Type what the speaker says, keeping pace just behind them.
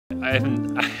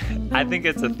I think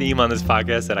it's a theme on this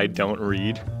podcast that I don't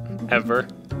read ever.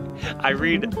 I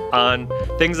read on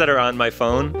things that are on my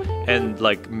phone and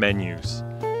like menus,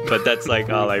 but that's like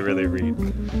all I really read.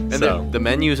 And so the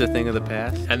menu's a thing of the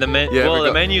past. and the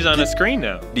the menu's on a screen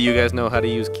now. Do you guys know how to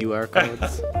use QR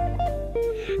codes?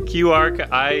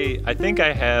 I think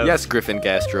I have. Yes, Griffin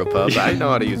Gastropub. I know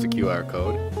how to use a QR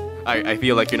code. I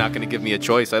feel like you're not going to give me a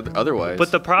choice otherwise.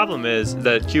 But the problem is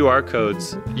that QR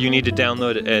codes, you need to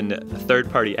download a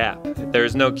third-party app.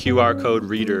 There's no QR code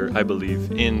reader, I believe,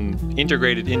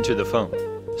 integrated into the phone.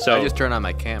 So I just turn on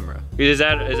my camera. Is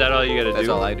that all you got to do? That's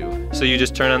all I do. So you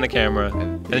just turn on the camera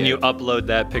and then you upload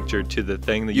that picture to the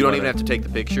thing that you don't even have to take the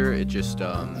picture. It just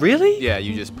Really? Yeah,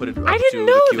 you just put it up I didn't to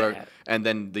know the QR that. and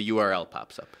then the URL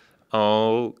pops up.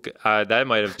 Oh, that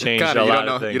might have changed God, a lot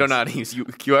of things. You don't know how to use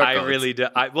QR codes. I really do.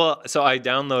 So I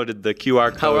downloaded the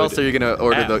QR code. How else are you going to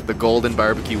order app. the golden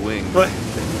barbecue wings? What?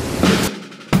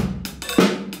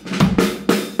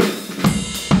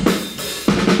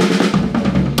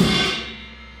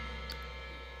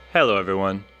 Hello,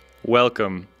 everyone.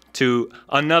 Welcome to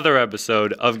another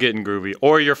episode of Gettin Groovy,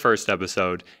 or your first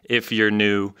episode. If you're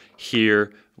new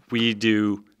here, we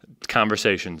do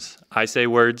conversations. I say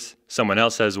words, someone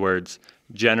else says words.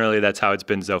 Generally, that's how it's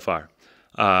been so far.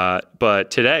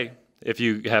 But today, if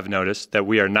you have noticed, that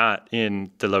we are not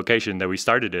in the location that we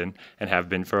started in and have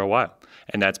been for a while.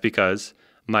 And that's because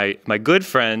my good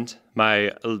friend,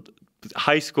 my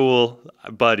high school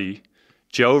buddy,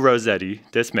 Joe Roscetti,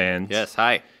 this man. Yes,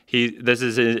 hi. This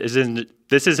is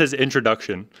his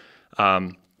introduction.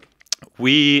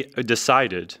 We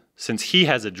decided, since he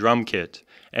has a drum kit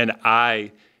and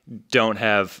I don't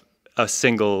have a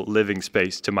single living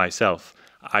space to myself,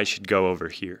 I should go over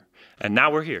here. And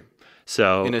now we're here.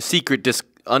 So in a secret,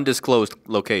 undisclosed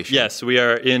location. Yes, we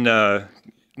are in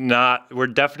we're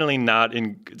definitely not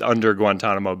under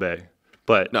Guantanamo Bay,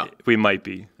 but no. We might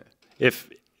be. If,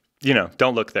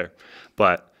 don't look there.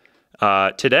 But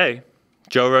today,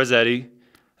 Joe Roscetti,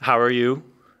 how are you?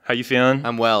 How you feeling?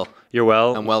 I'm well. You're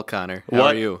well? I'm well, Connor. How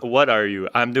are you? What are you?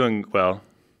 I'm doing well.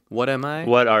 What am I?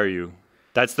 What are you?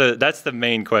 That's the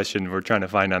main question we're trying to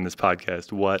find on this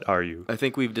podcast. What are you? I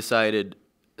think we've decided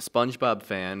SpongeBob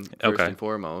fan, first and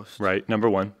foremost. Right, number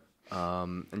one.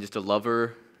 And just a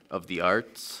lover of the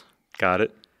arts. Got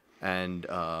it. And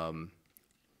a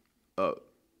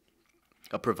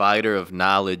provider of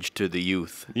knowledge to the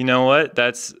youth. You know what?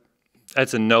 That's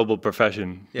a noble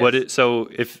profession. Yes. So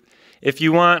if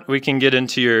you want, we can get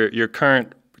into your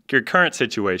current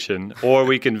situation, or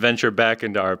we can venture back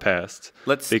into our past.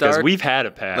 Because we've had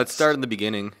a past. Let's start in the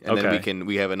beginning, and then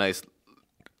we have a nice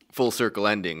full circle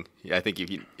ending. I think if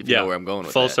you know where I'm going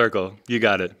with full that. circle. You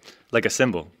got it. Like a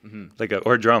cymbal,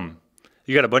 or a drum.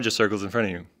 You got a bunch of circles in front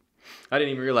of you. I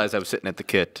didn't even realize I was sitting at the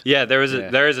kit. Yeah, there is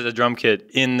a drum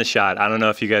kit in the shot. I don't know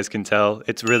if you guys can tell.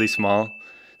 It's really small.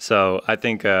 So I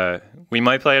think we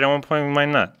might play it at one point. We might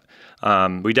not.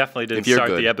 We definitely didn't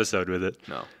start the episode with it.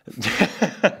 No.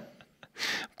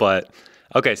 But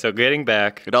okay, so getting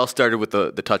back, it all started with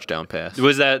the touchdown pass.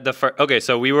 Was that the first? Okay,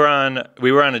 so we were on a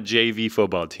JV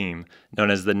football team known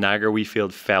as the Niagara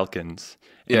Wheatfield Falcons,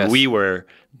 and yes. We were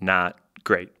not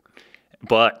great.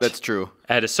 But that's true.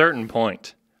 At a certain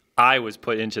point, I was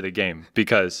put into the game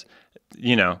because,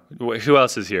 who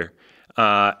else is here?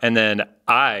 And then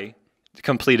I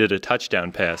completed a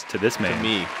touchdown pass to this man. To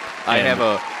me. I have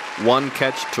a 1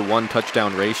 catch to 1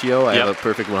 touchdown ratio. I have a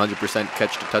perfect 100%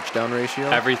 catch to touchdown ratio.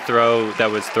 Every throw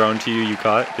that was thrown to you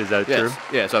caught. Is that true?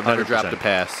 Yeah, so I've never 100%. dropped a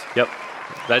pass. Yep.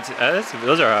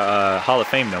 Those are Hall of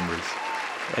Fame numbers.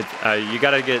 You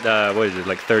got to get, what is it,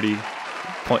 like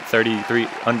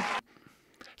 30.33,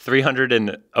 300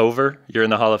 and over, you're in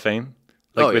the Hall of Fame?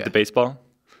 With the baseball?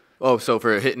 Oh, so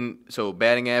for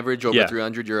batting average over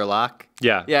 300, you're a lock?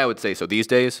 Yeah. Yeah, I would say so. These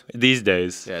days? These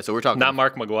days. Yeah, so we're talking. Not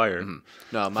Mark McGwire. Mm-hmm.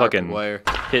 No, Mark McGwire.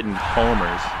 Hitting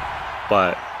homers.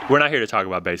 But we're not here to talk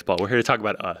about baseball. We're here to talk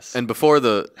about us. And before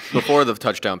the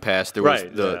touchdown pass, there was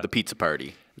the pizza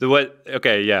party.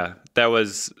 Okay, yeah. That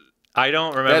was, I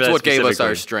don't remember. That's what gave us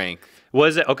our strength.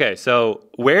 Was it? Okay, so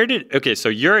so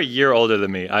you're a year older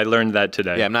than me. I learned that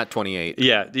today. Yeah, I'm not 28.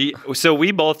 Yeah, so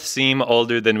we both seem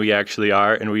older than we actually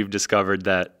are, and we've discovered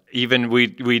that even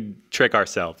we trick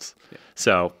ourselves. Yeah.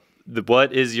 So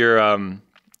what is your,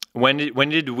 when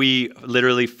did we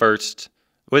literally first,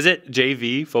 was it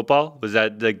JV football? Was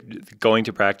that like going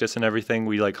to practice and everything?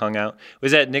 We like hung out?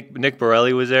 Was that Nick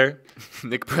Borelli was there?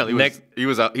 Nick Borelli he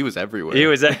was everywhere. He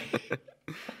was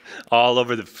all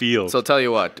over the field. So I'll tell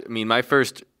you what, I mean, my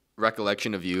first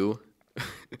recollection of you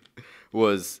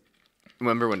was,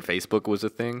 remember when Facebook was a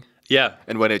thing? Yeah.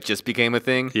 And when it just became a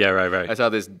thing. Yeah, right. I saw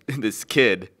this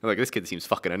kid. I'm like, this kid seems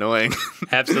fucking annoying.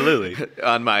 Absolutely.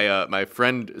 On my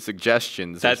friend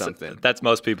suggestions or something. That's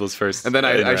most people's first. And then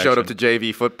I showed up to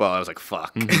JV football. I was like,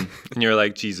 fuck. And you're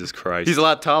like, Jesus Christ. He's a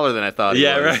lot taller than I thought he was.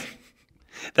 Yeah, right.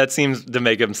 That seems to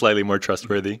make him slightly more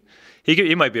trustworthy.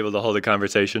 He might be able to hold a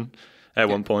conversation at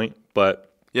one point,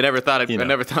 but I never thought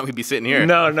we'd be sitting here.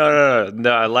 No.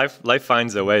 Life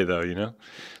finds a way, though, you know.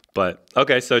 But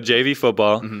okay, so JV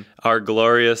football, our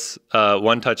glorious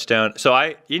one touchdown. So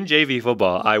in JV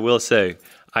football, I will say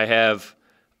I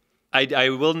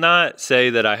will not say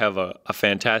that I have a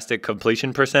fantastic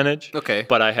completion percentage. Okay,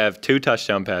 but I have 2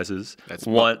 touchdown passes. That's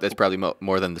probably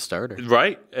more than the starter,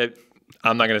 right?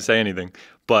 I'm not going to say anything,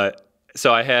 but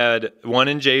so I had one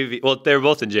in JV. Well, they were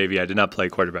both in JV. I did not play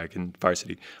quarterback in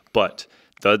varsity, but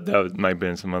that might be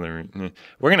in some other.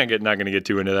 We're not going to get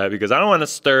too into that because I don't want to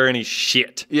stir any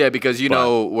shit. Yeah, because you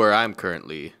know where I'm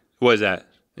currently. What is that?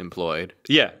 Employed.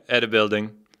 Yeah, at a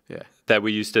building. Yeah. That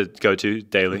we used to go to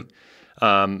daily.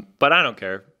 But I don't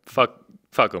care. Fuck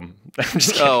them. I'm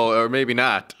just kidding. Oh, or maybe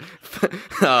not.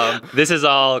 This is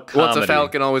all comedy. Once a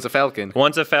falcon, always a falcon.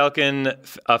 Once a falcon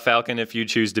if you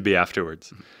choose to be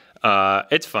afterwards.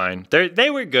 It's fine. They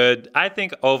were good. I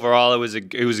think overall it was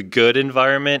a good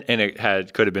environment, and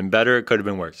it could have been better. It could have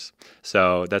been worse.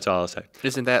 So that's all I'll say.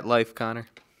 Isn't that life, Connor?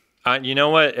 You know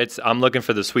what? I'm looking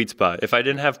for the sweet spot. If I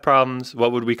didn't have problems,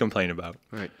 what would we complain about?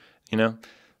 Right. You know.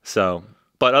 So,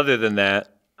 but other than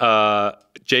that,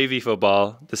 JV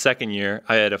football, the second year,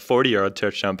 I had a 40-yard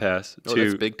touchdown pass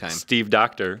to big time. Steve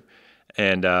Doctor.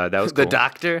 And that was cool. The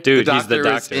doctor? Dude, the he's the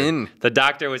doctor. Was in. The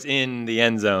doctor was in the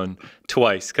end zone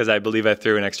twice because I believe I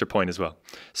threw an extra point as well.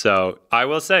 So I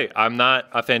will say I'm not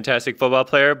a fantastic football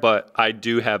player, but I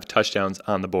do have touchdowns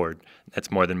on the board.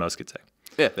 That's more than most could say.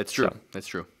 Yeah, that's true. So, that's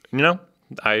true. You know,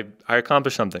 I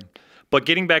accomplished something. But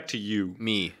getting back to you.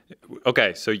 Me.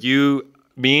 Okay, so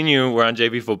me and you were on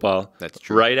JV football. That's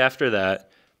true. Right after that,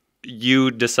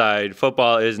 you decide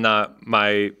football is not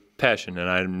my passion,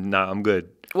 and I'm good.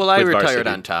 Well, I retired varsity.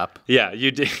 on top. Yeah, you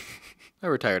did. I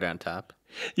retired on top.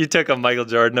 You took a Michael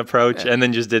Jordan approach and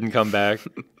then just didn't come back.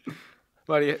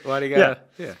 Why do you got?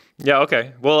 Yeah.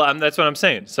 Okay. Well, that's what I'm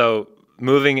saying. So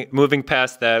moving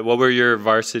past that, what were your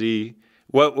varsity?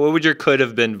 What would your could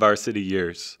have been varsity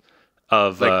years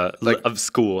of of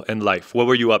school and life? What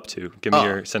were you up to? Give me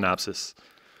your synopsis.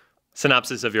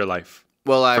 Synopsis of your life.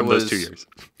 Well, those 2 years.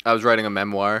 I was writing a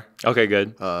memoir. Okay,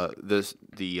 good.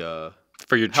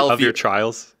 For your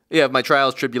trials. Yeah, my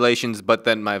trials, tribulations, but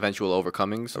then my eventual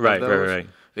overcomings. Right.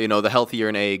 You know, the healthier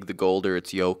an egg, the golder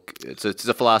its yolk. It's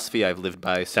a philosophy I've lived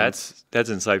by since. That's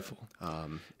insightful.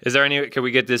 Is there any? Can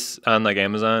we get this on like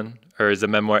Amazon or is the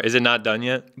memoir? Is it not done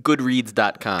yet?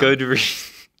 Goodreads.com.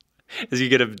 Goodreads. Is you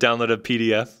get to download a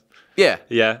PDF? Yeah.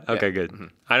 Yeah. Okay. Good. Mm-hmm.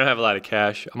 I don't have a lot of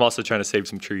cash. I'm also trying to save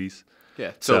some trees.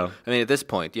 Yeah. So I mean, at this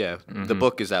point, the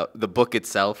book is out. The book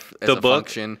itself as a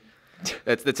function.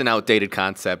 It's an outdated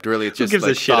concept. Really, it's just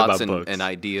like thoughts and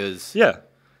ideas. Yeah.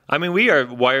 I mean, we are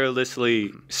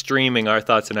wirelessly streaming our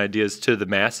thoughts and ideas to the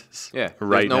masses. Yeah.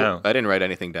 Right now. I didn't write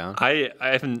anything down.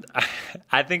 I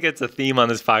think it's a theme on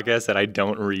this podcast that I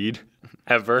don't read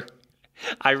ever.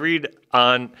 I read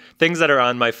on things that are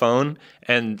on my phone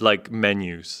and like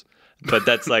menus, but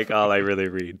that's like all I really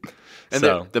read. And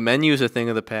so the menu's a thing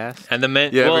of the past. And the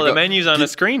menu's on a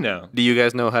screen now. Do you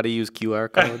guys know how to use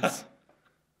QR codes?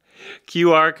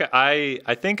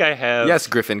 I think I have. Yes,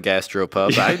 Griffin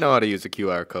Gastropub. I know how to use a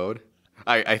QR code.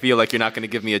 I feel like you're not going to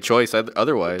give me a choice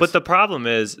otherwise. But the problem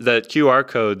is that QR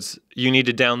codes, you need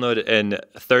to download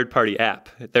a third-party app.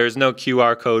 There's no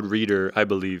QR code reader, I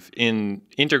believe,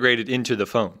 integrated into the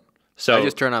phone. So I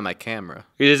just turn on my camera.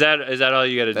 Is that all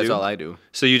you got to do? That's all I do.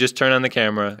 So you just turn on the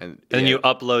camera and you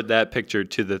upload that picture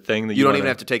to the thing that you don't even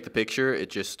have to take the picture. It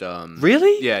just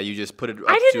really? Yeah, you just put it up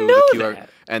to the QR,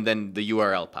 and then the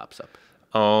URL pops up.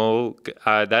 Oh,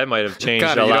 that might have changed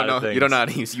God, a lot of things. You don't know how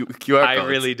to use QR codes. I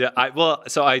really do.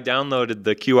 So I downloaded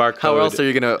the QR code. How else are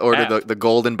you going to order the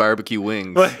golden barbecue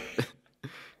wings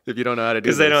if you don't know how to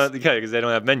do this? Because they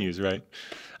don't have menus, right?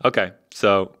 Okay.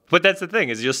 So, but that's the thing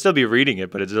is you'll still be reading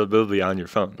it, but it'll be on your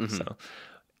phone. Mm-hmm. So,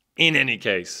 in any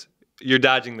case, you're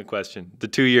dodging the question. The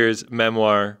 2 years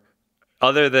memoir,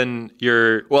 other than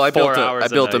your 4 hours. I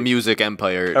built a music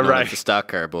empire. Right. The Stock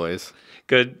Car Boys.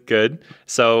 Good.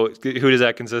 So, who does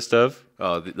that consist of?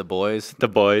 Oh, the boys. The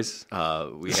boys.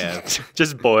 We have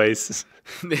just boys.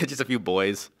 Just a few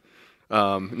boys.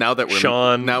 Now that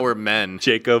we're men.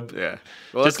 Jacob. Yeah.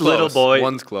 Well, just little boy.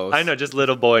 One's close. I know, just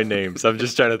little boy names. I'm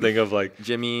just trying to think of like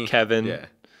Jimmy, Kevin,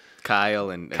 Kyle,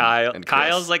 and Kyle. And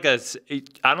Kyle's like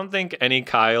I don't think any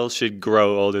Kyle should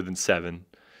grow older than 7.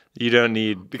 You don't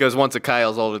need... Because once a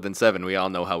Kyle's older than 7, we all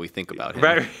know how we think about him.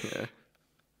 Right. Yeah.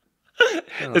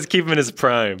 Let's keep him in his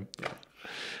prime.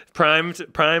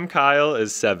 Prime Kyle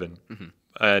is 7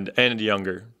 and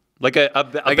younger. Like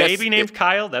a baby named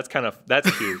Kyle, that's cute.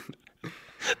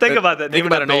 Think about that. Think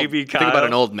about Kyle. Think about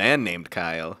an old man named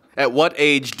Kyle. At what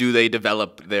age do they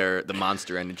develop the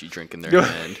Monster Energy drink in their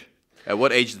hand? At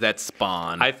what age does that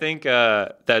spawn? I think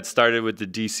that started with the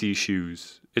DC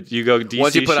shoes. You go DC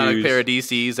Once you put shoes, on a pair of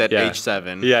DCs at age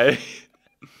 7. Yeah.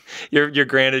 You're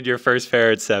granted your first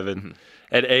pair at 7.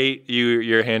 At 8,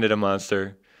 you're handed a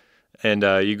Monster, and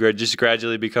you just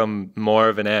gradually become more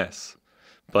of an ass.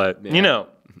 But you know,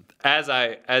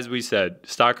 as we said,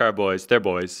 stock car boys, they're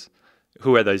boys.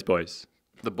 Who are those boys?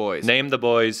 The boys. Name the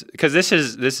boys, because this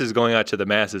is going out to the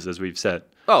masses, as we've said.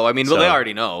 Oh, I mean, well, they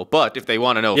already know. But if they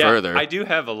want to know further, I do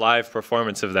have a live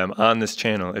performance of them on this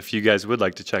channel. If you guys would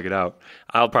like to check it out,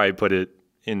 I'll probably put it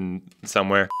in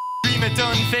somewhere. Dream it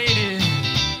unfaded.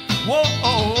 Whoa,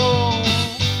 oh, oh.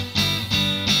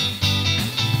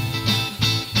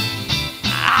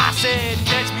 I said,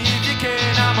 catch me if you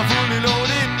can. I'm a fully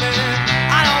loaded man.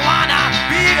 I don't wanna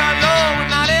be alone,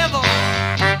 not ever.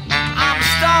 I'm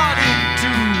starting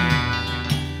to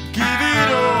give it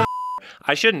all.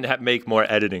 I shouldn't make more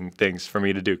editing things for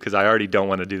me to do because I already don't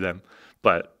want to do them.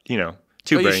 But, you know,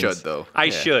 brains. You should, though. I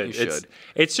should.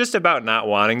 It's just about not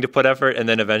wanting to put effort and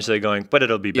then eventually going, but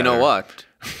it'll be better. You know what?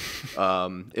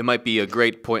 It might be a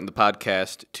great point in the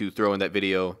podcast to throw in that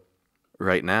video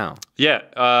right now.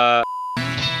 Yeah.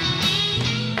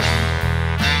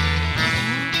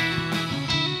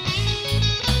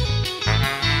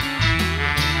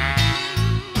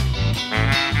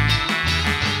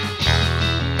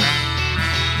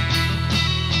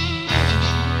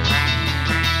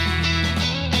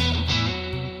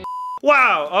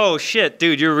 Wow! Oh shit,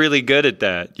 dude, you're really good at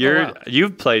that.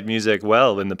 You've played music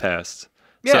well in the past.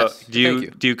 Yes. So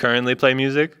do you currently play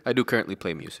music? I do currently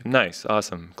play music. Nice,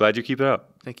 awesome. Glad you keep it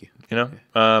up. Thank you. You know.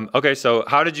 Yeah. Okay, so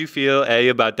how did you feel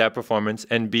about that performance,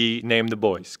 and B, name the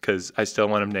boys because I still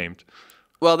want them named.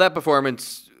 Well, that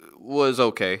performance was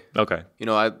okay. Okay. You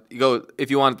know, if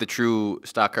you want the true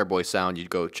Stock Car Boy sound, you'd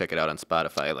go check it out on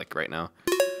Spotify, like right now.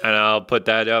 And I'll put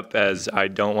that up as I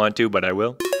don't want to, but I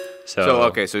will.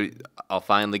 So I'll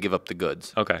finally give up the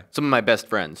goods. Okay. Some of my best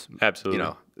friends. Absolutely. You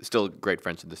know, still great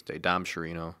friends to this day. Dom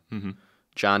Sherino,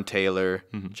 John Taylor,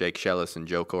 Jake Shellis, and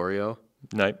Joe Corio.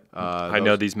 Nice. I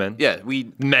know these men. Yeah,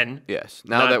 men. Yes.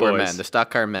 Now Not that boys. we're men, the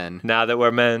stock car men. Now that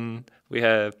we're men, we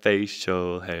have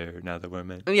facial hair. Now that we're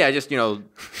men. And yeah, just we're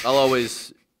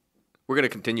gonna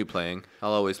continue playing.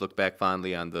 I'll always look back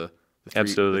fondly on the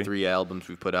 3 albums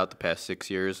we've put out the past 6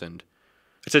 years, and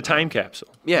it's a time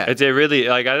capsule. Yeah, it's a really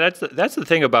that's the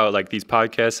thing about like these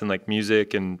podcasts and like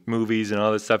music and movies and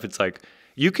all this stuff. It's like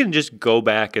you can just go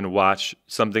back and watch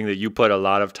something that you put a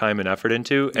lot of time and effort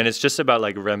into, and it's just about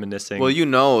like reminiscing. Well, you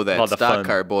know that Stock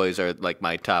Car Boys are like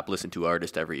my top listened to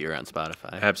artist every year on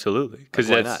Spotify. Absolutely, because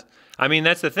that's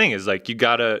the thing is like you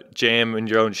gotta jam in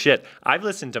your own shit. I've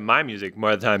listened to my music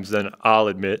more times than I'll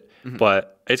admit,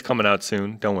 but it's coming out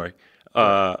soon. Don't worry.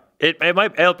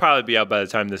 It'll probably be out by the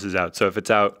time this is out. So if it's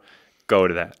out, go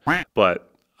to that. But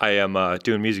I am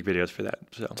doing music videos for that.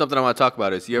 So something I want to talk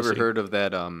about is you ever heard of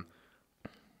that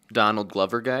Donald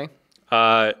Glover guy?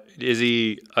 Is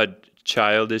he a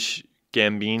childish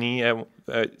Gambini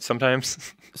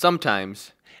sometimes?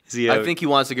 Sometimes. Is he? I think he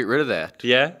wants to get rid of that.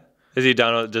 Yeah. Is he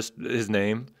Donald? Just his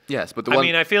name? Yes, but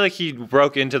I feel like he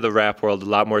broke into the rap world a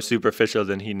lot more superficial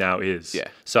than he now is. Yeah.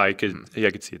 So I could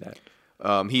see that.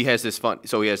 He has this fun.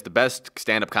 So he has the best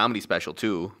stand-up comedy special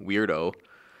too. Weirdo.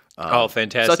 Oh,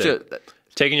 fantastic!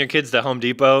 Taking your kids to Home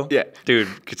Depot. Yeah, dude,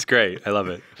 it's great. I love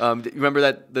it.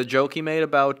 Remember the joke he made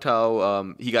about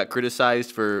how he got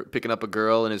criticized for picking up a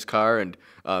girl in his car, and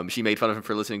she made fun of him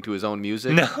for listening to his own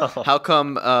music. No. How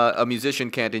come a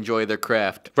musician can't enjoy their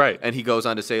craft? Right. And he goes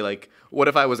on to say like, "What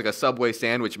if I was like a Subway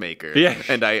sandwich maker? Yeah.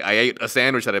 And I ate a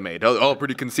sandwich that I made. Oh,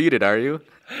 pretty conceited, are you?"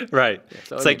 Right. Yeah,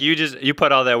 so it's like you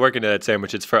put all that work into that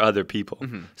sandwich. It's for other people.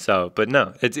 So, but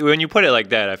no, it's when you put it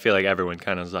like that, I feel like everyone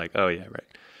kind of is like, oh yeah,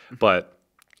 right. But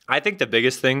I think the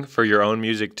biggest thing for your own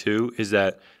music too is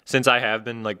that since I have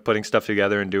been like putting stuff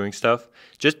together and doing stuff,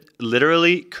 just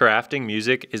literally crafting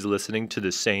music is listening to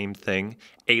the same thing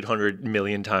 800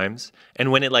 million times.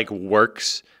 And when it like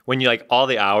works, when you like all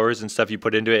the hours and stuff you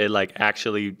put into it, it like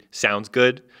actually sounds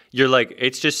good. You're like,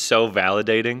 it's just so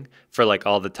validating for like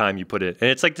all the time you put it. And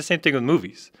it's like the same thing with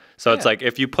movies. So it's like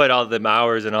if you put all them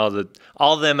hours and all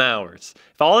them hours,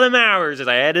 if all them hours is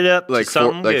I added up like to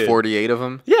something like good, 48 of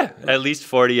them. Yeah, at least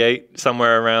 48,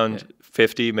 somewhere around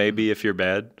 50 maybe if you're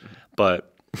bad.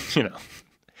 But you know,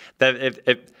 that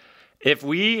if If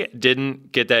we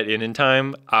didn't get that in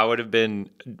time, I would have been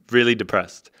really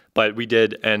depressed. But we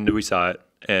did, and we saw it.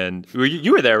 And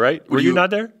you were there, right? Were you not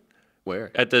there?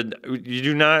 Where? You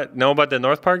do not know about the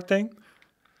North Park thing?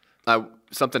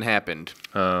 Something happened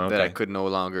that I could no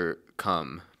longer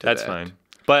come to. That's fine.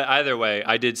 But either way,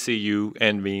 I did see you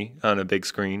and me on a big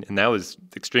screen, and that was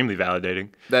extremely validating.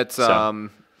 That's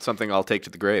something I'll take to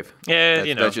the grave.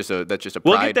 Yeah, that's just a pride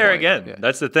we'll get there point. again. Yeah.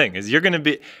 That's the thing, is you're going to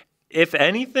be, if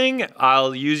anything,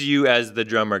 I'll use you as the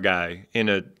drummer guy in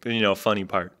a funny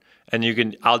part.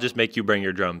 And I'll just make you bring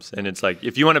your drums. And it's like,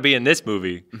 if you want to be in this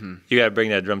movie, you got to bring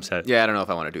that drum set. Yeah, I don't know if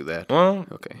I want to do that. Well,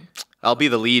 okay. I'll be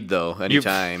the lead though.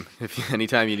 Anytime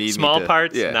you need small me to,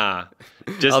 parts, yeah. Nah.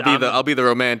 I'll be the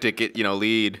romantic,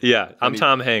 lead. Yeah, I'm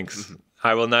Tom Hanks.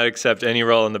 I will not accept any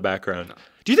role in the background. No.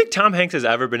 Do you think Tom Hanks has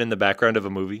ever been in the background of a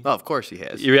movie? Oh, of course he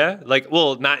has. Yeah,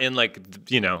 not in like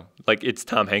it's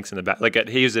Tom Hanks in the back. Like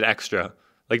he was an extra.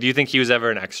 Like, do you think he was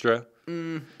ever an extra?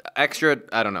 Extra,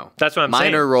 I don't know. That's what I'm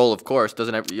saying. Minor role, of course.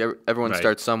 Doesn't everyone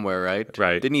start somewhere, right?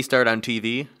 Right. Didn't he start on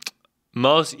TV?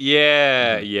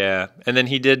 Yeah. And then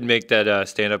he did make that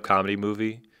stand-up comedy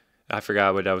movie. I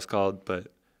forgot what that was called, but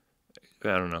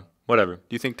I don't know. Whatever. Do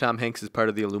you think Tom Hanks is part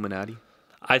of the Illuminati?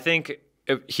 I think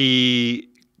he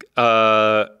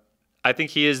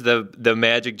is the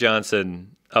Magic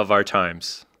Johnson of our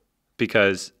times,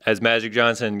 because as Magic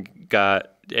Johnson got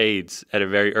AIDS at a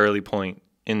very early point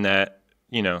in that,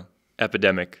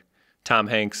 epidemic, Tom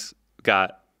Hanks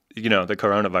got, the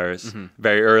coronavirus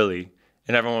very early.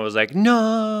 And everyone was like,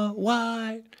 no,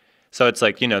 why? So it's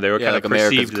like, they were kind of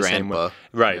perceived the same way.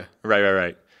 Right.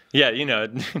 Yeah,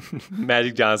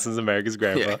 Magic Johnson's America's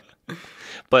grandpa. Yeah.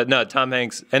 But no, Tom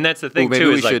Hanks. And that's the thing,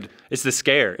 too, is like, it's the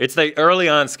scare. It's the early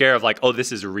on scare of like, oh,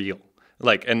 this is real.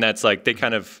 Like, and that's like, they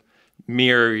kind of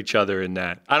mirror each other in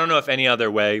that. I don't know if any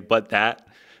other way but that,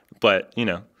 but,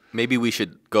 Maybe we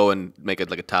should go and make it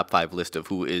like a top 5 list of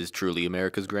who is truly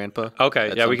America's grandpa.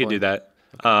 Okay, yeah, we could do that.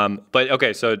 But,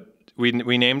 okay, so we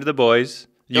named the boys.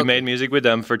 You made music with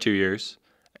them for 2 years.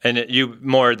 And you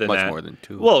more than that. Much more than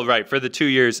 2. Well, right, for the 2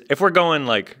 years. If we're going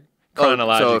like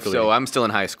chronologically. So I'm still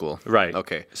in high school. Right.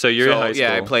 Okay. So you're in high school.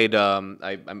 Yeah, I played,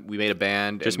 we made a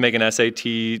band. Just making SAT,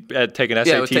 taking SAT prep.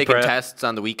 Yeah, I was taking tests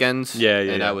on the weekends. Yeah.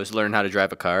 And I was learning how to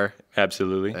drive a car.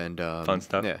 Absolutely. And fun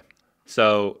stuff. Yeah.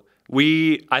 So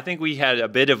I think we had a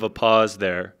bit of a pause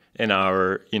there in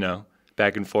our,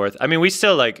 back and forth. I mean, we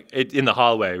still in the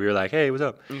hallway. We were like, "Hey, what's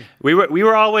up?" We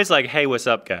were always like, "Hey, what's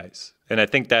up, guys?" And I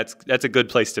think that's a good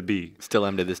place to be. Still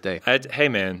am to this day. Hey,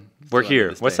 man, we're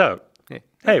here. What's up?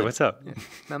 Hey, what's up? Yeah,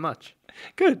 not much.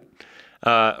 Good.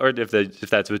 Or if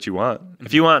that's what you want.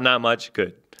 If you want not much,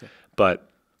 good. Yeah. But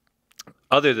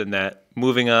other than that,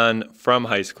 moving on from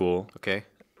high school. Okay.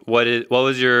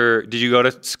 Did you go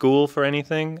to school for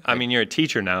anything? I mean, you're a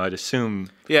teacher now, I'd assume.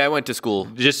 Yeah, I went to school.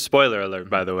 Just spoiler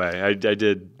alert, by the way. I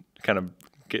did kind of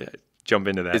jump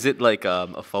into that. Is it like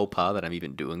a faux pas that I'm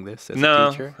even doing this as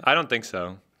a teacher? No, I don't think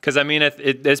so. Because, I mean,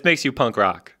 this makes you punk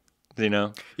rock,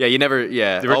 Yeah, you never,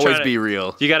 always be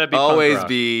real. You got to be always punk rock.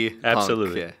 Be punk.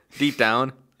 Absolutely. Yeah. Deep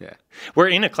down. Yeah. We're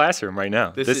in a classroom right now.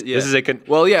 This is we kind of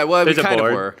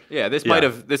were. Yeah, this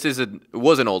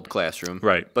was an old classroom.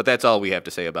 Right. But that's all we have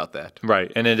to say about that.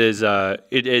 Right. And it is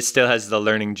it still has the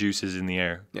learning juices in the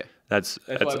air. Yeah. That's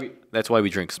why we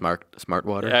drink smart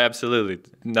water. Yeah, absolutely.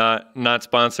 Not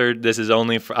sponsored. This is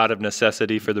only out of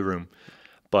necessity for the room.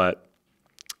 But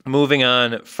moving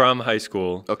on from high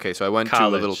school. Okay, so I went to a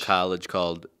little college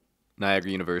called Niagara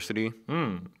University.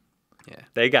 Yeah.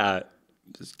 They got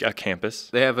a campus.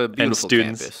 They have a beautiful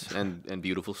campus and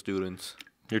beautiful students.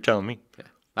 You're telling me. Yeah.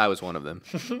 I was one of them.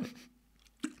 Who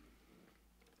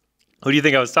do you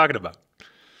think I was talking about?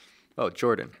 Oh,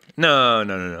 Jordan.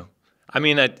 No. I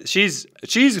mean, she's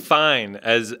fine.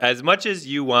 As much as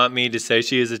you want me to say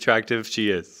she is attractive, she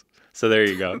is. So there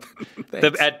you go.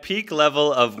 At peak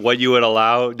level of what you would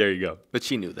allow, there you go. But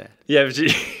she knew that. Yeah.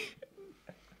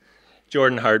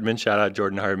 Jordan Hardman. Shout out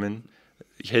Jordan Hardman.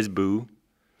 His boo.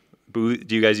 Do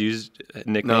you guys use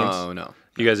nicknames? No.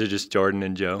 You guys are just Jordan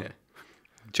and Joe? Yeah.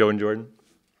 Joe and Jordan?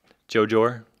 Joe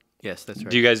Jor? Yes, that's right.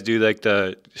 Do you guys do like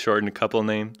the shortened couple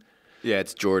name? Yeah,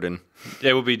 it's Jordan.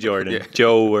 It would be Jordan. Yeah.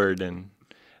 Joe Worden.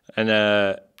 And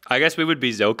I guess we would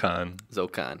be Zokan.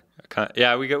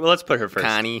 Yeah, let's put her first.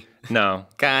 Connie. No.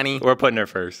 Connie. We're putting her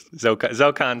first.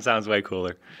 Zokan sounds way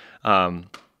cooler.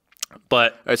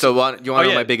 But all right, so you want to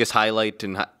know my biggest highlight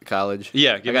in college?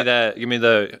 Yeah, give me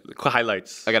the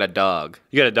highlights. I got a dog.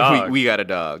 You got a dog? We got a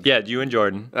dog. Yeah, you and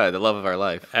Jordan. The love of our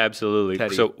life. Absolutely.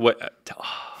 Teddy. So what?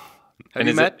 Have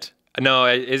you met? No,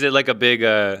 is it like a big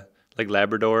Like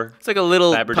Labrador? It's like a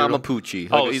little Labradoodle? Pamapucci.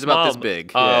 Like, he's about this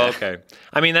big. Oh, okay.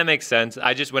 I mean, that makes sense.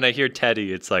 When I hear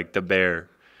Teddy, it's like the bear.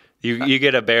 You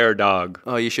get a bear dog.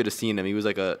 Oh, you should have seen him. He was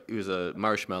a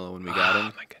marshmallow when we got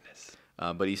him. Oh my goodness.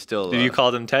 But he's still. You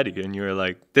called him Teddy, and you were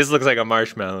like, "This looks like a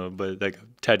marshmallow, but like a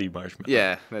Teddy marshmallow."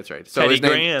 Yeah, that's right. So Teddy his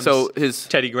name, Grahams. So his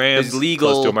Teddy Grahams. His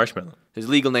legal close to a marshmallow. His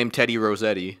legal name Teddy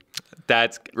Roscetti.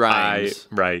 That's rhymes.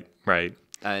 Right.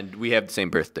 And we have the same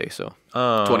birthday, so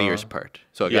 20 years apart.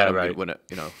 So I got him right.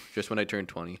 just when I turned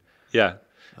 20. Yeah.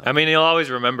 I mean, he'll always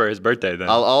remember his birthday then.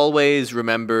 I'll always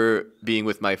remember being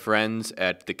with my friends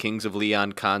at the Kings of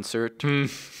Leon concert.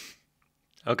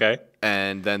 Okay.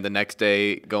 And then the next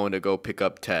day going to go pick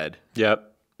up Ted. Yep.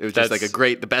 It was just like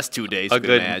the best 2 days you could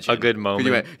imagine. A good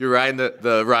moment. You're riding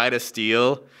the ride of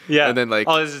steel. Yeah. And then like...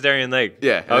 Oh, this is Darien Lake.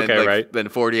 Yeah. Okay, right. Then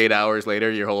 48 hours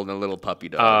later, you're holding a little puppy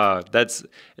dog. Moments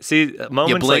you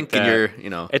blink like that,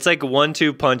 and it's like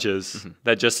 1-2 punches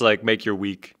that just like make your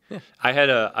week. Yeah. I had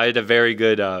a very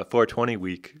good 420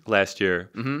 week last year.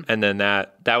 And then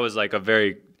that was like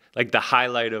the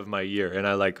highlight of my year. And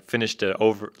I like finished it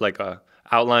over like a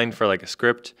outline for like a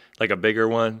script, like a bigger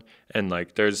one. And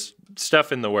like there's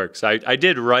stuff in the works. I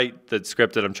did write the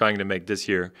script that I'm trying to make this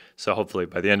year, so hopefully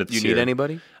by the end of this year. You need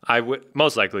anybody? I would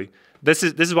most likely. This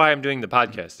is why I'm doing the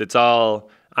podcast. It's all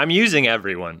I'm using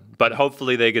everyone, but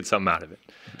hopefully they get something out of it,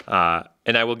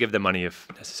 and I will give them money if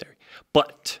necessary.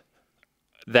 But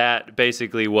that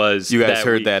basically was you guys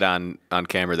heard that on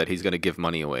camera that he's going to give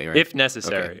money away, right? If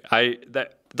necessary. Okay.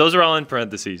 Those are all in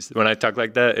parentheses. When I talk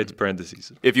like that, it's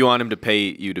parentheses. If you want him to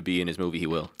pay you to be in his movie, he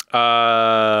will.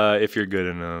 If you're good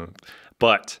enough.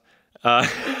 But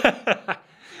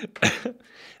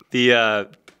the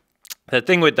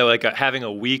thing with having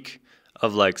a week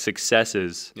of like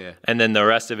successes, and then the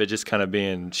rest of it just kind of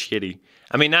being shitty.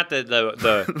 I mean, not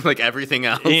the like everything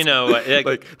else.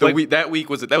 That week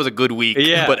was a good week.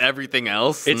 Yeah, but everything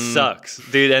else, it sucks,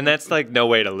 dude. And that's like no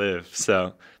way to live.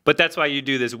 So. But that's why you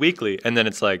do this weekly, and then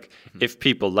it's like if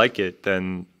people like it,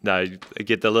 then I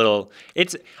get the little.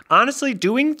 It's honestly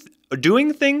doing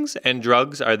things and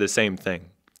drugs are the same thing.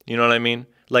 You know what I mean?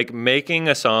 Like making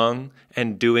a song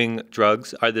and doing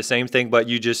drugs are the same thing, but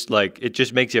you just like it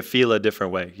just makes you feel a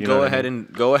different way. You go ahead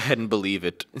and believe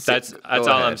it. That's all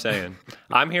I'm saying.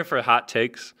 I'm here for hot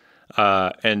takes,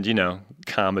 and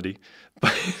comedy,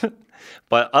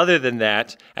 but other than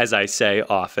that, as I say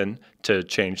often. To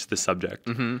change the subject.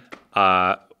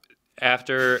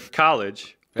 After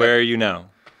college, where are you now?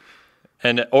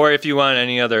 Or if you want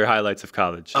any other highlights of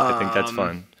college, I think that's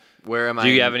fun. Where am I? Do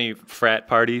you have any frat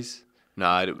parties? No,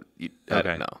 I don't.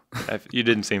 Okay. No. You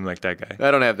didn't seem like that guy. I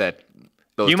don't have that.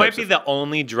 You might be the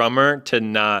only drummer to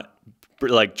not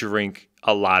like drink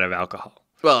a lot of alcohol.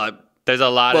 Well, there's a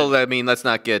lot. Well, I mean, let's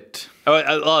not get.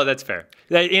 Oh, that's fair.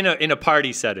 In a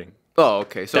party setting. Oh,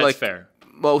 okay. So that's fair.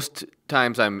 Most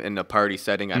times I'm in a party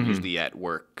setting, I'm usually at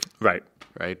work. Right.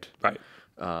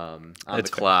 On the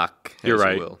clock. You're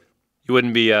right. You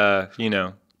wouldn't be,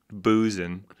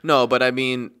 boozing. No, but I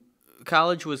mean,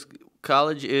 college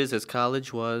is as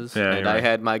college was, and I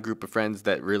had my group of friends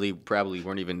that really probably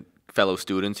weren't even fellow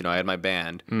students. I had my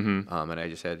band, and I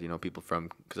just had people from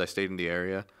because I stayed in the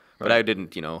area, but I didn't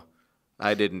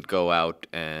go out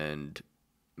and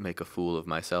make a fool of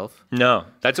myself. No,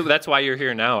 that's why you're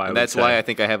here now. And that's why I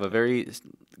think I have a very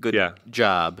good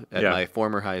job at my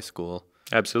former high school.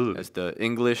 Absolutely, as the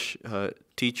English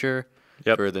teacher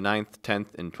for the 9th,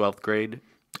 10th, and 12th grade.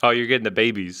 Oh, you're getting the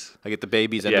babies. I get the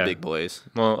babies and the big boys.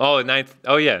 Well, 9th.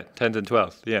 Oh yeah, 10th and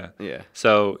 12th. Yeah. Yeah.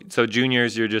 So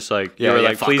juniors, you're just like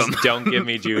please don't give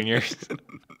me juniors.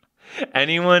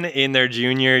 Anyone in their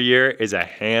junior year is a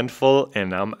handful,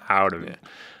 and I'm out of it.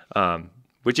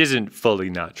 Which isn't fully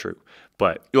not true,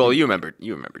 but you remember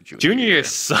junior year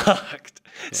sucked.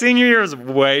 Yeah. Senior year was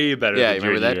way better. Yeah, than you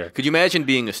remember that? Year. Could you imagine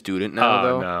being a student now?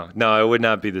 Though? No, it would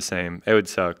not be the same. It would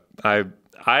suck.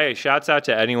 I shouts out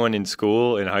to anyone in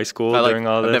school, in high school during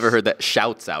all this. I've never heard that.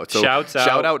 Shouts out. So shouts out.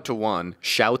 Shout out to one.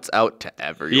 Shouts out to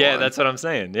everyone. Yeah, that's what I'm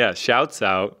saying. Yeah, shouts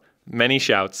out. Many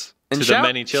shouts. And to the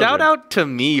many children. Shout out to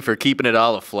me for keeping it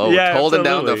all afloat, holding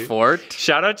down the fort.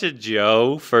 Shout out to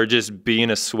Joe for just being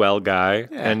a swell guy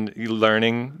and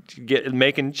learning,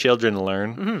 making children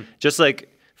learn, just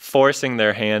like forcing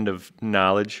their hand of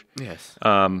knowledge. Yes.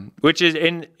 Which is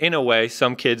in a way,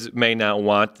 some kids may not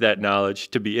want that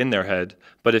knowledge to be in their head,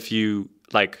 but if you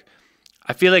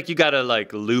I feel like you gotta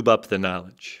lube up the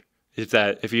knowledge.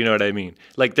 If you know what I mean.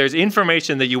 Like there's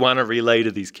information that you want to relay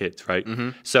to these kids, right?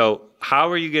 So how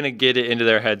are you going to get it into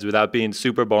their heads without being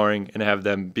super boring and have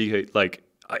them be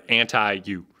anti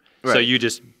you? So you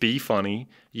just be funny.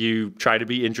 You try to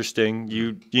be interesting.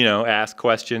 You ask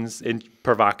questions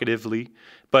provocatively.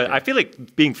 But I feel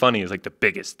like being funny is like the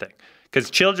biggest thing. Because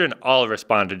children all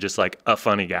respond to just like a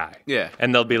funny guy. Yeah.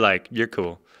 And they'll be like, you're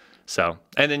cool. So,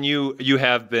 and then you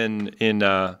have been in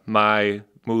my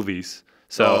movies.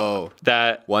 So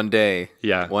that one day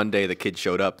Yeah. One day the kids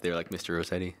showed up. They're like, Mr.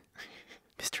 Roscetti.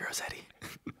 Mr.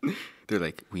 Roscetti. They're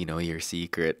like, we know your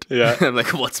secret. Yeah. I'm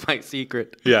like, what's my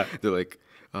secret? Yeah. They're like,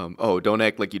 don't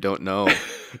act like you don't know.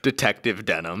 Detective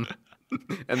Denim.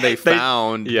 And they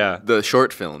found the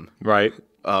short film. Right.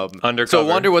 Undercover. So I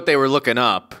wonder what they were looking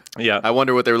up. Yeah. I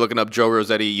wonder what they were looking up. Joe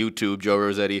Roscetti, YouTube, Joe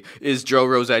Roscetti. Is Joe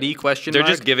Roscetti, question They're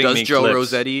mark? just giving Does me Joe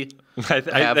clips. Roscetti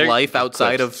have life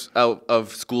outside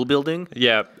of school building?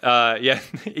 Yeah. Yeah.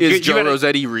 Is Joe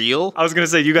Roscetti real? I was going to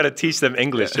say, you got to teach them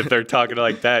English if they're talking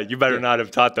like that. You better not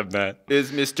have taught them that.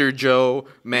 Is Mr. Joe,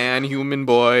 man, human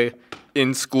boy,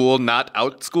 in school, not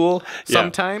out school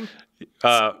sometime?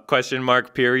 Question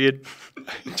mark, period.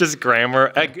 Just grammar.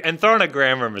 And throwing a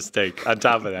grammar mistake on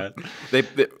top of that. They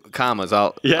commas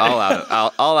all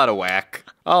out of whack.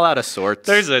 All out of sorts.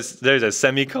 There's a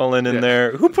semicolon in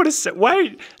there. Who put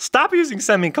why? Stop using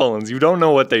semicolons. You don't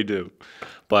know what they do.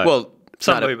 But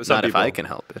not if I can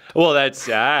help it. Well, that's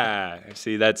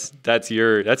see, that's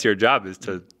your job is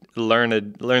to learn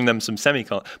them some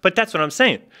semicolon. But that's what I'm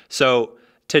saying. So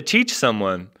to teach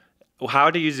someone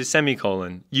how to use a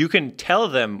semicolon, you can tell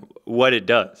them what it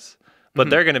does,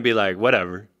 but they're going to be like,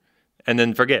 whatever, and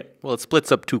then forget. Well, it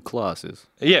splits up two clauses.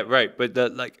 Yeah, right. But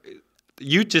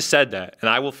you just said that, and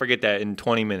I will forget that in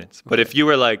 20 minutes. But if you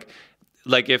were like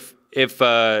if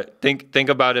think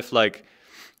about if like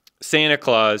Santa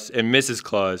Claus and Mrs.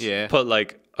 Claus put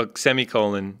like a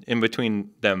semicolon in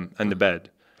between them and the bed,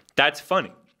 that's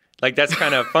funny. Like, that's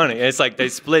kind of funny. It's like they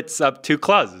splits up two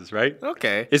clauses, right?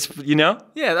 Okay. It's,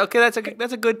 Yeah, okay,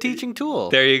 that's a good teaching tool.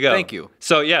 There you go. Thank you.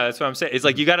 So, yeah, that's what I'm saying. It's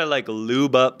like you got to, like,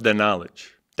 lube up the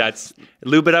knowledge.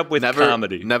 Lube it up with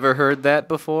comedy. Never heard that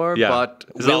before, but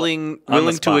willing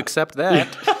to accept that.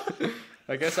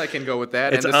 I guess I can go with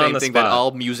that. It's and the same thing that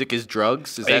all music is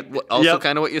drugs. Is that also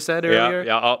kind of what you said earlier?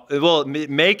 Yeah. Well,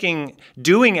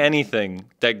 doing anything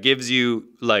that gives you,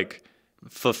 like,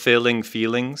 fulfilling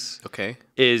feelings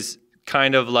is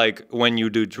kind of like when you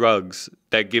do drugs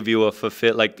that give you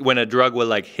like when a drug will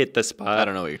like hit the spot. I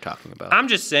don't know what you're talking about. I'm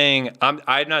just saying, I'm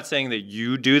not saying that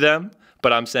you do them,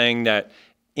 but I'm saying that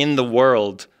in the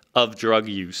world of drug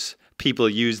use, people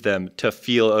use them to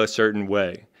feel a certain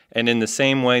way. And in the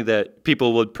same way that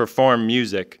people would perform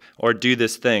music or do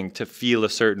this thing to feel a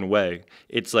certain way,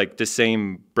 it's like the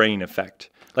same brain effect.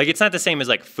 Like, it's not the same as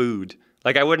like food.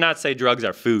 Like, I would not say drugs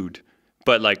are food.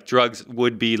 But, like, drugs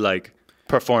would be, like,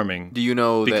 performing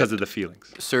because of the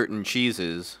feelings. Certain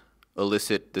cheeses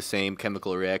elicit the same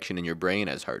chemical reaction in your brain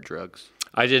as hard drugs?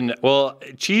 Well,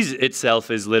 cheese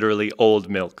itself is literally old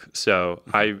milk. So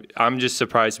I'm just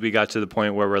surprised we got to the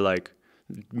point where we're, like,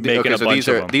 making a bunch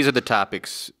of them. These are the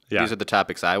topics. Yeah. These are the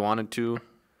topics I wanted to.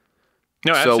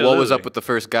 No, absolutely. So what was up with the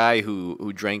first guy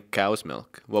who drank cow's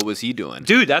milk? What was he doing?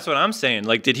 Dude, that's what I'm saying.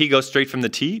 Like, did he go straight from the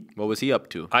teat? What was he up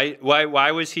to? Why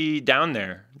was he down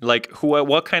there? Like,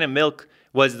 what kind of milk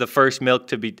was the first milk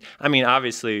to be? I mean,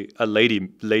 obviously a lady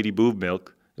boob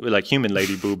milk, like human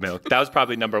lady boob milk. That was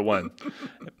probably number one.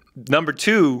 Number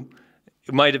two,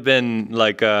 it might have been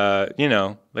like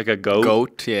like a goat.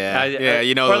 Goat, yeah,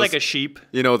 or like a sheep.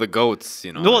 The goats.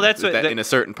 Well, that's in a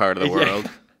certain part of the world.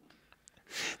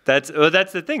 That's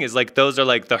the thing is like those are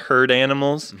like the herd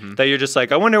animals that you're just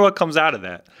like, I wonder what comes out of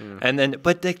that. And then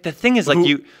but the thing is like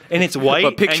and it's white.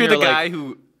 But picture the guy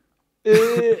who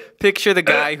picture the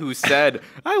guy who said,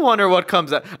 I wonder what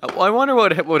comes out. I wonder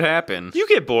what would happen. You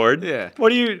get bored. Yeah. What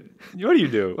do you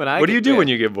do? What do you do when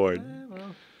you get bored?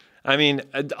 Well. I mean,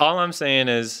 all I'm saying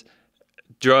is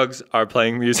drugs are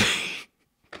playing music.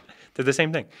 They're the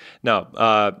same thing. No,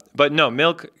 but no,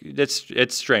 milk,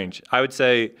 it's strange. I would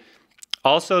say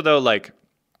also, though, like,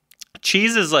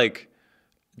 cheese is, like,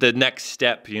 the next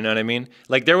step, you know what I mean?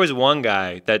 Like, there was one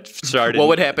guy that started... What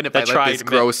would happen if I let this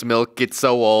gross milk get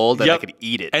so old that I could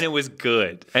eat it? And it was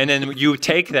good. And then you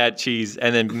take that cheese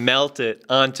and then melt it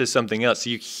onto something else.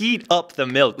 So you heat up the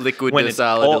milk. Liquid to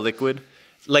solid to liquid?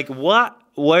 Like, what?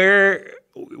 Where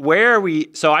are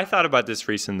we... So I thought about this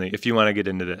recently, if you want to get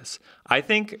into this. I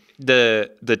think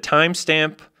the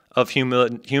timestamp of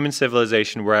human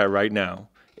civilization we're at right now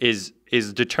is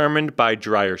determined by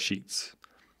dryer sheets.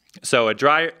 So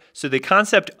the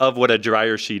concept of what a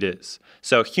dryer sheet is.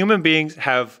 So human beings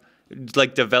have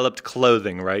like developed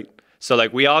clothing, right? So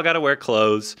like we all got to wear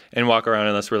clothes and walk around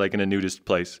unless we're like in a nudist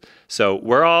place. So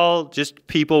we're all just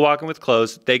people walking with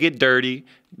clothes. They get dirty.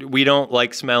 we don't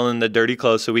like smelling the dirty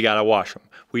clothes, so we got to wash them.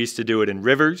 We used to do it in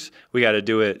rivers. We got to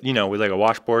do it, with like a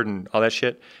washboard and all that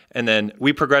shit. And then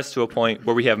we progressed to a point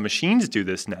where we have machines do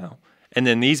this now. And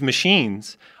then these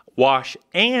machines wash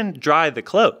and dry the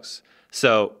clothes.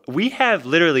 So we have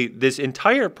literally this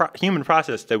entire human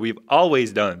process that we've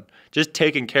always done, just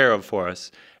taken care of for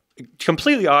us,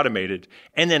 completely automated.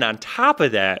 And then on top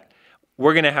of that,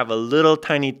 we're going to have a little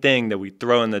tiny thing that we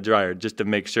throw in the dryer just to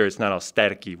make sure it's not all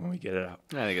staticky when we get it out.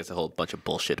 I think it's a whole bunch of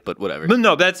bullshit, but whatever. But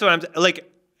no, that's what I'm like.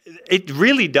 It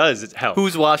really does help. Who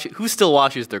still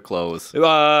washes their clothes?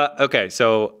 Okay,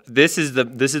 so this is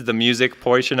the music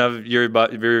portion of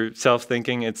your self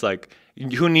thinking. It's like,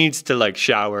 who needs to like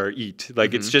shower or eat?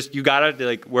 Like it's just, you gotta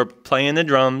like, we're playing the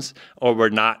drums or we're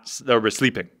not, or we're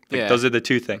sleeping. Like, those are the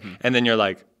two things. And then you're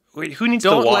like, wait, who needs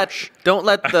to wash? Don't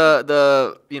let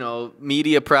the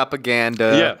media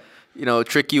propaganda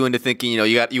trick you into thinking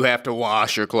you have to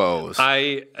wash your clothes.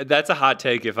 That's a hot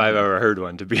take if I've ever heard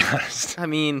one, to be honest. I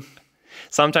mean,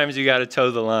 sometimes you got to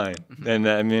toe the line, and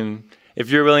I mean, if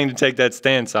you're willing to take that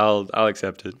stance, I'll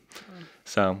accept it.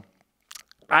 So,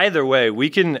 either way, we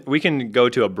can go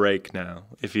to a break now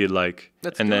if you'd like,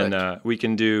 then we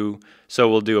can do. So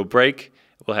we'll do a break.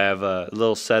 We'll have a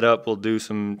little setup. We'll do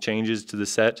some changes to the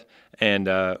set, and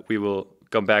we will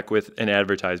come back with an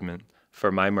advertisement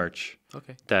for my merch.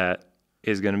 Okay. That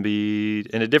is going to be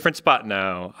in a different spot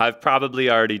now. I've probably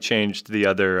already changed the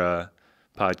other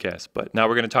podcast, but now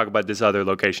we're going to talk about this other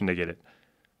location to get it.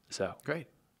 So great.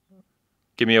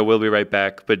 Give me a "We'll be right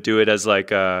back," but do it as like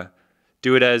Dave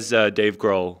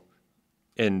Grohl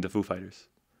in the Foo Fighters.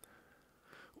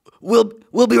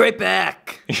 We'll be right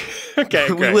back.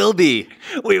 Okay, we will be.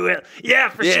 We will. Yeah,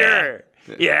 for sure.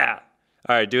 Yeah.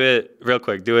 All right, do it real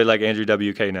quick. Do it like Andrew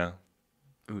WK now.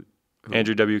 Who?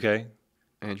 Andrew WK.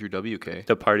 Andrew WK.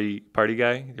 The party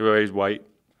guy. Where he's white.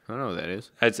 I don't know who that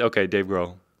is. That's okay. Dave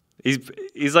Grohl.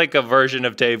 He's like a version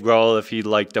of Dave Grohl if he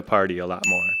liked to party a lot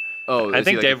more. Oh, I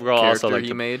think like Dave Grohl also liked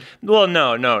he made. Well,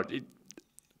 no.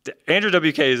 Andrew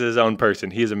WK is his own person.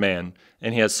 He's a man,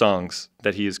 and he has songs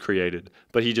that he has created.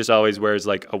 But he just always wears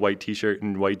like a white T-shirt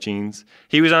and white jeans.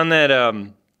 He was on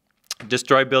that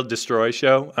Destroy Build Destroy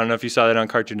show. I don't know if you saw that on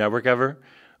Cartoon Network ever.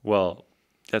 Well,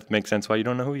 that makes sense why you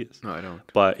don't know who he is. No, I don't.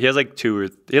 But he has like he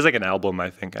has like an album, I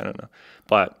think. I don't know.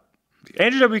 But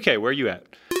Andrew WK, where are you at?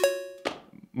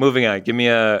 Moving on. Give me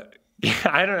a.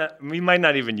 I don't know. We might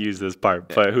not even use this part,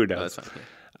 but who knows? No, that's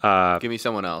fine. Give me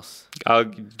someone else. I'll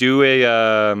do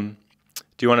a.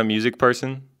 Do you want a music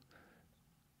person?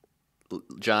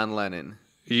 John Lennon.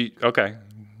 Okay.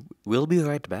 We'll be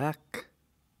right back.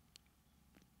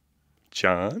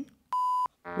 John?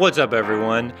 What's up,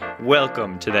 everyone?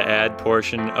 Welcome to the ad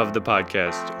portion of the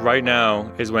podcast. Right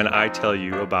now is when I tell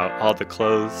you about all the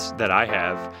clothes that I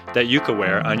have that you could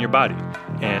wear on your body.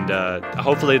 And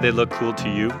hopefully they look cool to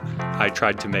you. I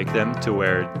tried to make them to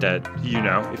where that,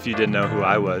 if you didn't know who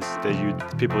I was,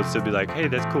 that people would still be like, hey,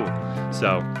 that's cool.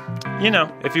 So,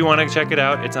 if you want to check it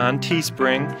out, it's on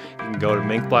Teespring. You can go to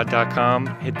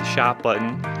minkblot.com, hit the shop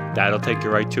button. That'll take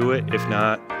you right to it. If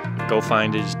not, go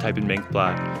find it, just type in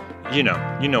Minkblot. You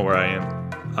know where I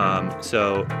am.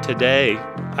 So today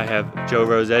I have Joe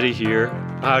Roscetti here.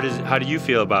 How do you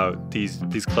feel about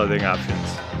these clothing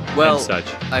options? Well, and such?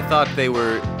 I thought they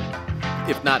were,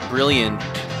 if not brilliant,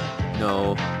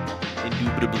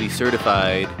 indubitably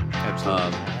certified.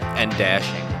 Absolutely. And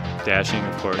dashing. Dashing,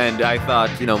 of course. And I thought,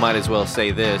 might as well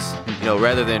say this,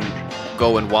 rather than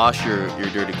go and wash your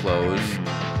dirty clothes,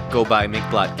 go buy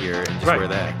Minkblot gear and just wear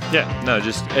that. Yeah, no,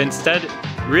 just instead,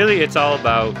 really it's all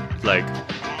about like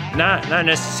not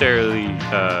necessarily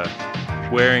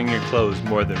wearing your clothes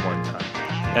more than one time.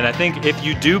 And I think if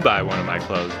you do buy one of my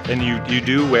clothes and you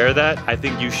do wear that, I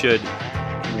think you should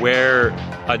wear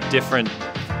a different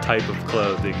type of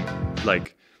clothing.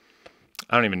 Like,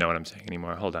 I don't even know what I'm saying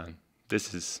anymore. Hold on.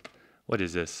 What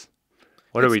is this?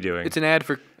 What are we doing? It's an ad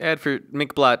for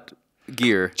Minkblot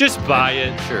gear. Just buy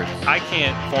it. Sure. I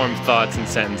can't form thoughts and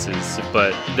sentences,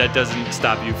 but that doesn't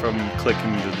stop you from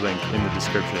clicking the link in the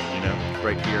description,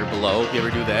 Right here below. You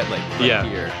ever do that? Like right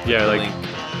here. Yeah, like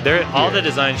link. All the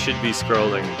designs should be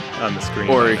scrolling on the screen.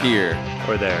 Or here.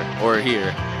 Or there. Or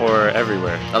here. Or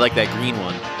everywhere. I like that green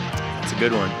one. It's a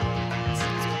good one. It's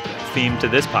theme to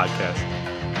this podcast.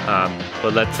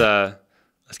 But let's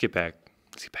get back.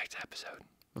 Let's get back to the episode.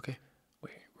 Okay.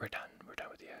 We're done. We're done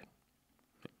with the ad.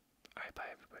 All right, bye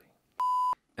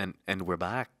everybody. And we're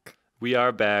back. We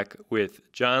are back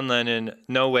with John Lennon.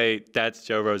 No, wait, that's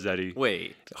Joe Roscetti.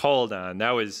 Wait. Hold on. That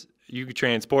was, you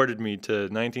transported me to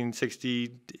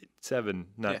 1967,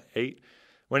 not 8.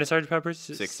 When did Sgt. Pepper's?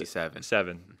 67.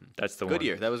 7. That's the one. Good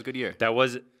year. That was a good year. That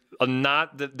was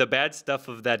not the bad stuff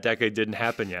of that decade didn't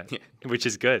happen yet, which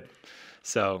is good.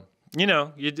 So, you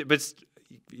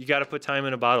got to put time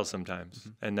in a bottle sometimes,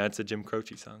 and that's a Jim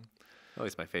Croce song. Oh,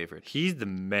 he's my favorite. He's the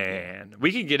man.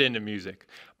 We could get into music,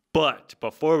 but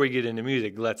before we get into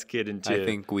music, let's get into. I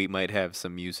think we might have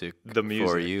some music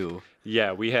for you.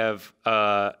 Yeah, we have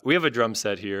a drum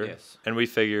set here, and we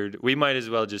figured we might as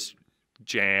well just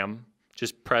jam,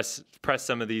 just press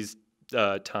some of these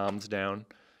toms down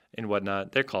and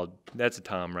whatnot. That's a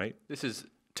tom, right? This is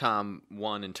Tom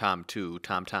 1 and Tom 2,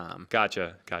 Tom.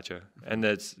 Gotcha. And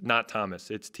that's not Thomas,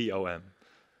 it's Tom.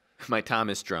 My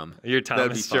Thomas drum. Your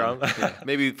Thomas drum. Yeah.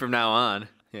 Maybe from now on.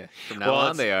 Yeah, from now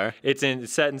on they are. It's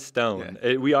set in stone.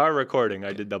 Yeah. We are recording.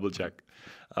 I did double check.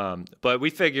 But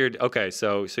we figured, okay,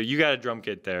 so you got a drum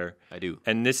kit there. I do.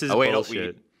 And this is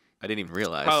bullshit. I didn't even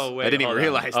realize. Oh, wait. I didn't even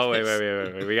realize. Oh,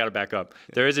 wait. We got to back up.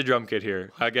 There is a drum kit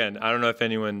here. Again, I don't know if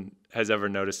anyone has ever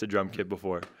noticed a drum kit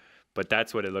before, but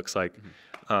that's what it looks like.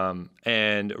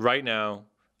 And right now,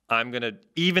 I'm going to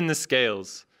even the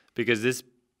scales because this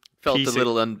felt a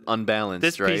little unbalanced,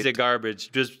 this right? piece of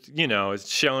garbage just, is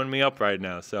showing me up right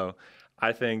now. So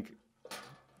I think,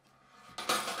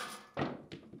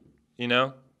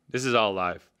 this is all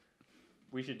live.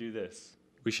 We should do this.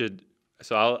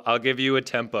 So I'll give you a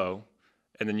tempo,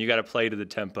 and then you got to play to the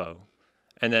tempo.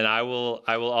 And then I will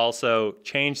also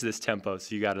change this tempo,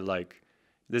 so you got to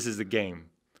this is the game.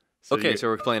 So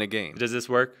we're playing a game. Does this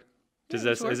work? Is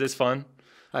this fun?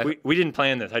 We didn't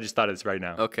plan this. I just thought it's right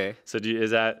now. Okay. So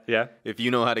is that, yeah? If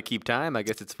you know how to keep time, I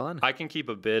guess it's fun. I can keep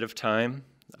a bit of time.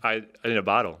 In a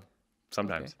bottle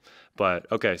sometimes. Okay.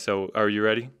 But, okay, so are you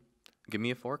ready? Give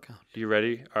me a 4 count. You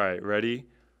ready? All right, ready?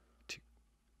 2,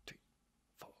 3,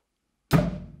 4.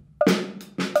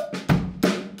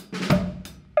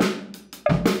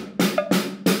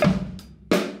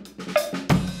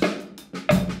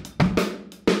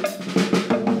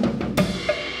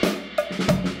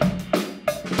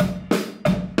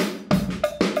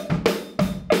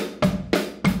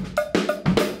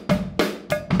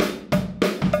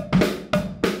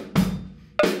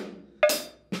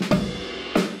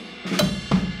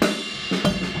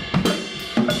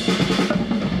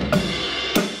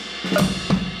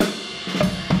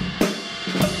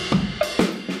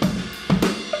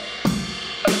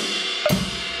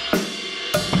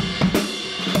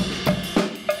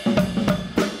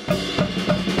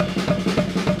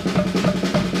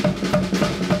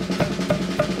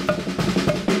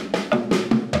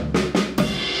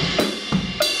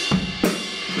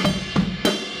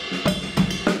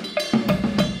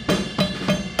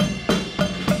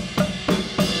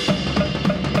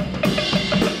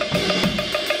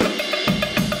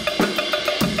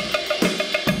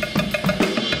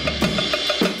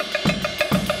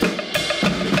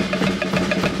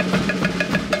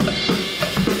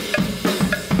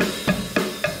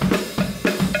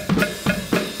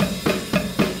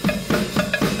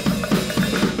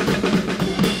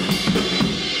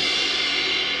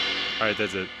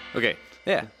 That's it. Okay.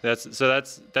 Yeah. That's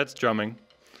drumming.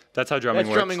 That's how drumming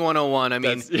works. That's drumming 101. I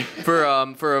mean, for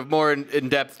a more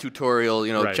in-depth tutorial,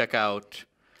 right. Check out.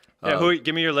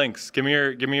 Give me your links. Give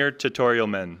me your tutorial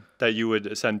men that you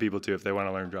would send people to if they want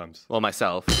to learn drums. Well,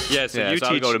 myself. Yeah. So you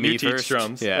teach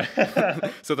drums. Yeah.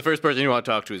 So the first person you want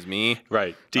to talk to is me.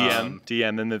 Right. DM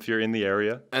them if you're in the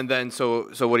area. And then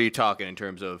so what are you talking in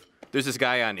terms of? There's this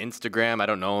guy on Instagram. I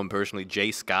don't know him personally.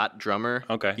 Jay Scott, drummer.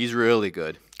 Okay. He's really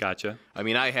good. Gotcha. I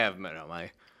mean, I have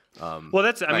my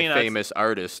famous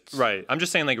artists. Right. I'm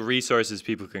just saying resources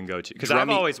people can go to because I've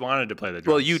always wanted to play the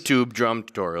drums. Well, YouTube drum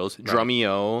tutorials, right.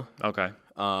 Drumeo. Okay.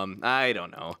 I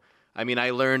don't know. I mean,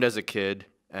 I learned as a kid,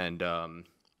 and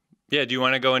yeah. Do you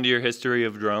want to go into your history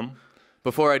of drum?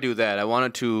 Before I do that, I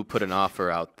wanted to put an offer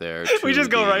out there. We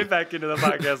just go right back into the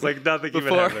podcast like nothing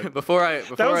even happened. Before I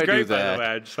that was great, by the way.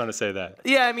 I just want to say that.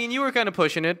 Yeah, I mean, you were kind of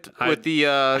pushing it with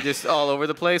the just all over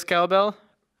the place cowbell,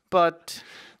 but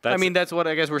that's what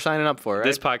I guess we're signing up for, right?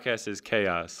 This podcast is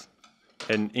chaos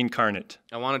and incarnate.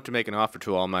 I wanted to make an offer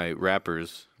to all my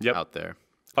rappers out there.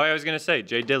 Oh, I was gonna say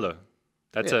Jay Dilla.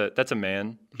 That's a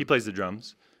man. He plays the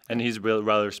drums. And he's well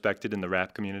respected in the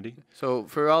rap community. So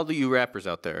for all the you rappers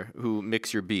out there who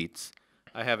mix your beats,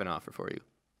 I have an offer for you.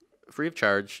 Free of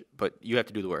charge, but you have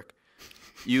to do the work.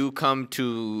 You come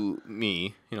to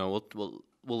me, we'll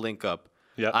link up.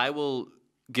 Yeah. I will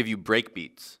give you break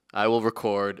beats. I will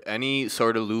record any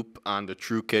sort of loop on the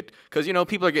true kit because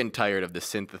people are getting tired of the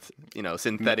synthetic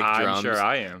drums. I'm sure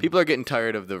I am. People are getting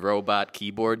tired of the robot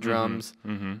keyboard drums.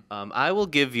 Mm-hmm. I will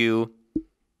give you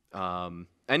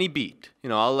any beat.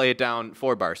 I'll lay it down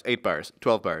 4 bars, 8 bars,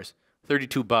 12 bars,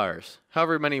 32 bars,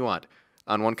 however many you want.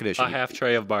 On one condition. A half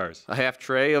tray of bars. A half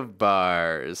tray of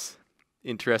bars.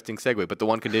 Interesting segue. But the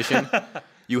one condition,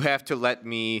 you have to let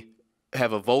me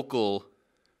have a vocal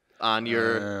on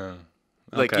your,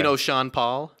 like, you know, Sean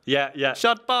Paul? Yeah.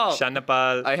 Sean Paul. Sean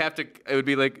Paul. I have to, it would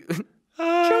be like, Joe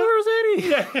Roscetti.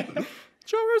 Yeah.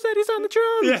 Joe Rossetti's on the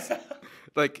drums. Yeah.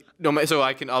 Like, no, so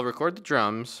I'll record the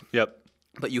drums. Yep.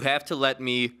 But you have to let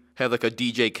me have like a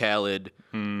DJ Khaled.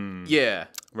 Yeah.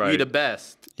 Right. Be the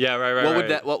best. Yeah, right. What would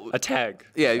that? A tag.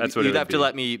 Yeah, that's what you'd it have would to be.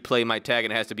 let me play my tag,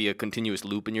 and it has to be a continuous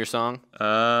loop in your song.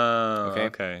 Oh,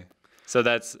 okay. So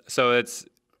it's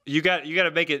you got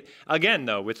to make it again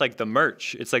though with like the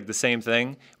merch. It's like the same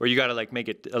thing where you got to like make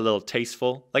it a little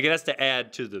tasteful. Like it has to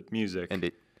add to the music. And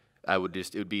it would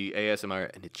be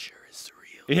ASMR, and it sure is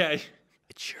surreal. Yeah.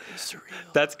 It sure is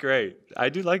surreal. That's great. I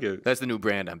do like it. That's the new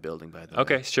brand I'm building, by the way.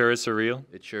 Okay, sure is surreal.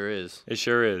 It sure is. It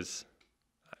sure is.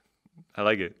 I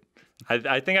like it.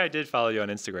 I think I did follow you on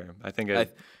Instagram.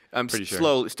 I'm pretty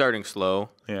sure. Starting slow.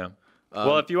 Yeah.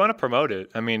 Well, if you want to promote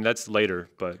it, I mean that's later,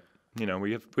 but you know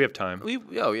we have time.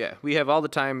 We have all the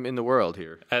time in the world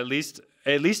here. At least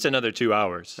another 2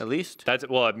 hours. At least. That's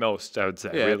at most I would say.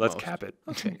 Yeah, Let's most. cap it.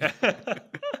 Okay.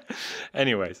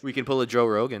 Anyways. We can pull a Joe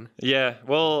Rogan. Yeah.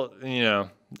 Well, you know,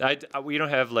 we don't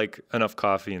have like enough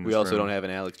coffee in this We also room. don't have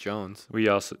an Alex Jones.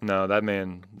 That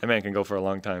man can go for a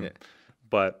long time. Yeah.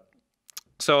 But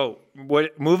so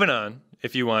moving on,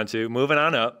 if you want to, moving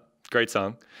on up. Great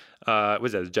song.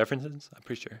 Was that Jefferson's? I'm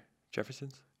pretty sure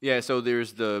Jefferson's. Yeah. So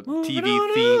there's the Moving TV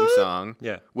on theme up. song.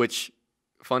 Yeah. Which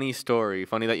funny story.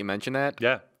 Funny that you mentioned that.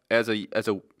 Yeah. As a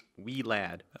wee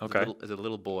lad. Okay. As a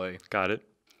little boy. Got it.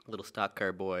 Little stock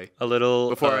car boy. A little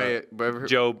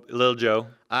Little Joe.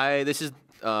 This is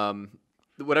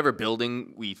whatever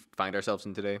building we find ourselves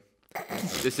in today.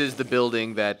 This is the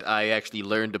building that I actually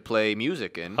learned to play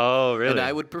music in. Oh, really? And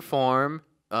I would perform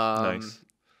Nice.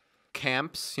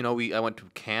 camps. You know, I went to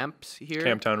camps here.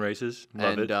 Camptown Races.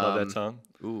 Love And, it. Love that song.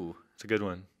 Ooh, It's a good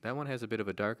one. that one has a bit of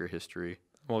a darker history.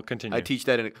 Well, continue. I teach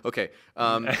that in okay.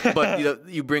 But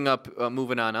you bring up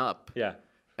moving on up. Yeah.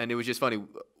 And it was just funny.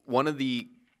 One of the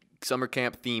summer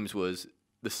camp themes was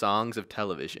the songs of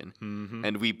television,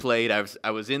 and we played.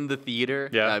 I was in the theater.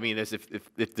 Yeah. I mean, as if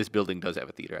this building does have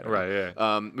a theater. I don't Right. know.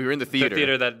 Yeah. We were in the theater. The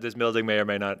theater that this building may or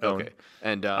may not own. Okay.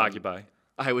 And Occupy.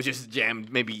 I was just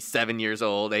jammed, maybe 7 years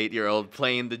old, 8-year-old,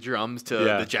 playing the drums to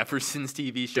Yeah. the Jeffersons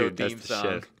TV show Dude, theme that's the song.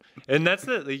 shit. And that's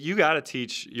you got to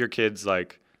teach your kids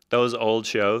like those old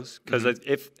shows because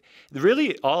if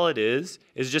really all it is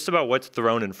just about what's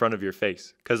thrown in front of your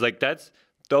face because like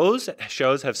those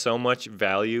shows have so much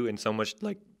value and so much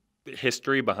like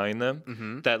history behind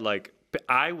them that like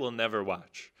I will never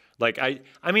watch. Like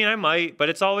I mean I might, but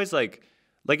it's always like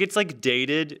it's like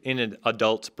dated in an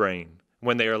adult's brain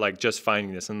when they are like just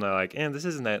finding this and they're like, this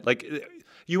isn't that. Like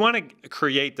you want to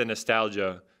create the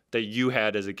nostalgia that you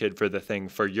had as a kid for the thing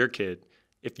for your kid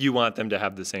if you want them to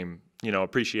have the same,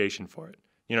 appreciation for it.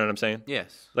 You know what I'm saying?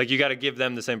 Yes. Like you got to give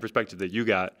them the same perspective that you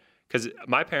got. Because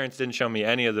my parents didn't show me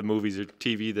any of the movies or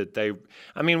TV that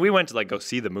we went to like go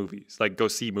see the movies, like go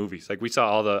see movies. Like we saw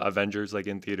all the Avengers like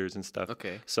in theaters and stuff.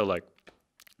 Okay. So like,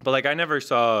 but like I never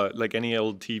saw like any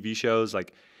old TV shows.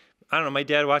 Like, I don't know, my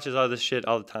dad watches all this shit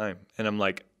all the time. And I'm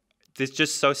like, it's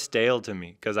just so stale to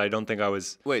me because I don't think I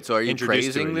was. Wait, so are you introduced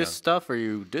to praising it this young. stuff or are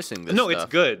you dissing this No, stuff?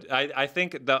 it's good. I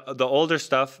think the older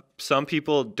stuff, some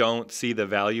people don't see the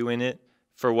value in it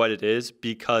for what it is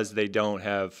because they don't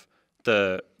have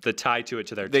the tie to it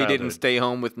to their They childhood. didn't stay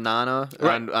home with Nana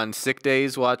Right. on sick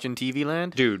days watching TV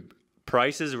Land? Dude,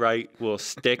 Price is Right will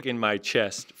stick in my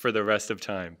chest for the rest of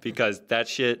time because that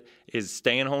shit is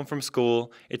staying home from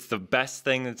school. It's the best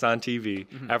thing that's on TV.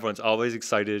 Everyone's always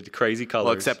excited, crazy colors.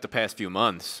 Well, except the past few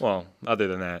months. Well, other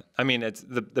than that. I mean, it's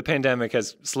the pandemic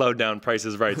has slowed down Price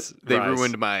is Right's They rise.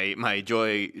 ruined my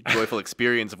joyful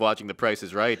experience of watching The Price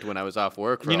is Right when I was off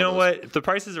work. You know what? The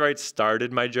Price is Right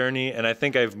started my journey, and I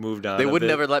think I've moved on. They a would bit.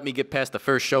 never let me get past the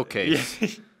first showcase. Yeah.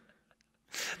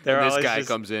 They're And this always guy just-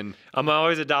 comes in. I'm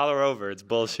always $1 over. It's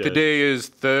bullshit. Today is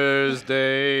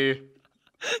Thursday.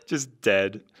 Just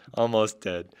dead, almost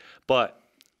dead. But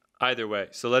either way,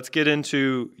 so let's get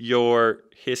into your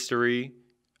history,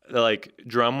 like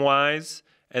drum wise,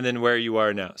 and then where you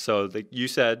are now. So like you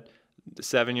said,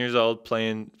 7 years old,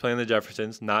 playing the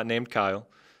Jeffersons, not named Kyle,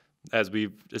 as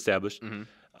we've established.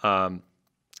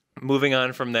 Moving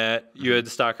on from that, you had the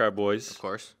Stock Car Boys. Of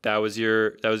course. That was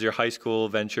your high school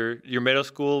venture. Your middle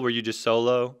school, were you just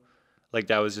solo? Like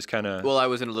that was just kind of Well, I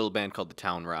was in a little band called the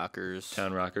Town Rockers.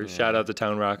 Town Rockers. Yeah. Shout out to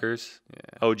Town Rockers.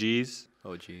 Yeah. OGs.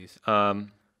 Oh, jeez.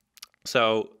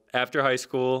 So after high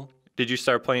school, did you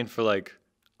start playing for like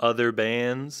other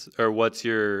bands, or what's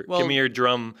your? Give me your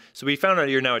drum. So we found out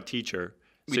you're now a teacher,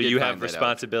 so you have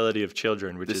responsibility of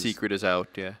children, which the secret is out.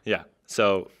 Yeah. Yeah.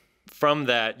 So from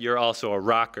that, you're also a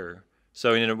rocker.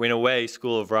 So in a way,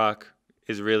 School of Rock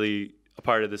is really a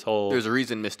part of this whole. There's a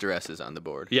reason Mr. S is on the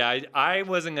board. Yeah, I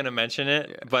wasn't gonna mention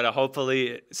it, but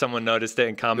hopefully someone noticed it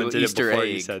and commented it before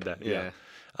you said that. Yeah.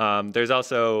 There's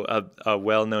also a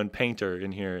well-known painter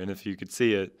in here, and if you could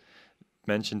see it,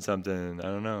 mention something. I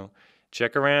don't know.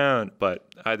 Check around, but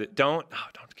either don't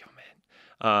kill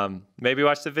me. Maybe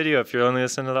watch the video if you're only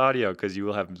listening to the audio, because you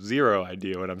will have zero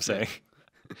idea what I'm saying.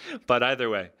 But either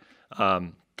way,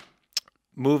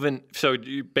 moving. So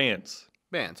bands.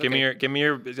 Bands. Okay. Give me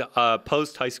your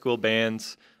post high school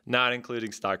bands, not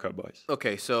including Star Boys.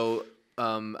 Okay, so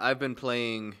I've been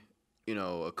playing,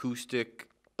 acoustic,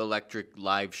 electric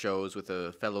live shows with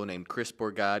a fellow named Chris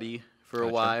Borgatti for a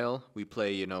while. We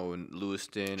play, in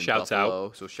Lewiston and Buffalo.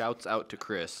 Out. So shouts out to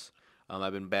Chris.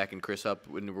 I've been backing Chris up.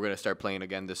 We're going to start playing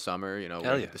again this summer,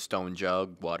 the Stone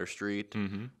Jug, Water Street,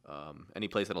 any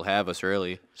place that'll have us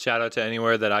early. Shout out to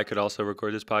anywhere that I could also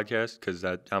record this podcast, because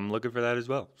I'm looking for that as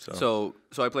well. So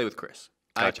I play with Chris.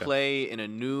 Gotcha. I play in a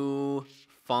new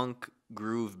funk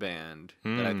groove band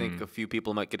that I think a few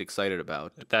people might get excited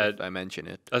about if I mention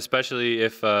it. Especially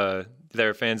if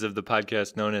they're fans of the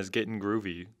podcast known as Gettin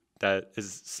Groovy. That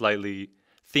is slightly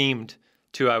themed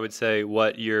to, I would say,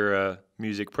 what your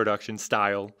music production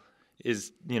style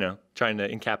is, trying to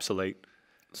encapsulate.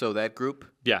 So that group?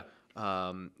 Yeah.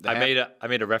 I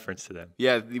made a reference to them.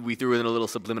 Yeah, we threw in a little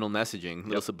subliminal messaging,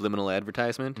 little subliminal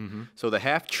advertisement. So the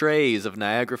Half Trays of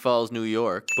Niagara Falls, New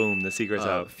York. Boom, the secret's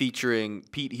out. Featuring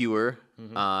Pete Hewer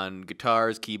on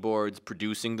guitars, keyboards,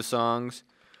 producing the songs.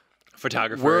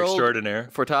 Photographer extraordinaire.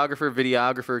 Photographer,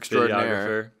 videographer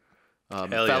extraordinaire.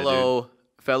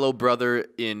 Fellow brother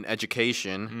in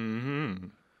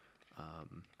education.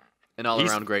 An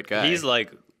all-around great guy. He's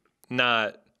like,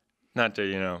 not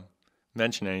to,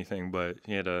 mention anything, but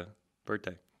he had a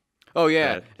birthday. Oh,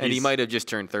 yeah. And he might have just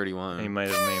turned 31. He might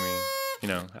have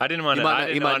maybe, I didn't want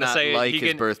to. He might not say like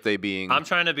his birthday being. I'm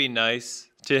trying to be nice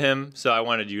to him, so I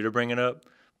wanted you to bring it up.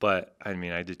 But I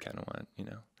did kind of want,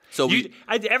 So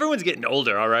everyone's getting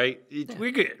older, all right?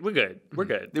 We're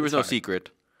good. There was no secret.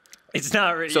 It's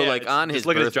not really. So on his birthday,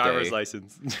 look at his driver's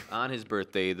license. On his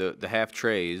birthday, the Half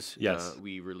Trays. Yes.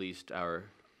 We released our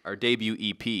debut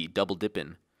EP, Double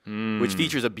Dippin'. Which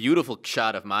features a beautiful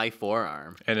shot of my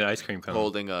forearm. And an ice cream cone.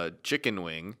 Holding a chicken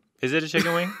wing. Is it a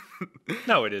chicken wing?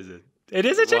 No, it isn't. It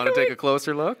is a chicken wing? Want to take a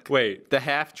closer look? Wait. The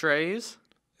Half Trays.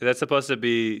 That's supposed to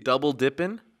be... Double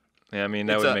dipping? Yeah, that would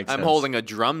make sense. I'm holding a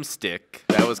drumstick.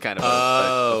 That was kind of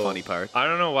a funny part. I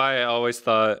don't know why I always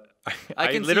thought...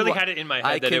 I literally had it in my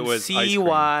head that it was ice cream. I can see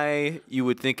why you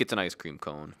would think it's an ice cream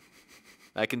cone.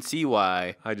 I can see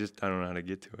why. I don't know how to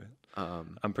get to it.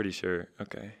 I'm pretty sure.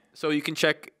 Okay. So you can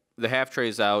check the Half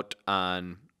Trays out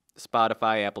on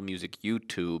Spotify, Apple Music,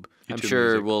 YouTube. I'm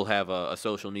sure we'll have a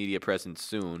social media presence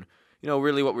soon.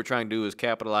 Really what we're trying to do is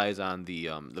capitalize on the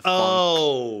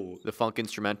funk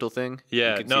instrumental thing.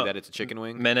 Yeah, you can see that it's a chicken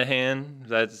wing. Menahan,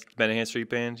 that's Menahan Street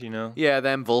Band, Yeah,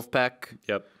 them, Wolfpack.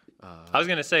 Yep. I was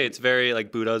gonna say it's very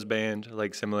like Buddha's band,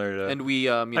 like similar to. And we,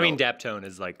 Daptone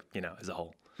is like as a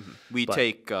whole. We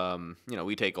take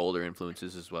older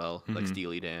influences as well, like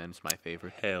Steely Dan's my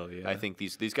favorite. Hell yeah! I think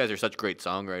these guys are such great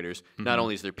songwriters. Not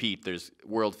only is there Pete, there's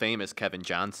world famous Kevin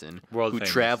Johnson, who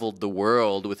traveled the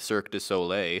world with Cirque du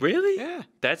Soleil. Really? Yeah,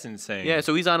 that's insane. Yeah,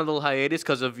 so he's on a little hiatus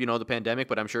because of the pandemic,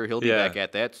 but I'm sure he'll be back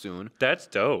at that soon. That's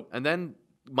dope. And then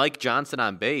Mike Johnson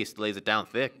on bass lays it down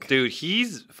thick. Dude,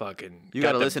 he's fucking. You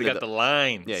got to listen to the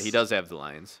lines. Yeah, he does have the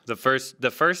lines. The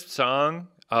first song,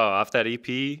 off that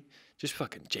EP. Just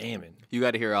fucking jamming. You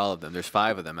got to hear all of them. There's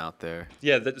 5 of them out there.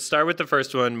 Yeah, start with the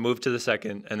first one, move to the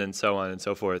second, and then so on and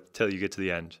so forth till you get to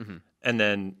the end. And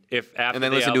then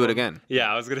listen to it again.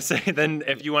 Yeah, I was gonna say. Then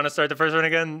if you want to start the first one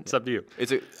again, it's up to you.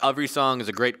 Every song is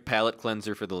a great palate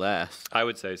cleanser for the last. I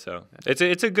would say so.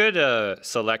 It's a good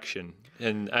selection,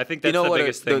 and I think that's the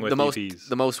biggest thing with EPs.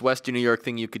 The most Western New York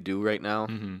thing you could do right now.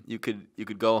 You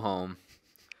could go home.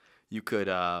 You could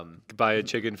buy a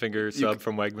chicken finger sub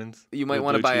from Wegmans. You might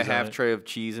want to buy a half tray of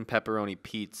cheese and pepperoni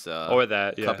pizza. Or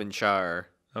that, yeah. Cup and char.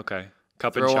 Okay.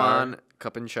 Cup and char.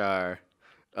 Cup and char.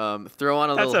 Throw on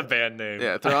a little... That's a band name.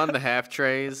 Yeah, throw on the Half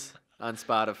Trays on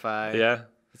Spotify. Yeah.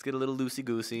 Let's get a little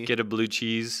loosey-goosey. Get a blue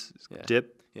cheese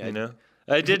dip,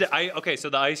 Okay, so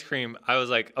the ice cream, I was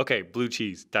like, okay, blue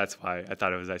cheese. That's why I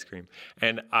thought it was ice cream.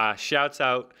 And shouts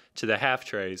out to the Half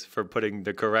Trays for putting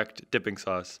the correct dipping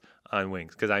sauce on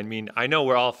wings. Because, I know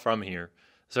we're all from here.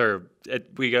 So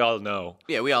we all know.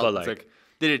 Yeah, we all...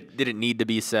 Did it need to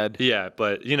be said? Yeah,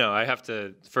 but I have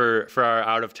to for our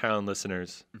out of town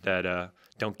listeners that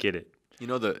don't get it. You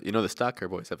know the Stockcar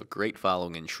Boys have a great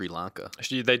following in Sri Lanka.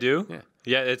 They do? Yeah.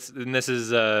 Yeah, this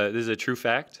is a true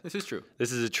fact. This is true.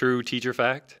 This is a true teacher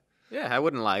fact. Yeah, I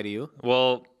wouldn't lie to you.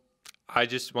 Well, I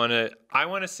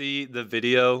want to see the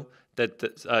video that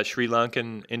the Sri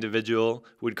Lankan individual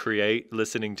would create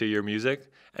listening to your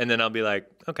music, and then I'll be like,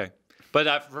 okay.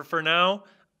 But for now,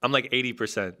 I'm like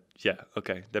 80%. Yeah,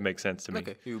 okay, that makes sense to me.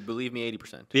 Okay, you believe me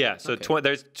 80%. Yeah, so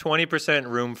there's 20%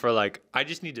 room for I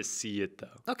just need to see it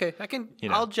though. Okay,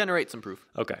 I'll generate some proof.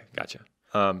 Okay, gotcha.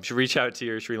 Should reach out to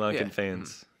your Sri Lankan fans.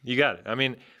 Mm-hmm. You got it. I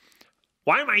mean,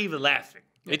 why am I even laughing?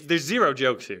 Yeah. There's zero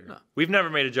jokes here. No. We've never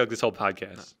made a joke this whole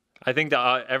podcast. No. I think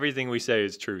that everything we say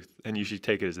is truth, and you should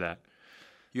take it as that.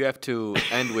 You have to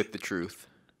end with the truth.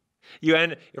 You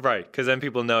end right, because then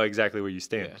people know exactly where you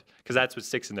stand. Because that's what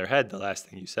sticks in their head, the last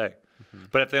thing you say. Mm-hmm.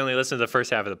 But if they only listen to the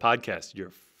first half of the podcast,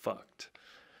 you're fucked.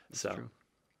 That's true.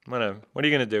 What are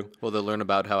you gonna do? Well, they'll learn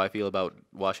about how I feel about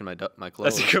washing my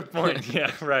clothes. That's a good point.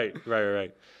 Yeah, right.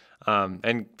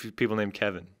 And people named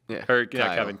Kevin, or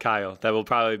not Kevin, Kyle, that will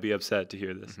probably be upset to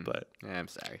hear this. Mm-hmm. But I'm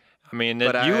sorry. I mean, you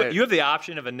have the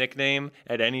option of a nickname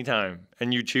at any time,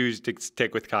 and you choose to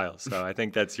stick with Kyle. So I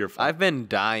think that's your fault. I've been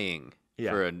dying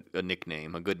for a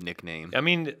nickname, a good nickname. I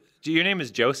mean, your name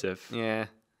is Joseph. Yeah.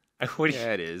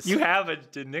 It is. You have a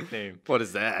nickname. What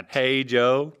is that? Hey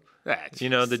Joe.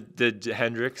 The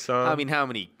Hendrix song. I mean, how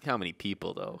many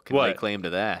people though can lay claim to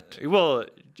that? Well,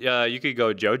 you could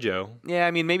go JoJo. Yeah,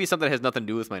 I mean, maybe something that has nothing to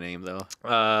do with my name though.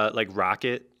 Like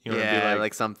Rocket. You want to be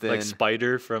like something like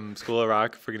Spider from School of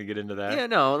Rock. If we're gonna get into that. Yeah,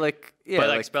 no,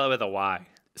 but spell it with a Y.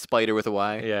 Spider with a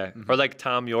Y. Yeah, mm-hmm. Or like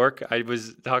Tom York. I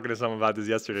was talking to someone about this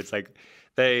yesterday. It's like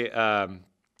they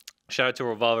shout out to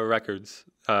Revolver Records.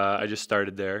 I just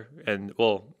started there, and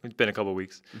it's been a couple of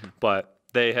weeks, mm-hmm. but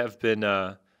they have been.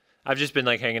 I've just been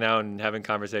hanging out and having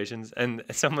conversations, and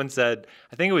someone said,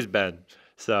 I think it was Ben,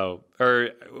 or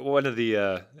one of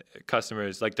the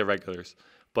customers, the regulars,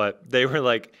 but they were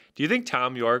like, do you think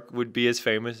Tom York would be as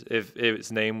famous if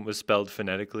his name was spelled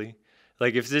phonetically?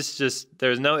 If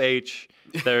there's no H,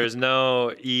 there's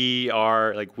no E,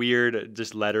 R, weird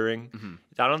just lettering, mm-hmm.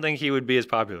 I don't think he would be as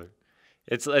popular.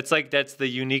 It's that's the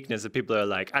uniqueness that people are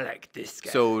like, I like this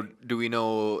guy. So do we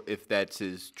know if that's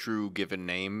his true given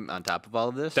name on top of all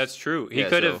of this? That's true. He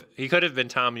could have been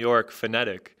Tom York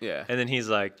phonetic. Yeah. And then he's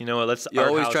like, you know what, let's You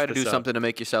always try to do something to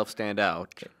make yourself stand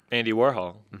out. Andy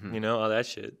Warhol, mm-hmm. All that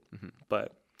shit. Mm-hmm.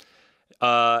 But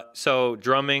so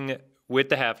drumming with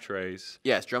the half trays.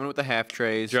 Yes, drumming with the half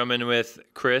trays. Drumming with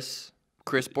Chris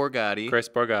Borgatti.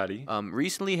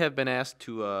 Recently have been asked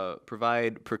to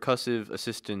provide percussive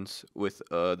assistance with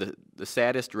the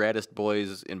saddest, raddest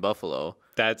boys in Buffalo.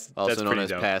 That's known as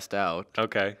dope. Passed Out.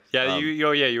 Okay. Yeah,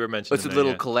 you were mentioning it's a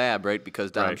little collab, right?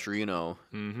 Because Dom Sherino,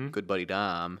 mm-hmm. good buddy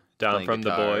Dom from guitar,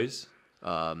 The Boys.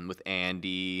 With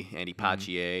Andy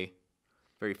Pachier. Mm-hmm.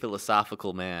 Very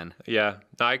philosophical man. Yeah,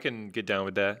 I can get down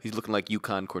with that. He's looking like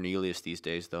Yukon Cornelius these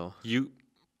days, though.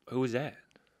 Who is that?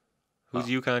 Who's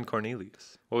Yukon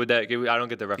Cornelius? What would that give? I don't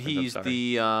get the reference. He's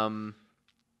the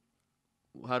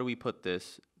how do we put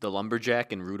this? The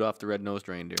lumberjack in Rudolph the Red-Nosed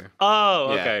Reindeer.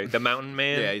 Oh, okay. The mountain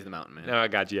man? Yeah, he's the mountain man. Oh, I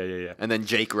got you. Yeah. And then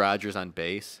Jake Rogers on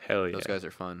bass. Hell yeah. Those guys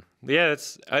are fun. Yeah,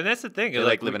 that's the thing. They're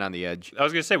like living on the edge. I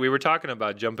was going to say, we were talking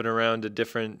about jumping around to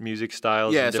different music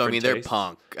styles. Yeah, and so I mean, they're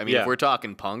punk. I mean, if we're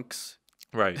talking punks.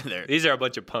 Right. These are a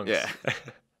bunch of punks. Yeah.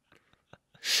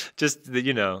 Just,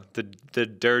 the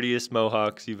dirtiest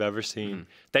mohawks you've ever seen. Mm.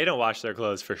 They don't wash their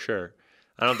clothes for sure.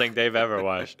 I don't think they've ever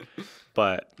washed.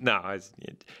 But no,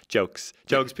 jokes,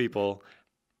 people.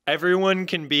 Everyone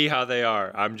can be how they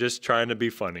are. I'm just trying to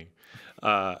be funny.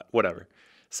 Whatever.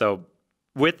 So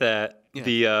with that,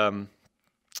 the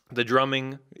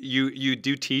drumming, you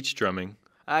do teach drumming.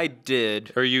 I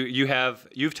did. Or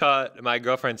you've taught my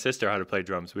girlfriend's sister how to play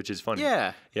drums, which is funny.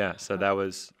 Yeah. Yeah. So that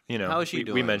was, how is she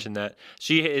doing? We mentioned that.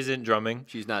 She isn't drumming.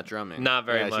 She's not drumming. Not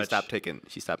very much.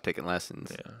 She stopped taking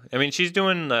lessons. Yeah. I mean, she's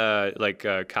doing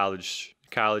college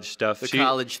stuff. The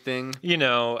college thing.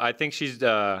 I think she's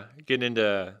getting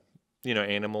into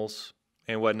animals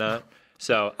and whatnot.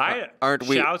 So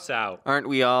shouts out. Aren't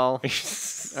we all?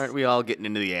 Aren't we all getting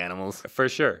into the animals? For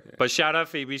sure. Yeah. But shout out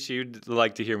Phoebe. She would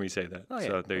like to hear me say that. Oh yeah,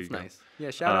 so there that's you go. Nice.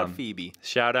 Yeah, shout out Phoebe.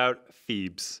 Shout out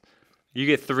Phoebes. You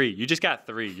get 3. You just got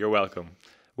 3. You're welcome.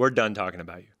 We're done talking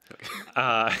about you.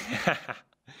 Okay.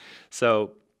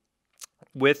 So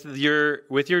with your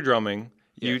drumming,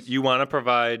 yes. you want to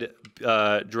provide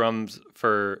drums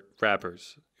for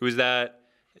rappers. Was that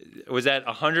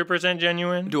 100%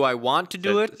 genuine? Do I want to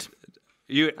do it?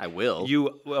 I will.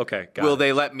 Okay. Will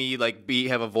they let me like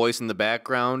have a voice in the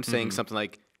background saying something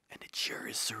like, "And it sure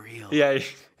is surreal." Yeah.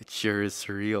 It sure is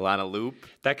surreal on a loop.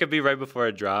 That could be right before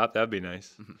a drop. That'd be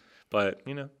nice. But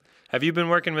have you been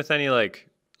working with any like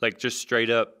just straight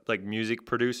up like music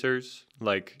producers,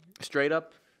 like straight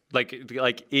up?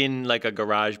 Like in like a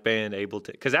garage band able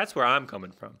to, because that's where I'm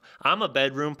coming from. I'm a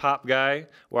bedroom pop guy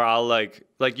where I'll like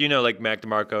like Mac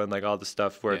DeMarco and like all the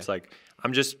stuff where it's like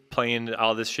I'm just playing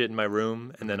all this shit in my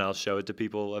room and then I'll show it to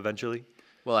people eventually.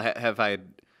 Well, have I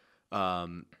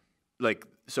like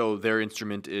so their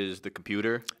instrument is the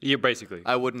computer? Yeah, basically.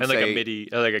 I wouldn't and say like a MIDI,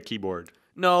 like a keyboard.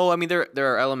 No, I mean there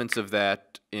are elements of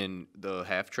that in the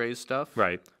half trays stuff.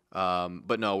 Right.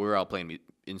 But no, we're all playing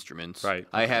instruments. Right.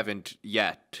 I haven't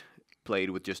yet played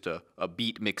with just a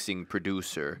beat mixing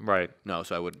producer. Right. No,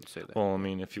 so I wouldn't say that. Well, I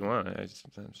mean, if you want, I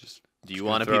just do you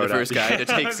want to be the first guy to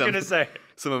take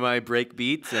some of my break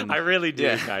beats? And I really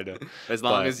do, kind of. As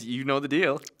long as you know the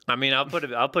deal. I mean, I'll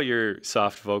put your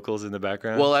soft vocals in the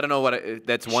background. Well, I don't know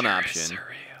that's one option.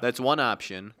 That's one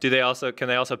option. Can they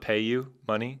also pay you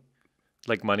money?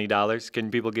 Like money dollars?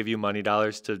 Can people give you money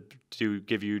dollars to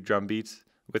give you drum beats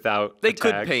without They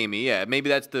could pay me, yeah. Maybe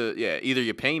that's either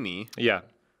you pay me. Yeah.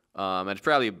 And it's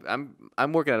probably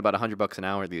I'm working at about $100 an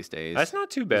hour these days. That's not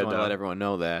too bad. I want to let everyone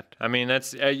know that. I mean,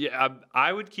 that's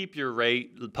I would keep your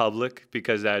rate public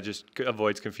because that just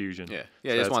avoids confusion. Yeah,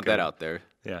 I just want that out there.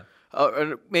 Yeah.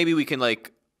 Or maybe we can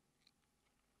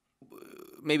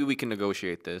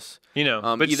negotiate this.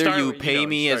 But either you pay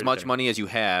me as much money as you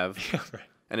have, right.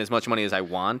 and as much money as I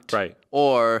want, right?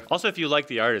 Or also, if you like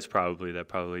the artist, that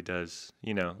probably does.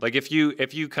 Like if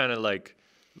you kind of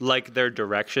like their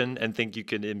direction and think you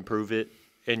can improve it,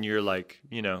 and you're like,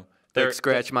 like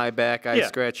scratch my back, I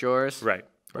scratch yours. Right.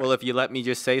 Well, if you let me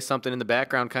just say something in the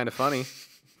background, kind of funny,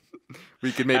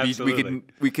 we can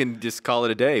we can just call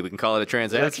it a day. We can call it a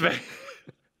transaction. That's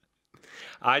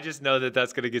I just know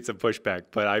that's going to get some pushback,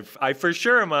 but I for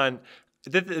sure am on.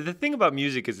 The thing about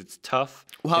music is it's tough.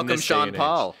 Well, how come Sean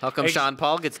Paul? How come Sean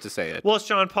Paul gets to say it? Well,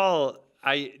 Sean Paul,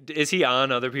 is he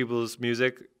on other people's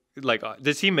music? Like,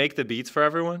 does he make the beats for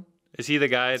everyone? Is he the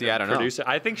guy, the producer?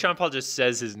 I think Sean Paul just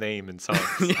says his name in songs.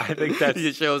 I think he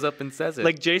just shows up and says it.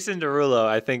 Like Jason Derulo,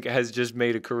 I think has just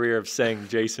made a career of saying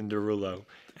Jason Derulo,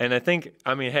 and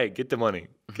I mean, hey, get the money,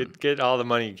 get all the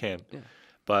money you can. Yeah.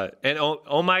 But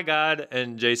oh my God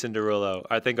and Jason Derulo,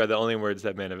 I think are the only words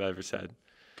that man have ever said.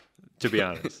 To be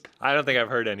honest, I don't think I've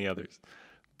heard any others.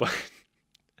 But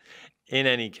in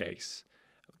any case,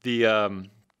 we are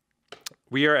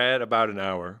at about an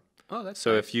hour. Oh, that's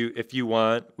so nice. If you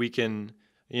want, we can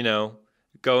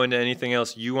go into anything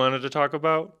else you wanted to talk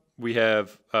about. We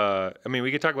have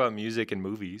we could talk about music and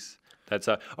movies. That's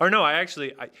or no, I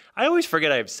always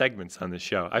forget I have segments on this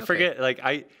show. I forget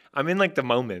I'm in like the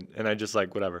moment and I just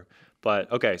like whatever.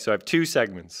 But okay, so I have two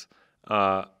segments.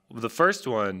 The first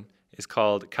one is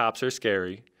called Cops Are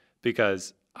Scary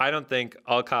because I don't think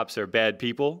all cops are bad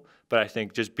people, but I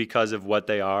think just because of what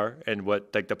they are and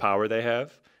what like the power they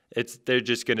have, they're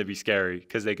just going to be scary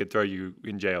because they could throw you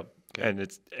in jail. Okay. And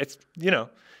it's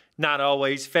not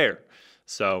always fair.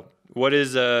 So what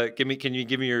is can you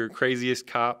give me your craziest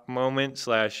cop moment /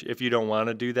 if you don't want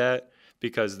to do that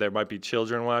because there might be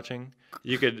children watching,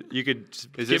 you could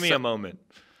give me a moment.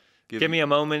 Give me a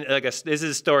moment this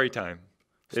is story time.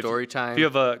 Story time. If you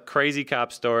have a crazy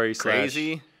cop story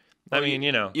crazy. I mean,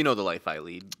 you know the life I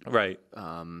lead. Right.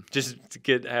 Just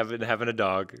having a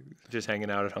dog, just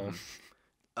hanging out at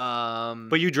home.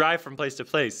 But you drive from place to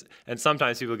place, and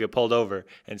sometimes people get pulled over,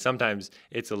 and sometimes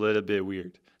it's a little bit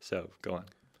weird. So go on.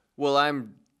 Well,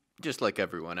 I'm just like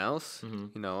everyone else.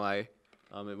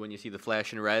 Mm-hmm. When you see the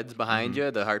flashing reds behind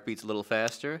you, the heartbeat's a little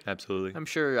faster. Absolutely. I'm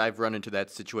sure I've run into that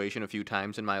situation a few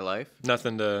times in my life.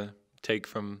 Nothing to take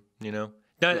from,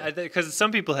 because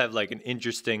some people have like an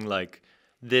interesting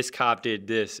this cop did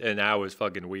this and that was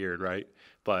fucking weird, right?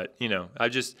 But I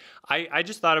just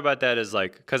thought about that as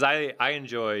because I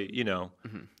enjoy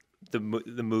the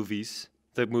movies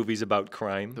about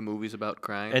crime,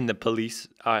 and the police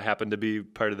happen to be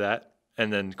part of that,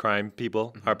 and then crime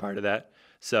people are part of that.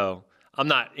 So I'm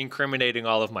not incriminating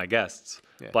all of my guests,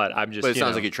 but I'm just. But it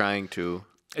sounds like you're trying to.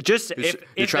 Just if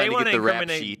trying they to get the rap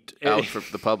incriminate, sheet out for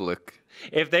the public.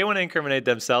 If they want to incriminate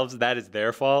themselves, that is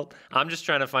their fault. I'm just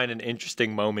trying to find an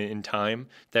interesting moment in time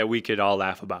that we could all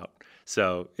laugh about.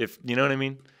 So if you know what I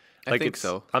mean, I think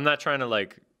so. I'm not trying to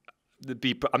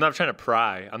I'm not trying to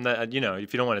pry. I'm not. If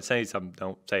you don't want to say something,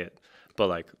 don't say it.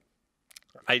 But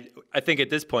I think at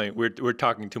this point we're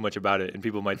talking too much about it, and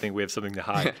people might think we have something to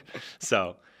hide.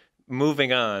 So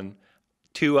moving on,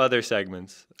 2 other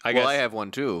segments. I guess. I have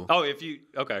one too. Oh,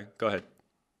 okay, go ahead.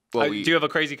 Well, do you have a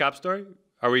crazy cop story?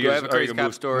 Do I have a crazy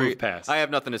cop story? Move past? I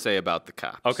have nothing to say about the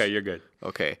cops. Okay, you're good.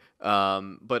 Okay.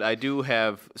 But I do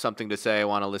have something to say. I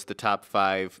want to list the top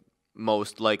 5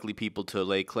 most likely people to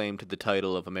lay claim to the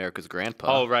title of America's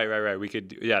grandpa. Oh, right. We could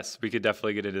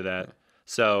definitely get into that.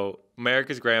 So,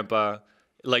 America's grandpa,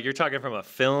 like you're talking from a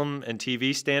film and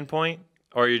TV standpoint,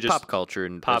 or you're just pop culture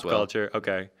and pop as well. culture.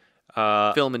 Okay.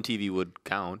 Film and TV would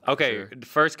count. Okay, sure. The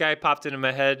first guy popped into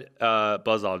my head,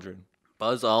 Buzz Aldrin.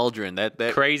 Buzz Aldrin,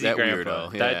 that crazy that grandpa.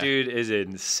 Weirdo. Yeah. That dude is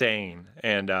insane.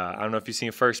 And I don't know if you've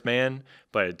seen First Man,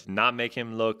 but it did not make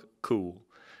him look cool.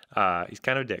 He's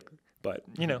kind of a dick, but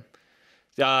you know.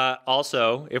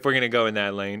 Also, if we're gonna go in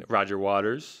that lane, Roger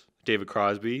Waters, David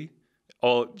Crosby,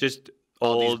 all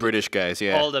these British guys,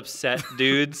 yeah, old upset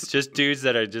dudes, just dudes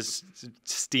that are just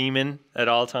steaming at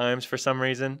all times for some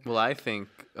reason. Well, I think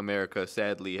America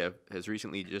sadly has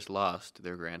recently just lost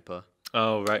their grandpa.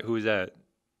 Oh, right. Who's that?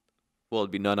 Well,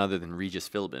 it'd be none other than Regis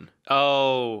Philbin.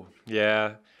 Oh,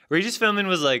 yeah. Regis Philbin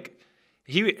was like,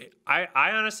 I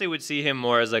honestly would see him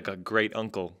more as like a great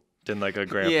uncle than like a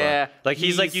grandpa. Yeah. Like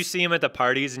he's like, you see him at the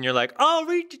parties and you're like, oh,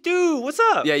 Regis, dude, what's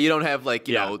up? Yeah, you don't have like,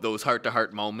 you know, those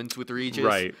heart-to-heart moments with Regis.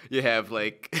 Right. You have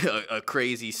like a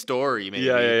crazy story maybe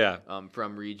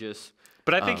from Regis.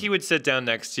 But I think he would sit down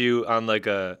next to you on like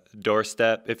a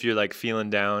doorstep if you're like feeling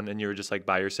down and you were just like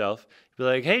by yourself. He'd be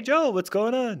like, "Hey Joe, what's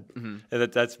going on?" Mm-hmm.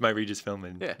 And that's my Regis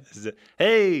Philbin. Yeah.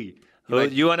 Hey,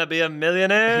 you want to be a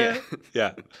millionaire?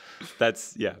 Yeah.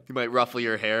 That's You might ruffle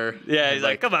your hair. Yeah. He's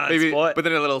like, "Come on, sport." But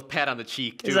then a little pat on the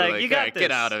cheek. Too, he's like, "You got this.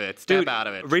 Get out of it. Step out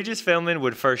of it." Regis Philbin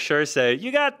would for sure say,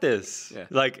 "You got this." Yeah.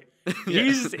 Like.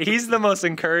 He's the most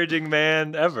encouraging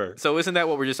man ever. So isn't that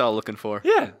what we're just all looking for?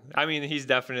 Yeah. I mean, he's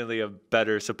definitely a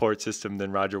better support system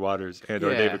than Roger Waters or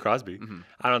David Crosby. Mm-hmm.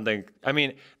 I don't think... I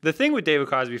mean, the thing with David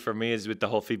Crosby for me is with the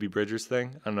whole Phoebe Bridgers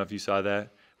thing. I don't know if you saw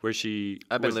that, where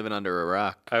I've been living under a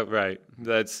rock. Right.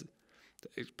 That's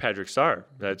Patrick Star.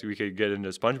 That we could get into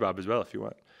SpongeBob as well if you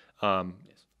want.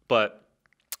 Yes. But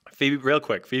Phoebe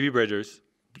Bridgers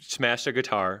smashed a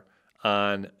guitar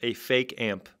on a fake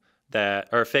amp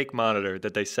or a fake monitor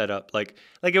that they set up, like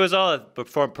it was all a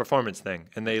performance thing,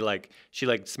 and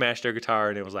she smashed her guitar,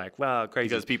 and it was like, wow, crazy,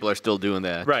 because people are still doing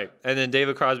that, right? And then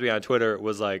David Crosby on Twitter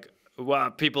was like, wow,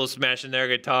 people smashing their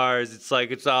guitars, it's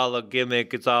like it's all a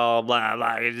gimmick, it's all blah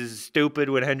blah, it is stupid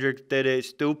when Hendrix did it,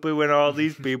 stupid when all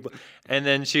these people, and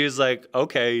then she was like,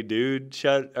 okay, dude,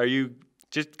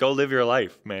 just go live your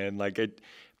life, man, like it.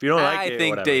 If you don't like it, I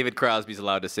think whatever. David Crosby's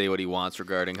allowed to say what he wants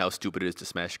regarding how stupid it is to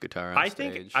smash a guitar on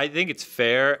stage. I think it's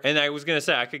fair, and I was gonna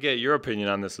say I could get your opinion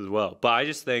on this as well, but I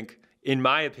just think, in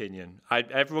my opinion,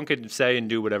 everyone could say and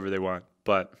do whatever they want,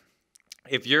 but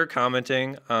if you're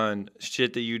commenting on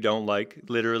shit that you don't like,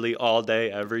 literally all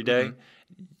day, every day,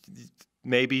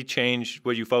 maybe change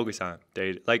what you focus on.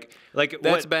 Like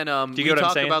that's been do you we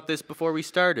talked about this before we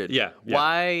started. Yeah.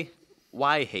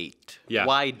 Why hate? Yeah.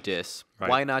 Why diss? Right.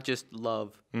 Why not just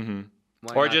love? Mm-hmm.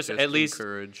 Or just at least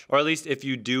encourage? Or at least if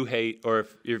you do hate, or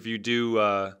if you do.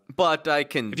 But I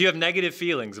can. If you have negative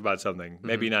feelings about something,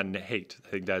 maybe not hate. I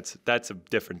think that's a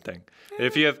different thing.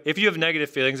 If you have negative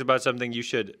feelings about something, you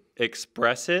should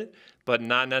express it, but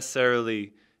not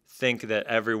necessarily think that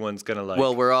everyone's gonna like.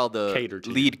 Well, we're all the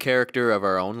lead you. character of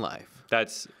our own life.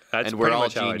 That's and we're all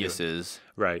geniuses,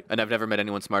 right? And I've never met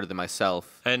anyone smarter than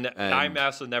myself. And I'm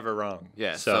also never wrong.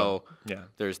 Yeah. So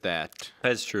there's that.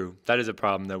 That's true. That is a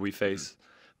problem that we face.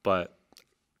 But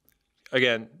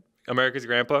again, America's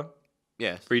grandpa.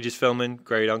 Yes. Regis Philbin,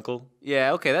 great uncle.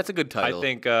 Yeah. Okay, that's a good title. I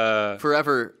think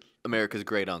forever America's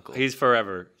great uncle. He's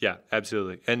forever. Yeah,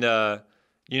 absolutely. And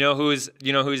you know who's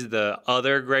the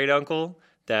other great uncle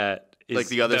that. Like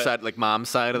the other side, like mom's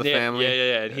side of the family?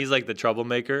 Yeah. And he's like the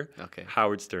troublemaker. Okay.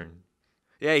 Howard Stern.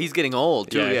 Yeah, he's getting old,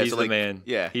 too. Yeah, he's so the man.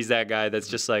 Yeah. He's that guy that's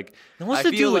just like, what's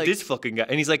to do with this fucking guy?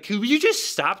 And he's like, will you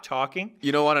just stop talking?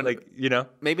 You know what? Like, you know?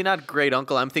 Maybe not great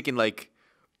uncle. I'm thinking like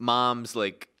mom's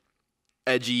like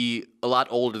edgy, a lot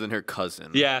older than her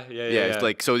cousin. Yeah. It's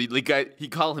like, so he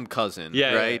call him cousin,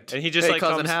 right? And he just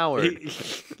cousin Howard.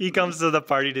 He comes to the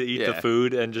party to eat the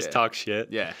food and just talk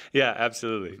shit. Yeah,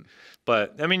 absolutely.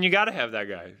 But I mean, you got to have that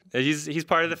guy. He's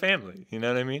part of the family. You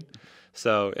know what I mean?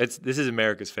 So this is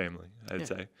America's family, I'd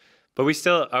say. But we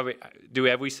still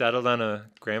have we settled on a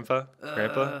grandpa?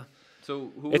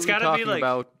 So who it's are we talking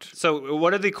about? So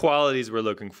what are the qualities we're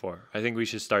looking for? I think we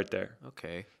should start there.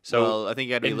 Okay. So well, I think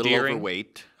you got to be a little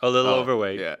overweight. A little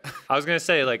overweight. Yeah. I was gonna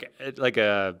say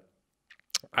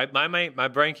my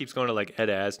brain keeps going to like Ed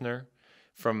Asner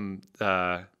from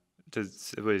what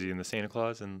is he in the Santa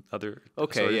Claus and other?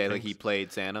 Okay, yeah, like he played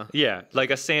Santa. Yeah,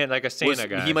 like a Santa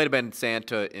guy. He might have been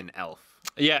Santa in Elf.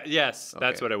 Yeah, yes, Okay.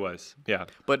 that's what it was. Yeah.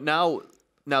 But now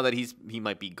that he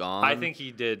might be gone. I think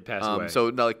he did pass away. So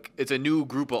like it's a new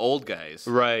group of old guys.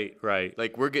 Right.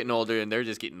 Like we're getting older and they're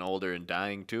just getting older and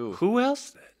dying too. Who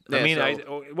else? Yeah, I mean,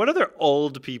 what other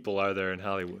old people are there in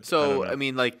Hollywood? So I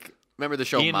mean, like, remember the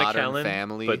show Ian Modern McKellen,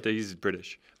 Family? but he's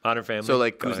British. Modern Family. So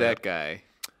like, Go who's ahead. that guy?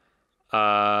 Uh,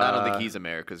 I don't think he's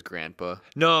America's grandpa.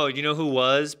 No, you know who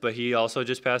was, but he also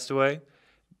just passed away?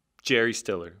 Jerry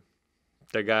Stiller.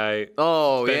 The guy.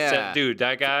 Oh yeah, dude,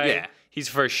 that guy. Yeah. He's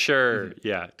for sure.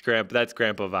 Yeah, grandpa. That's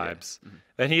grandpa vibes. Yeah.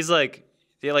 And he's like,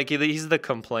 he's the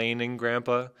complaining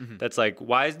grandpa. That's like,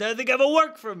 why is nothing ever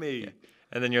work for me? Yeah.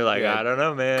 And then you're like, I don't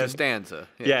know, man. Costanza.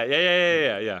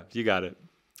 Yeah. You got it.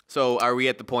 So are we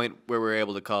at the point where we're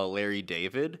able to call Larry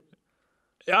David?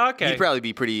 Okay. He'd probably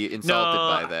be pretty insulted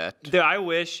by that. Dude, I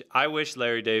wish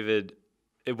Larry David.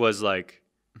 It was like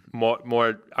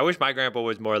more. I wish my grandpa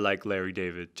was more like Larry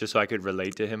David, just so I could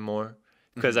relate to him more.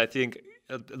 Because I think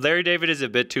Larry David is a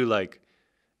bit too like.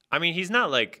 I mean, he's not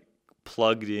like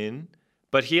plugged in,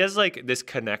 but he has like this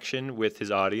connection with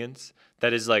his audience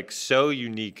that is like so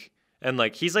unique, and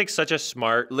like he's like such a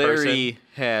smart Larry person.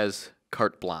 has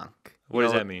carte blanche. What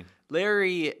does that mean?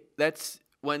 Larry, that's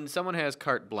when someone has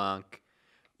carte blanche.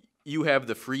 You have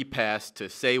the free pass to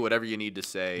say whatever you need to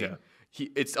say. Yeah.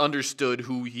 It's understood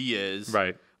who he is.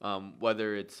 Right.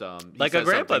 Whether it's like a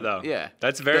grandpa though. Yeah.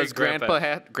 That's very Does grandpa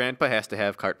has to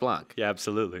have carte blanche. Yeah,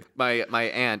 absolutely. My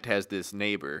aunt has this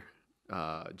neighbor,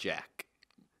 Jack.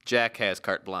 Jack has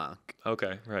carte blanche.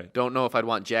 Okay, right. Don't know if I'd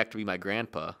want Jack to be my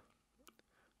grandpa,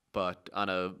 but on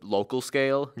a local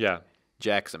scale, Yeah.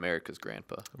 Jack's America's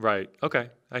grandpa. Right. Okay.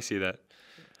 I see that.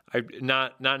 I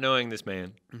not knowing this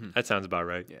man, that sounds about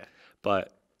right. Yeah.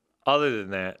 But other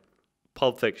than that,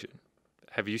 Pulp Fiction.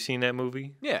 Have you seen that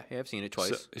movie? Yeah, I've seen it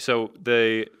twice. So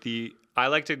the I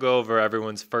like to go over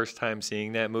everyone's first time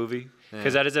seeing that movie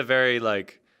because that is a very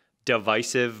like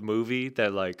divisive movie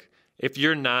that like if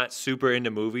you're not super into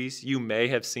movies, you may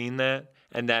have seen that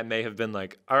and that may have been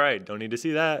like, all right, don't need to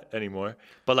see that anymore.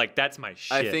 But like that's my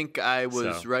shit. I think I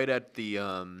was right at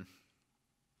the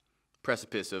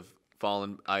precipice of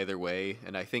falling either way,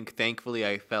 and I think thankfully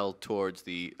I fell towards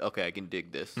the okay, I can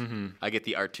dig this. I get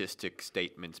the artistic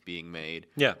statements being made.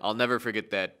 Yeah, I'll never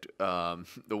forget that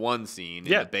the one scene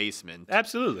in the basement.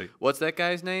 Absolutely. What's that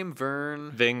guy's name?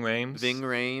 Ving Rhames. Ving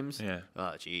Rhames. Yeah.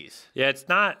 Oh, jeez. Yeah, it's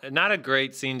not a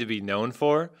great scene to be known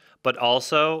for, but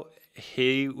also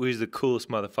he was the coolest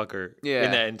motherfucker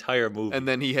in that entire movie. And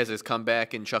then he has his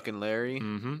comeback in Chuck and Larry.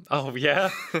 Mm-hmm. Oh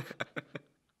yeah.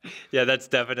 Yeah, that's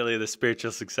definitely the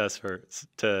spiritual successor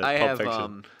to Pulp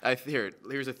Fiction.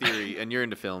 Here's a theory, and you're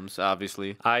into films,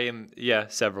 obviously. I am,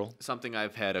 several. Something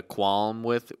I've had a qualm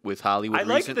with Hollywood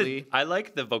recently. I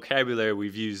like the vocabulary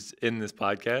we've used in this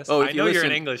podcast. Oh, I know you're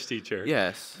an English teacher.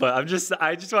 Yes. But I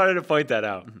just wanted to point that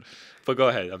out. But go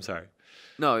ahead, I'm sorry.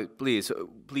 No, please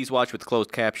watch with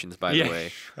closed captions, by the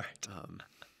way. Right.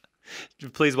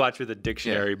 Please watch with a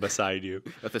dictionary beside you.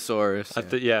 A thesaurus.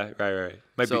 Right.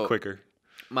 Might be quicker.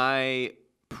 My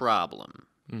problem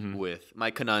with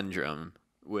my conundrum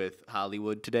with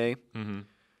Hollywood today,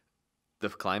 the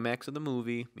climax of the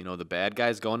movie, the bad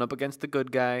guy's going up against the good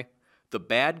guy. The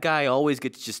bad guy always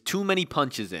gets just too many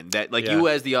punches in that, you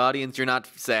as the audience, you're not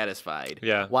satisfied.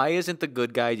 Yeah. Why isn't the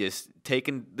good guy just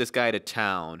taking this guy to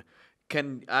town?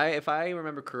 If I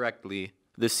remember correctly,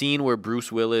 the scene where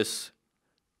Bruce Willis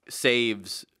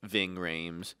saves Ving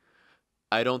Rhames,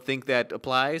 I don't think that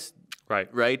applies. Right.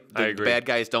 The I agree. bad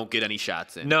guys don't get any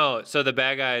shots in. No, so the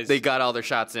bad guys... They got all their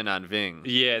shots in on Ving.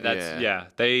 Yeah,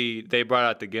 They brought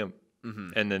out the gimp.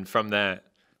 And then from that,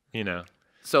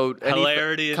 So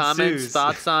hilarity comments, ensues.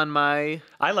 thoughts on my...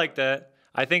 I like that.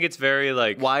 I think it's very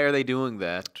like... Why are they doing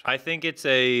that? I think it's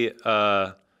a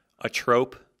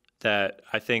trope that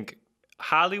I think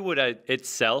Hollywood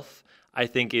itself, I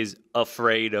think, is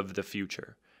afraid of the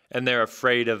future. And they're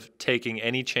afraid of taking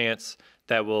any chance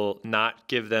that will not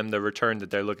give them the return that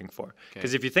they're looking for.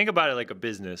 Because if you think about it like a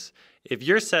business, if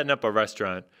you're setting up a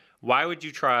restaurant, why would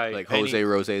you try... Like Jose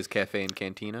Rosé's Cafe and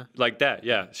Cantina? Like that,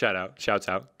 yeah. Shouts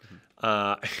out.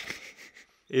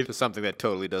 It's something that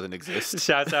totally doesn't exist.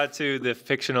 Shouts out to the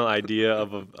fictional idea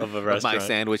of a restaurant. My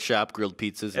sandwich shop, grilled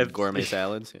pizzas and gourmet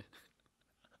salads.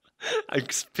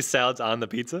 Salads on the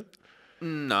pizza?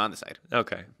 No, on the side.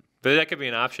 Okay. But that could be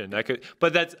an option.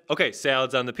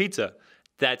 Salads on the pizza.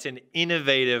 That's an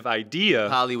innovative idea.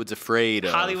 Hollywood's afraid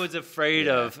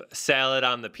of salad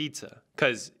on the pizza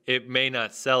because it may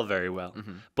not sell very well.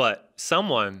 But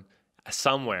someone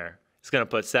somewhere is going to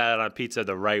put salad on pizza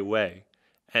the right way,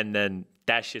 and then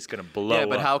that shit's gonna blow up. Yeah,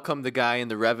 but how come the guy in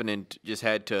The Revenant just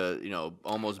had to,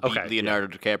 almost beat Leonardo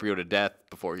DiCaprio to death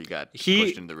before he got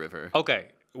pushed into the river? Okay,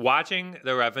 watching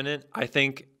The Revenant,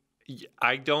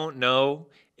 I don't know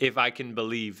if I can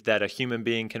believe that a human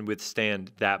being can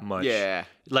withstand that much. Yeah,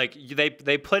 like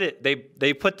they put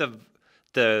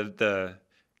the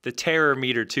terror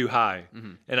meter too high,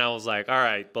 and I was like, all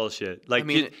right, bullshit. Like,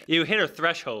 you hit a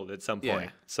threshold at some point.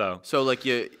 Yeah. So like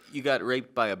you got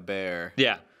raped by a bear.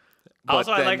 Yeah.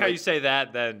 Also, I like how you say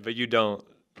that then, but you don't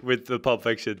with the Pulp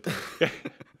Fiction thing.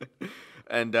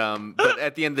 And but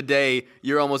at the end of the day,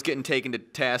 you're almost getting taken to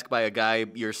task by a guy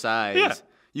your size. Yeah.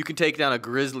 You can take down a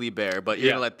grizzly bear, but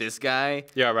you're gonna let this guy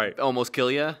almost kill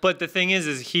you? But the thing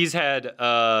is he's had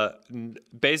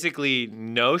basically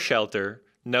no shelter,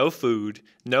 no food,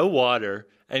 no water,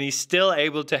 and he's still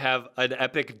able to have an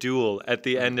epic duel at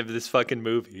the end of this fucking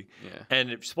movie. Yeah.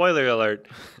 And spoiler alert,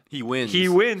 he wins. He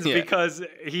wins because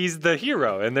he's the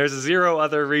hero, and there's zero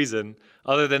other reason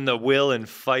other than the will and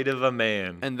fight of a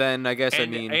man. And then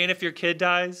and if your kid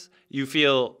dies, you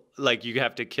feel like you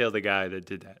have to kill the guy that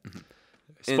did that.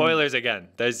 Spoilers again.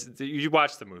 You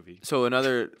watch the movie. So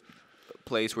another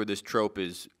place where this trope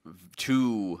is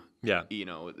too,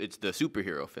 it's the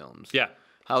superhero films. Yeah.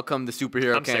 How come the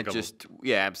superhero can't just?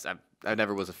 Yeah, I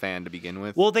never was a fan to begin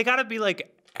with. Well, they got to be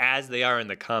like as they are in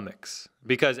the comics,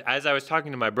 because as I was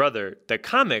talking to my brother, the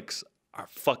comics are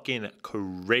fucking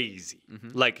crazy.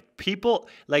 Like people,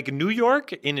 like New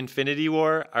York in Infinity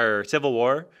War or Civil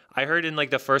War, I heard in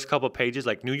like the first couple pages,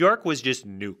 like New York was just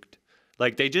nuked.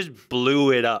 Like they just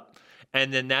blew it up.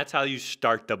 And then that's how you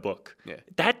start the book. Yeah.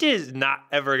 That is not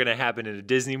ever going to happen in a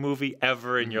Disney movie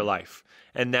ever in your life.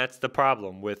 And that's the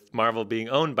problem with Marvel being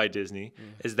owned by Disney,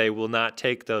 is they will not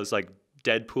take those like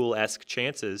Deadpool-esque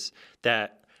chances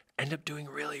that end up doing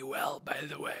really well, by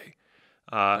the way.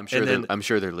 I'm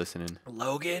sure they're listening.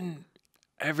 Logan,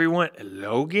 that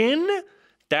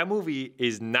movie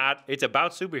is not, it's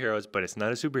about superheroes, but it's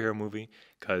not a superhero movie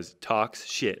because it talks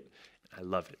shit. I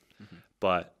love it.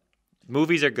 But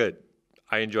movies are good.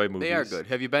 I enjoy movies. They are good.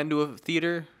 Have you been to a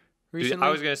theater recently? Dude,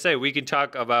 I was going to say, we can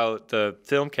talk about the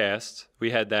film cast. We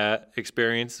had that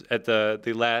experience at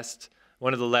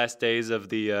one of the last days of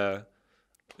the,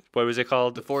 what was it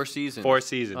called? The Four Seasons. Four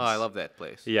Seasons. Oh, I love that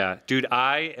place. Yeah. Dude,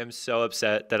 I am so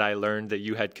upset that I learned that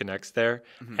you had Connects there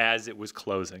as it was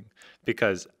closing,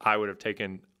 because I would have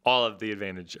taken all of the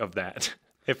advantage of that.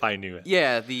 If I knew it.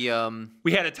 Yeah,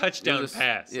 we had a touchdown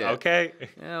pass, okay?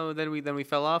 Yeah, well, then we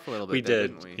fell off a little bit. We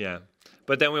did, didn't we? Yeah.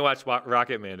 But then we watched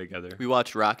Rocket Man together. We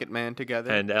watched Rocket Man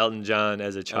together. And Elton John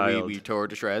as a child. We tore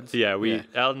to shreds. Yeah,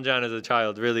 Elton John as a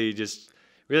child really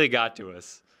got to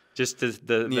us. Just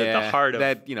the heart of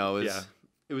that.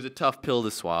 It was a tough pill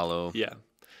to swallow. Yeah.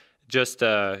 Just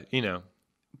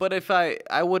But if I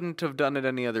wouldn't have done it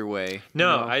any other way.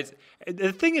 No,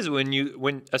 the thing is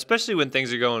especially when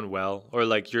things are going well, or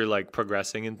like you're like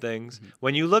progressing in things,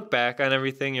 when you look back on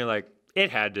everything, you're like, it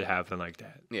had to happen like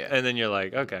that. Yeah. And then you're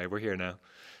like, okay, we're here now.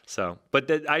 So, but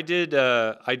I did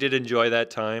enjoy that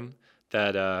time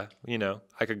that I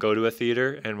could go to a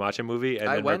theater and watch a movie and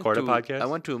then record a podcast. I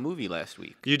went to a movie last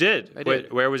week. You did? I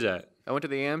did. Where was that? I went to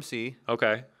the AMC.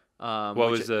 Okay.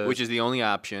 Which is the only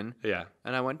option. Yeah.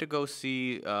 And I went to go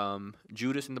see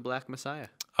Judas and the Black Messiah.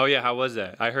 Oh yeah, how was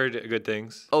that? I heard good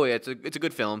things. Oh yeah, it's a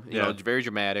good film. It's very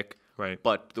dramatic. Right.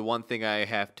 But the one thing I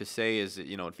have to say is that,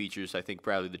 it features, I think,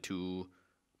 probably the two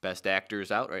best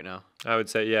actors out right now. I would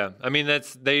say, yeah. I mean,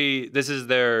 this is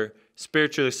their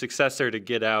spiritual successor to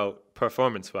Get Out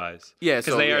performance-wise. Yeah,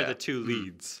 because they are the two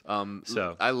leads.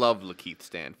 So I love Lakeith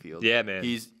Stanfield. Yeah, man.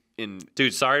 He's in.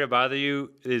 Dude, Sorry to Bother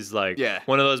You is like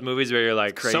one of those movies where you're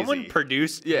like, someone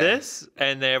produced this,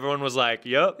 and everyone was like,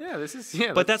 "Yup." Yeah, this is.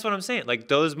 But that's what I'm saying. Like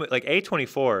like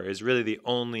A24 is really the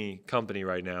only company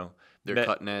right now. They're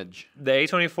cutting edge. The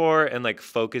A24 and like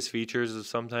Focus Features is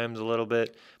sometimes a little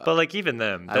bit, but like even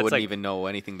them, I wouldn't even know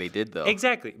anything they did though.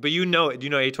 Exactly, but you know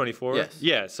A24? Yes.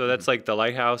 Yeah, so that's like The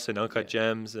Lighthouse and Uncut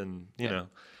Gems, and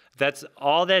that's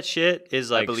all that shit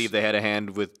is like. I believe they had a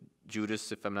hand with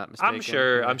Judas, if I'm not mistaken.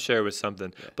 I'm sure it was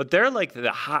something, but they're like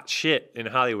the hot shit in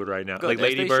Hollywood right now. Good, like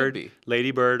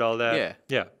Lady Bird, all that.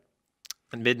 Yeah.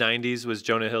 Mid '90s was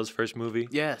Jonah Hill's first movie.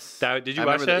 Yes. Did you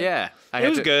watch that? Yeah, it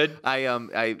was good. I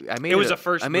made it was a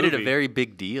first. I made movie. it a very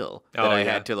big deal that I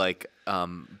had to like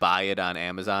buy it on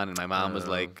Amazon, and my mom was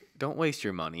like, "Don't waste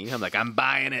your money." I'm like, "I'm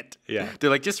buying it." Yeah. They're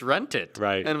like, "Just rent it."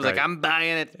 Right. And I was like, "I'm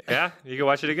buying it." Yeah, you can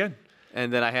watch it again.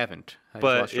 And then I haven't.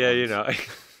 But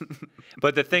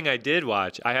but the thing I did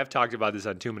watch, I have talked about this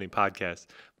on too many podcasts,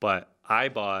 but I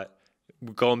bought,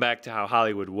 going back to how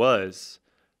Hollywood was,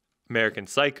 American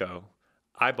Psycho.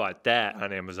 I bought that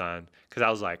on Amazon because I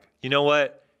was like, you know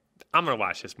what? I'm going to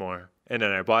watch this more. And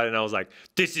then I bought it and I was like,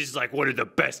 this is like one of the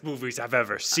best movies I've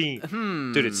ever seen.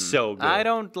 Dude, it's so good. I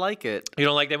don't like it. You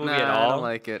don't like that movie at all? I don't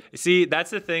like it. See, that's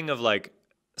the thing of like,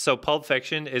 so Pulp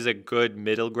Fiction is a good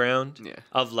middle ground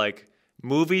of like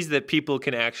movies that people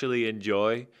can actually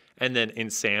enjoy and then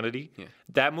insanity. Yeah.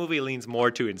 That movie leans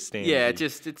more to insanity. Yeah,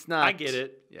 it's not. I get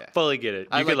it. Yeah. Fully get it.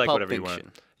 You could like whatever you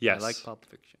want. Yes. I like Pulp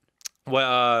Fiction.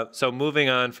 Well, so moving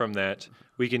on from that,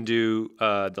 we can do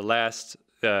the last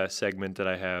segment that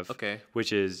I have,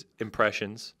 which is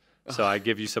impressions. So I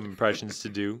give you some impressions to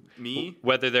do. Me?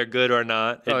 Whether they're good or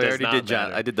not, it does not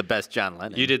matter. I did the best John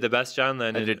Lennon. You did the best John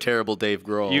Lennon. I did terrible Dave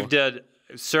Grohl. You did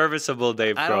serviceable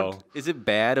Dave Grohl. Is it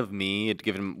bad of me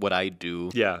given what I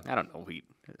do? Yeah. I don't know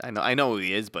I know who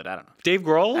he is, but I don't know. Dave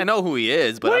Grohl? I know who he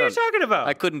is, but what are you talking about?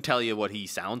 I couldn't tell you what he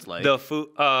sounds like.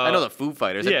 I know the Foo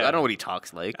Fighters. Yeah. I don't know what he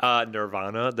talks like.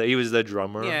 Nirvana. He was the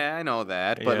drummer. Yeah, I know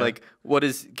that. But like,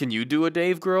 can you do a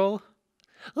Dave Grohl?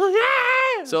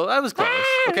 Yeah. So I was close.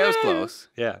 Okay, I was close.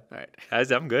 Yeah. All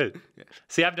right. I'm good. Yeah.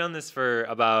 See, I've done this for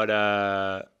about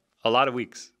a lot of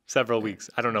weeks. Several weeks.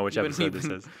 I don't know which episode this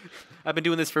is. I've been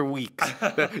doing this for weeks.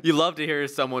 You love to hear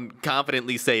someone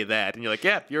confidently say that, and you're like,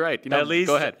 "Yeah, you're right."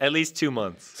 Go ahead. At least 2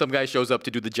 months. Some guy shows up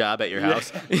to do the job at your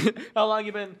house. How long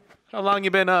you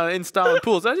been installing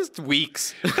pools? Just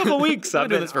weeks. A couple weeks. I've been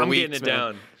doing this for weeks. I'm getting it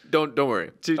down. Don't worry.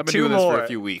 I've been two doing more, this for a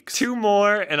few weeks. 2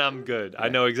 more, and I'm good. Yeah. I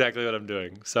know exactly what I'm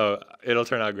doing, so it'll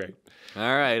turn out great. All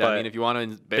right. But I mean, if you want to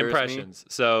embarrass impressions. Me.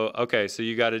 So so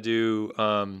you got to do.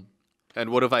 And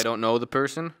what if I don't know the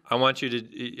person? I want you to.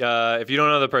 If you don't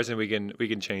know the person, we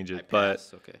can change it.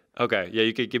 Pass. But okay, yeah,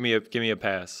 you could give me a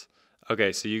pass.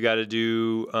 Okay, so you got to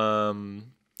do. All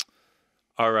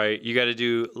right, you got to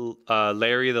do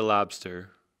Larry the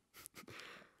Lobster.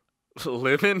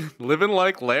 Living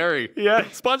like Larry. Yeah.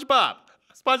 SpongeBob.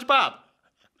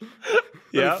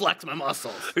 Yeah. Flex my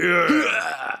muscles.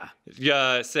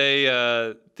 Yeah. Say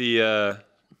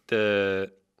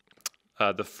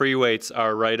the free weights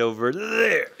are right over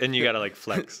there, and you gotta like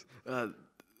flex.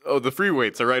 The free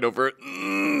weights are right over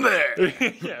there.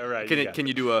 Yeah, right. Can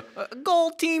you do a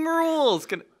goal team rules?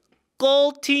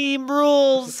 Goal team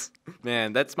rules.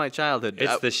 Man, that's my childhood.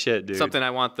 It's the shit, dude. Something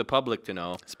I want the public to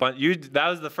know. That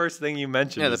was the first thing you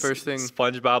mentioned. Yeah, the first thing.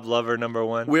 SpongeBob lover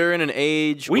 #1. We're in an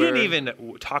age we didn't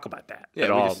even talk about that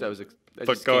at all.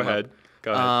 But go ahead.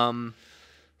 Go ahead.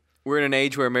 We're in an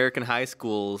age where American high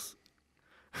schools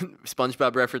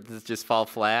SpongeBob references just fall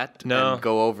flat and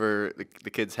go over the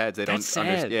kids' heads. They don't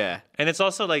understand. Yeah. And it's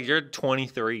also like you're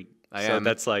 23. I am.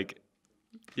 That's like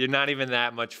you're not even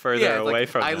that much further away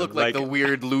from them. I look like the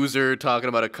weird loser talking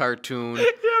about a cartoon. Yeah,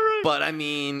 right. But I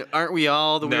mean, aren't we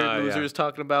all the weird losers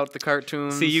talking about the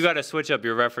cartoons? See, you got to switch up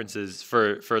your references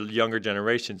for younger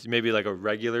generations. Maybe like a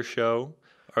regular show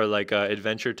or like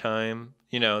Adventure Time.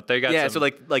 You know, they got so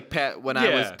like Pat when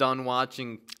I was done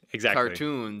watching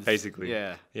cartoons, basically.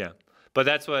 Yeah. But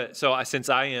that's what. So since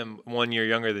I am 1 year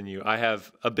younger than you, I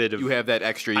have a bit of. You have that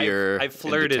extra year. I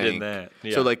flirted in that.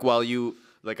 Yeah. So like while you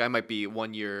I might be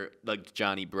 1 year like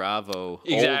Johnny Bravo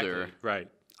older. Right.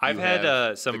 I've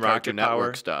had some Rocket Power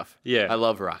Network stuff. Yeah. I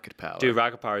love Rocket Power. Dude,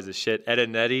 Rocket Power is the shit. Ed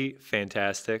and Eddie,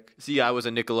 fantastic. See, I was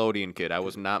a Nickelodeon kid. I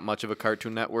was not much of a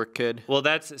Cartoon Network kid. Well,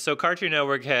 so Cartoon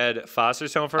Network had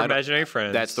Foster's Home for Imaginary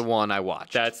Friends. That's the one I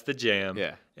watched. That's the jam.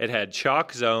 Yeah. It had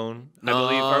Chalk Zone, I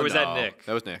believe. Or was that Nick?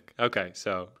 That was Nick. Okay,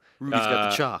 so. Ruby's got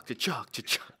the chalk. The chalk.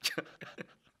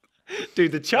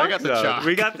 Dude, the chalk. I got the chalk.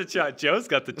 We got the chalk. Joe's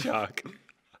got the chalk.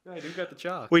 I do got the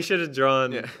chalk. We should have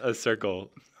drawn a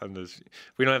circle on this.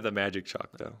 We don't have the magic chalk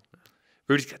though.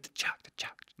 Rudy's got the chalk.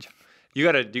 You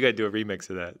gotta do a remix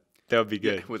of that. That would be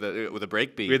good. Yeah, with a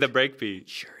break beat. With a break beat.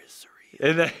 Sure is surreal.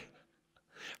 And then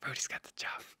Rudy's got the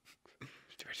chalk.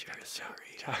 Rudy's got the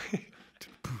chalk.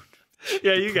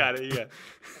 Yeah, you got it. Yeah.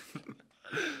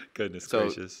 Goodness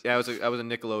gracious. Yeah, I was a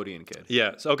Nickelodeon kid.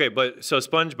 Yeah. So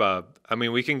SpongeBob. I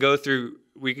mean, we can go through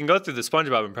the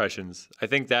SpongeBob impressions. I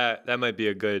think that might be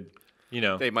a good,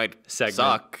 they might segment.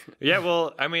 Suck. Yeah.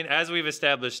 Well, I mean, as we've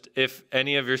established, if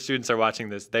any of your students are watching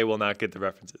this, they will not get the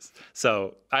references.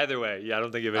 So either way, I don't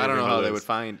think I don't know how they would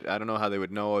I don't know how they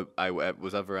would know I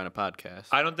was ever on a podcast.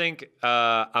 I don't think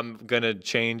I'm gonna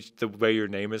change the way your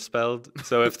name is spelled.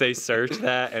 So if they search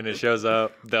that and it shows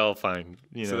up, they'll find.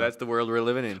 So that's the world we're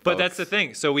living in. But that's the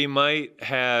thing. So we might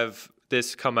have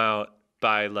this come out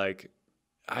by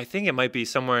I think it might be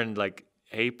somewhere in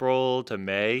April to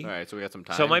May. All right, so we got some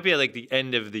time. So it might be at the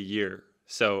end of the year.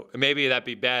 So maybe that'd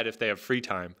be bad if they have free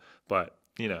time, but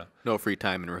no free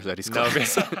time in Roscetti's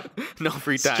class. No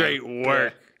free time. Straight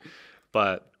work. Yeah.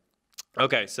 But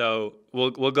Okay, so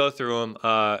we'll go through them.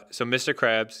 So Mr.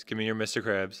 Krabs, give me your Mr.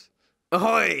 Krabs.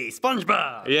 Ahoy,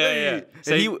 SpongeBob! Yeah, Hey. yeah.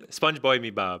 Say Sponge Boy me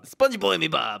Bob. Sponge Boy me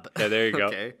Bob. Yeah, there you go.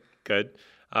 Okay. Good.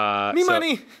 Me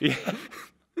money. Yeah.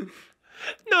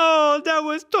 No, that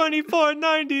was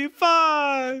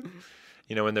 $24.95.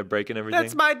 You know when they're breaking everything?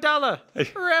 That's my dollar.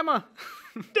 Rama.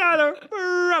 Dollar.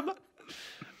 Rama.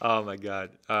 Oh my God.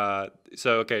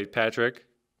 So okay, Patrick.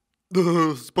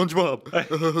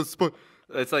 SpongeBob.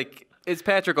 It's like, is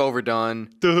Patrick overdone?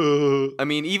 I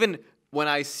mean, even when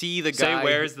I see the guy. Say,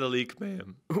 where's the leak,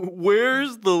 ma'am?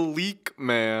 Where's the leak,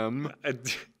 ma'am?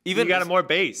 Even you got more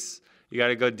bass. You got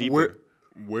to go deeper.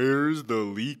 Where's the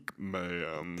leak,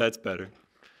 ma'am? That's better.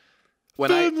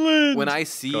 When I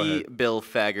see Bill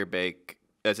Fagerbakke,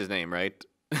 that's his name, right?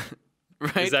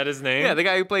 Right? Is that his name? Yeah, the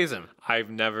guy who plays him. I've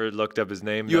never looked up his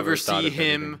name. You ever see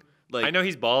him? Like, I know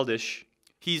he's baldish.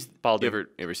 He's balding. You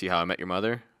ever see How I Met Your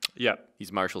Mother? Yep.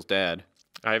 He's Marshall's dad.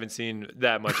 I haven't seen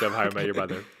that much of How I Met Your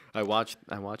Mother. I watch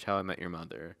How I Met Your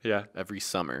Mother. Yeah. Every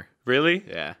summer. Really?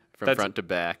 Yeah. From front to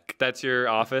back. That's your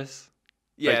Office?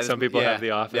 Yeah. Like some people have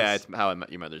The Office? Yeah, it's How I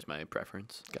Met Your Mother's my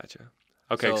preference. Gotcha.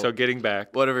 Okay, so getting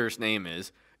back. Whatever his name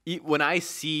is. When I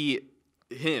see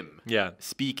him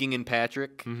speaking in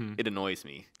Patrick, it annoys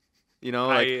me. You know,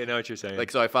 like, I know what you're saying. Like,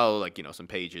 so I follow, like, some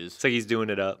pages. It's like he's doing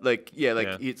it up. Like,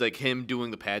 it's like him doing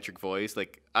the Patrick voice.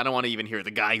 Like, I don't want to even hear the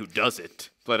guy who does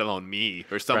it, let alone me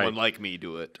or someone like me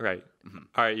do it. Right. Mm-hmm.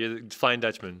 All right, you're the Flying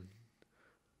Dutchman.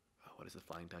 What does the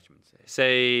Flying Dutchman say?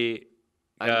 Say,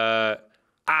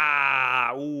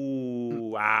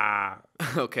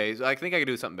 Okay, so I think I could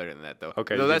do something better than that, though.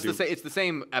 Okay. So that's it's the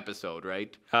same episode,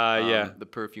 right? Yeah. The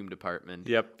perfume department.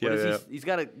 Yep. Yeah. He's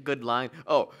got a good line.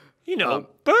 Oh.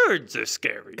 Birds are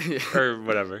scary. Or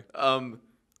whatever.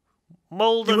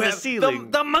 Mold on the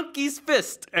ceiling. The monkey's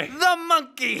fist. The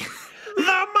monkey.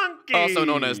 The monkey. Also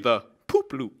known as the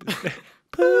poop loop.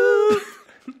 Poop.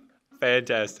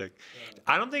 Fantastic.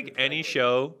 I don't think any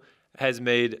show has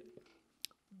made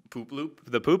poop loop.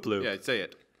 The poop loop. Yeah, say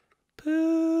it.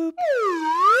 Poop.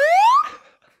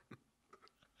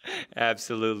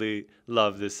 Absolutely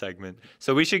love this segment.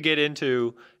 So we should get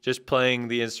into just playing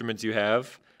the instruments you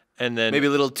have, and then maybe a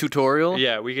little tutorial.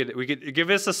 Yeah, we could give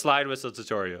us a slide whistle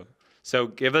tutorial. So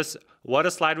give us what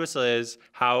a slide whistle is,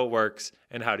 how it works,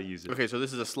 and how to use it. Okay, so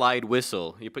this is a slide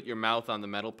whistle. You put your mouth on the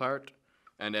metal part,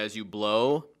 and as you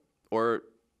blow,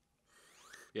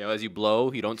 as you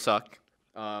blow, you don't suck.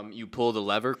 You pull the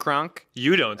lever cronk.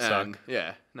 You don't suck.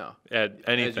 Yeah, no. At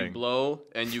anything. As you blow,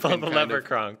 and you pull can the lever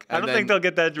cronk. I don't think they'll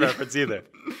get that reference either.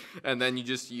 And then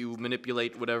you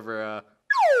manipulate whatever.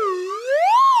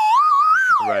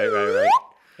 Right.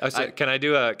 Can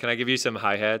I give you some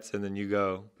hi-hats and then you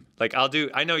go? Like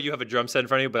I know you have a drum set in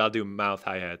front of you, but I'll do mouth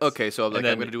hi-hats. Okay, so I'm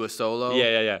gonna do a solo.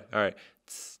 Yeah. All right. All right.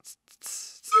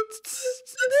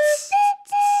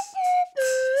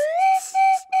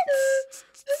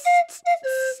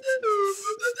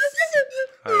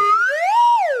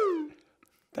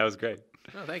 That was great.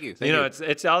 Oh, thank you.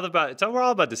 We're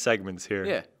all about the segments here.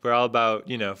 Yeah. We're all about,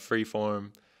 free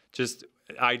form. Just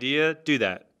idea, do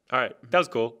that. All right. That was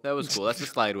cool. That's the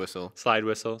slide whistle. Slide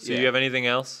whistle. So you have anything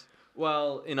else?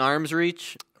 Well, in arm's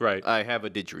reach, right. I have a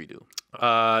didgeridoo.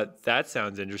 That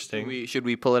sounds interesting. Should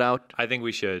we pull it out? I think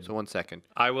we should. So 1 second.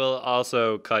 I will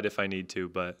also cut if I need to,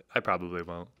 but I probably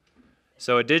won't.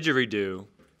 So a didgeridoo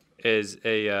is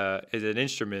an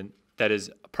instrument that is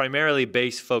primarily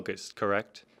bass focused,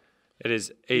 correct? It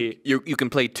is you can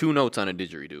play 2 notes on a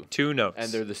didgeridoo. 2 notes. And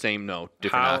they're the same note,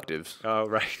 different octaves. Oh,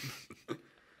 right.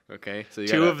 Okay. So you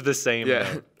 2 of the same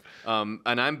note.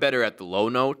 And I'm better at the low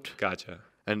note. Gotcha.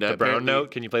 And the brown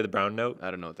note? Can you play the brown note?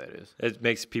 I don't know what that is. It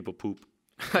makes people poop.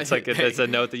 It's like it's a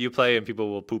note that you play and people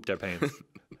will poop their pants.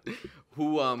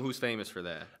 Who's famous for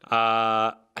that?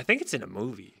 I think it's in a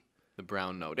movie. The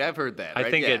brown note. I've heard that. I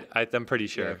right? think I'm pretty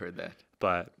sure. Yeah, I've heard that.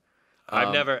 But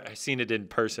I've never seen it in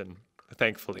person,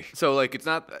 thankfully. So it's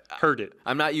not heard it.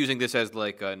 I'm not using this as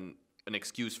like an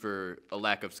excuse for a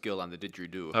lack of skill on the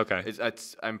didgeridoo. Okay.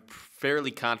 I'm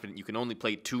fairly confident you can only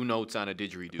play 2 notes on a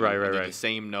didgeridoo. Right. The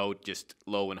same note, just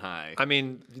low and high. I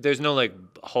mean, there's no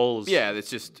holes. Yeah, it's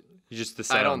just the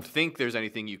sound. I don't think there's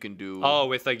anything you can do. Oh,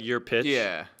 with your pitch?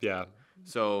 Yeah. Yeah.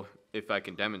 So if I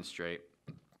can demonstrate.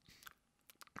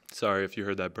 Sorry if you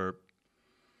heard that burp.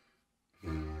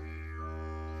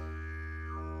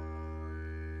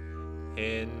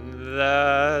 In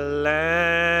the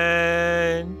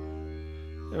land.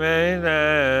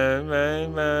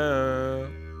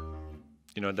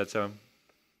 You know what that song?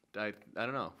 I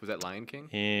don't know. Was that Lion King?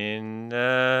 In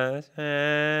the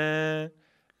land.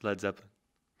 Led Zeppelin.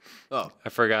 Oh. I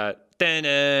forgot.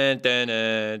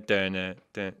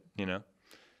 you know.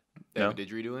 They have a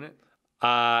didgeridoo in it?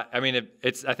 I mean,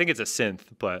 I think it's a synth,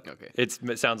 but Okay. it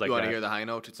sounds like You want that. to hear the high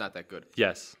note? It's not that good.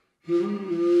 Yes.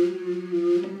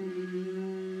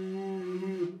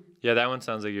 Yeah, that one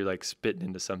sounds like you're like spitting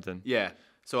into something. Yeah.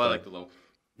 So I like the low.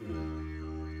 Boom,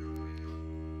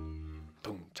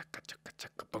 chaka, chaka,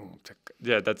 chaka, boom, chaka.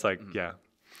 Yeah, that's like, yeah.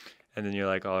 And then you're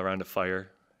like all around a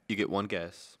fire. You get one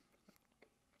guess.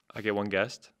 I get one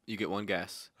guest. You get one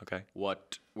guess. Okay.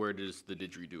 Where does the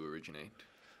didgeridoo originate?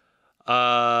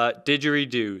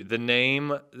 Didgeridoo. The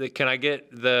name. Can I get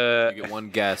the? You get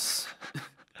one guess.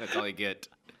 That's all you get.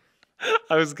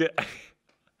 I was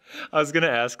gonna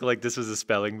ask like this was a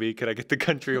spelling bee. Could I get the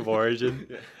country of origin?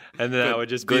 And then that would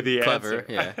just be the clever. answer.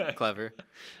 Yeah, clever.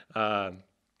 Continent.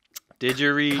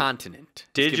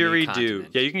 Didgeridoo.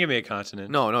 Yeah, you can give me a continent.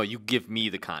 No, you give me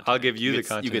the continent. I'll give you the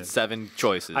continent. You get 7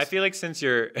 choices. I feel like since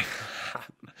you're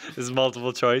this is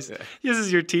multiple choice. Yeah. This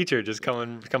is your teacher just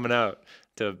coming out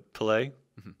to play,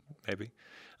 maybe.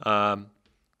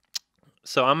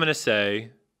 So I'm gonna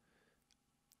say.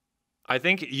 I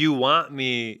think you want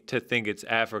me to think it's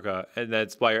Africa, and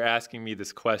that's why you're asking me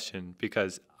this question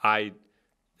because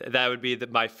that would be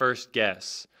my first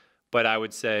guess, but I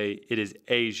would say it is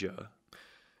Asia.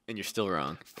 And you're still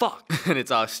wrong. Fuck. And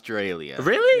it's Australia.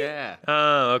 Really? Yeah.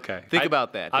 Oh, okay. Think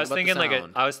about that. I was thinking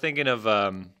of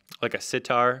like a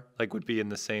sitar, like would be in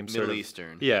the same sort of Middle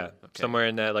Eastern. Yeah, okay. Somewhere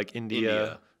in that like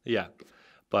India. Yeah,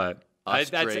 but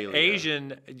that's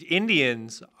Asian.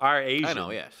 Indians are Asian. I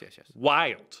know. Yes.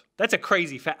 Wild. That's a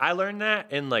crazy fact. I learned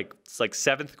that in it's like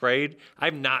 7th grade.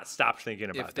 I've not stopped thinking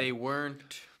about that. If they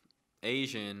weren't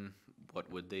Asian,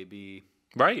 what would they be?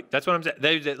 Right. That's what I'm saying.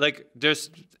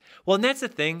 And that's the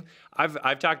thing.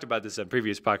 I've talked about this on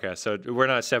previous podcasts, so we're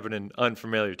not stepping in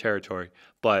unfamiliar territory.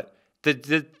 But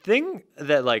the thing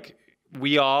that like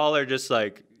we all are just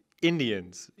like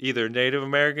Indians, either Native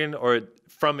American or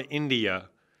from India.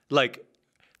 Like,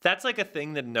 that's like a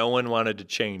thing that no one wanted to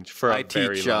change for a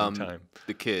very long time.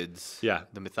 The kids,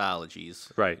 the mythologies.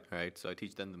 Right. So I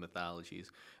teach them the mythologies.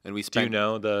 And we Do you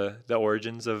know the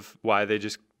origins of why they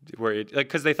just were,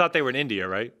 because they thought they were in India,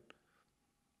 right?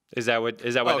 Is that why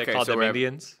they called them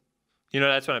Indians?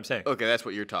 That's what I'm saying. Okay, that's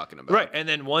what you're talking about. Right, and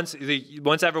then once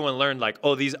everyone learned, like,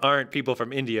 oh, these aren't people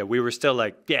from India, we were still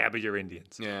like, yeah, but you're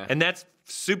Indians. Yeah. And that's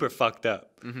super fucked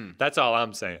up. Mm-hmm. That's all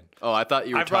I'm saying. Oh, I thought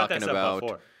you were talking about...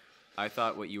 before. I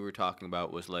thought what you were talking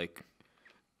about was like,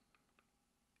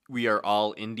 we are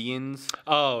all Indians.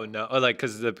 Oh, no. Like,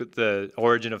 because the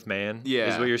origin of man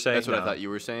is what you're saying? That's what I thought you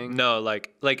were saying. No,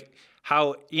 like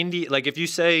how if you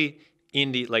say...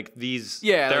 like these,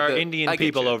 there are Indian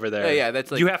people over there. Yeah,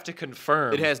 that's like you have to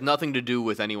confirm. It has nothing to do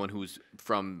with anyone who's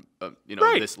from,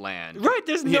 this land. Right.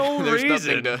 There's no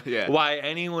reason why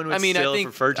anyone would still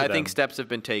refer to them. I think steps have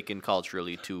been taken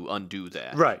culturally to undo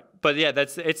that. Right. But yeah,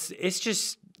 it's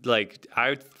just like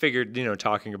I figured,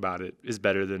 talking about it is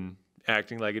better than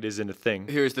acting like it isn't a thing.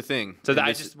 Here's the thing. So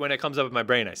that when it comes up in my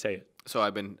brain, I say it. So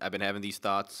I've been having these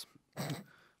thoughts.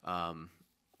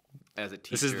 As a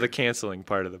teacher. This is the canceling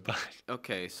part of the body.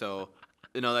 Okay, so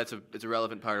it's a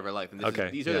relevant part of our life, and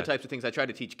these are the types of things I try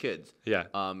to teach kids. Yeah.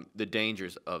 The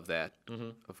dangers of that,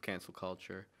 of cancel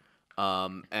culture,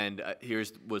 and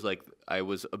I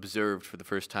was observed for the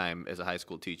first time as a high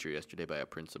school teacher yesterday by a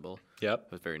principal. Yep.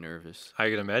 I was very nervous. I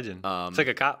can imagine. It's like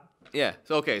a cop. Yeah.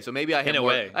 So maybe I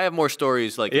have more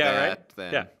stories like that. Right?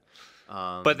 Than, yeah.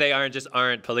 But they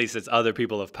aren't police. It's other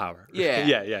people of power.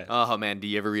 Yeah. Yeah. Oh man, do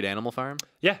you ever read Animal Farm?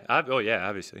 Yeah.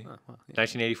 Obviously.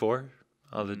 1984.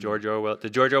 All the George Orwell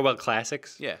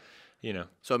classics. Yeah.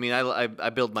 So I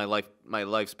build my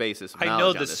life's basis. Of I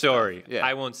know the story. Stuff. Yeah.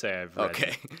 I won't say I've read.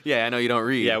 Okay. Yeah, I know you don't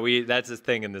read. Yeah, that's the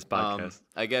thing in this podcast.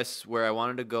 I guess where I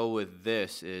wanted to go with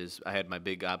this is I had my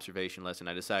big observation lesson.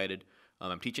 I decided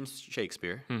I'm teaching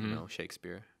Shakespeare.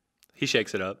 Shakespeare. He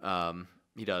shakes it up.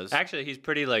 He does. Actually, he's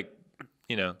pretty like.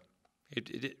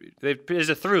 There's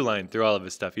a through line through all of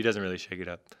his stuff. He doesn't really shake it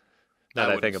up. Now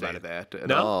that I think about it. That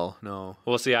at all. No.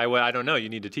 Well, see, I don't know. You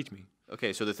need to teach me.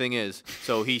 Okay, so the thing is,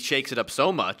 he shakes it up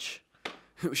so much.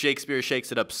 Shakespeare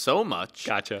shakes it up so much.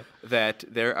 Gotcha. That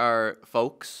there are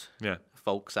folks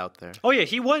out there. Oh yeah,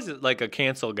 he was like a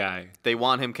cancel guy. They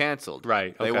want him canceled.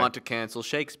 Right. Okay. They want to cancel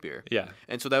Shakespeare. Yeah.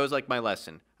 And so that was like my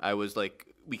lesson. I was like,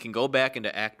 we can go back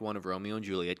into Act 1 of Romeo and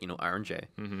Juliet, R&J.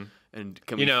 Mm-hmm. And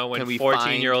can we when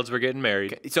 14-year-olds were getting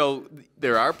married. So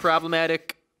there are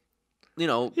problematic,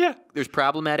 there's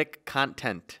problematic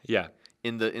content. Yeah.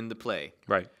 In the play.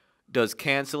 Right. Does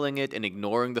canceling it and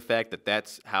ignoring the fact that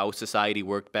that's how society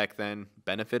worked back then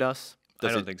benefit us? I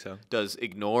don't think so. Does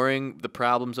ignoring the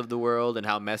problems of the world and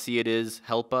how messy it is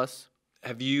help us?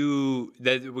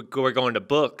 We're going to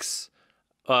books.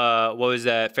 what was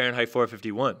that? Fahrenheit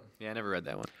 451. Yeah, I never read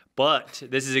that one. But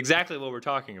this is exactly what we're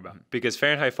talking about, because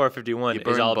Fahrenheit 451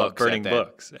 is all about burning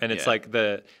books. And it's like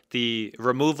the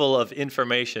removal of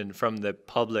information from the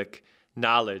public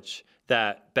knowledge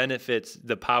that benefits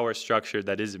the power structure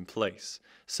that is in place.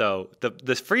 So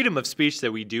the freedom of speech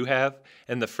that we do have,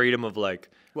 and the freedom of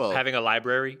having a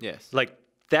library,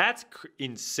 that's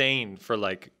insane for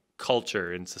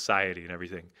culture and society and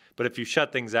everything. But if you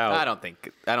shut things out,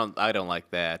 I don't like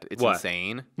that. It's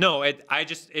insane. No, it's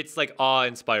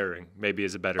awe-inspiring. Maybe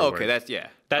is a better word. Okay, that's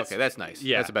nice.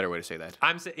 Yeah, that's a better way to say that.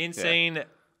 Insane. Yeah.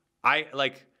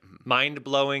 I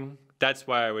mind-blowing. That's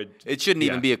why I would. It shouldn't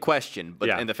even be a question, but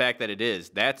and the fact that it is,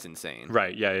 that's insane.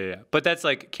 Right. Yeah. But that's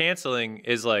canceling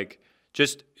is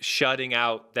just shutting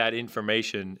out that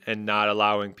information and not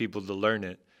allowing people to learn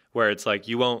it. Where it's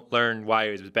you won't learn why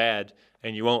it was bad,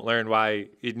 and you won't learn why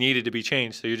it needed to be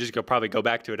changed, so you're just going to probably go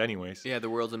back to it anyways. Yeah, the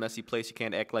world's a messy place. You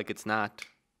can't act like it's not.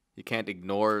 You can't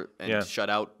ignore and shut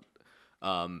out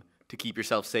to keep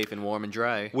yourself safe and warm and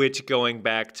dry. Which, going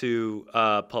back to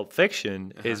Pulp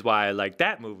Fiction, is why I like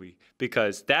that movie,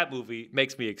 because that movie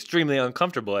makes me extremely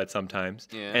uncomfortable at sometimes,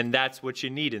 and that's what you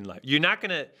need in life. You're not going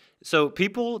to... So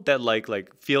people that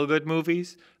like feel-good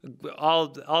movies, all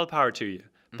the power to you,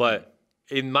 but...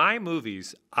 In my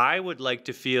movies, I would like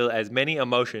to feel as many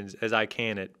emotions as I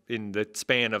can in the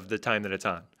span of the time that it's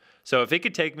on. So if it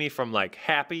could take me from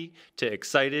happy to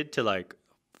excited to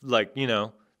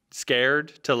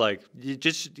scared to you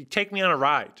just take me on a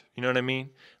ride. You know what I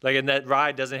mean? And that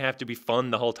ride doesn't have to be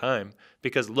fun the whole time,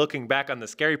 because looking back on the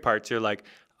scary parts, you're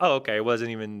oh, okay, it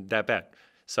wasn't even that bad.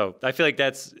 So I feel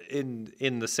that's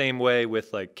in the same way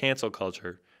with cancel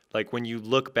culture. When you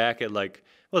look back at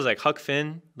Huck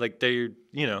Finn,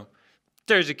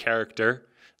 there's a character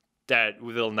that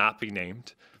will not be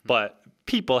named, but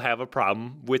people have a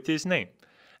problem with his name.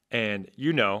 And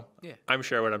I'm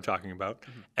sure what I'm talking about.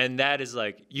 Mm-hmm. And that is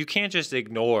you can't just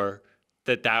ignore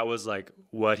that was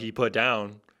what he put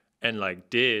down and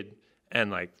did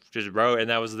and just wrote, and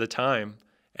that was the time.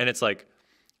 And it's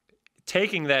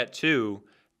taking that too,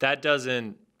 that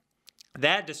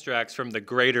distracts from the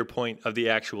greater point of the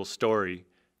actual story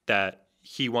that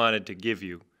he wanted to give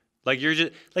you. You're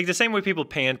just the same way people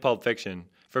panned Pulp Fiction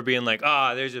for being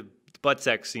there's a butt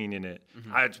sex scene in it.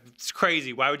 Mm-hmm. It's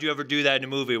crazy. Why would you ever do that in a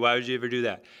movie? Why would you ever do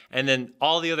that? And then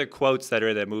all the other quotes that are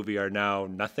in that movie are now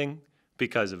nothing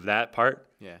because of that part.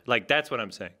 Yeah. That's what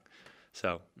I'm saying.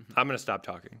 So I'm going to stop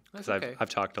talking, because I've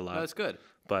talked a lot. No, that's good.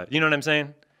 But you know what I'm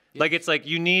saying? Yeah. It's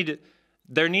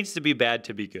there needs to be bad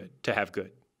to be good, to have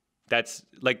good. That's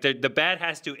the bad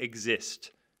has to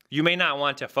exist. You may not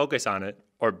want to focus on it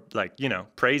or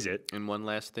praise it. And one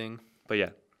last thing. But yeah.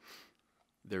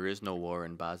 There is no war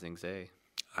in Ba Sing Se.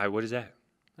 What is that?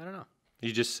 I don't know.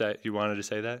 You just said you wanted to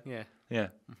say that? Yeah. Yeah.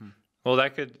 Mm-hmm. Well,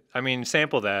 that could,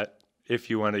 sample that if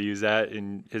you want to use that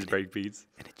in his break beats.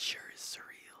 And it sure is surreal.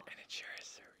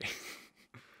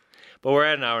 But we're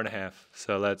at an hour and a half,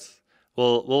 so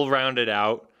we'll round it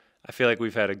out. I feel like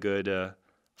we've had a good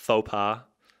faux pas.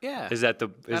 Yeah. Is that a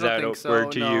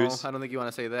word to use? I don't think you want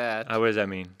to say that. What does that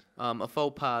mean? A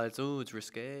faux pas. It's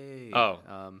risque. Oh.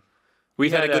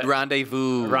 We had a good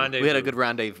rendezvous. We had a good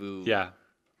rendezvous. Yeah.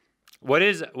 What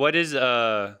is what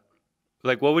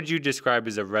would you describe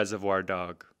as a reservoir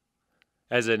dog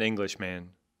as an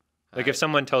Englishman? If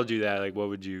someone told you that, what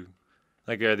would you,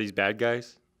 are these bad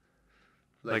guys?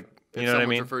 You know what I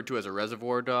mean? Referred to as a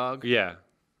reservoir dog? Yeah.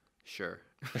 Sure.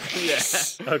 Yeah.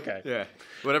 Okay. Yeah.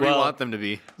 Whatever you want them to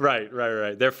be. Right.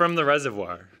 They're from the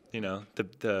reservoir,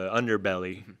 the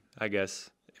underbelly, I guess,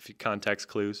 if you context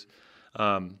clues.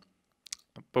 But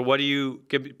what do you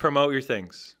promote your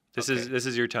things? This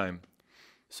is your time.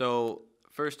 So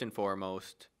first and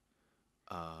foremost,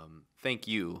 thank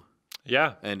you.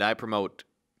 Yeah. And I promote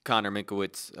Connor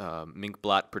Minkowitz,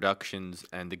 Minkblot Productions,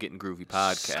 and the Gettin Groovy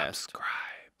podcast. Subscribe.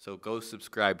 So go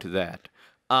subscribe to that.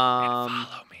 And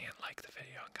follow me and like the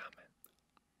video and comment.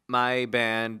 My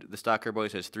band, the Stalker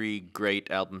Boys, has 3 great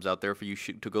albums out there for you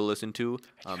to go listen to.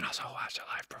 And you can also watch a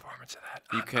live performance of that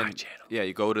on my channel. Yeah,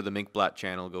 you go to the Minkblot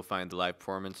channel, go find the live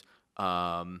performance.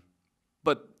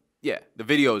 But yeah, the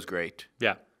video is great.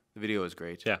 Yeah. The video is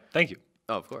great. Yeah, thank you.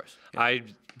 Oh, of course. Yeah. I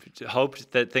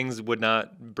hoped that things would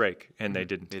not break, and they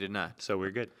didn't. They did not. So we're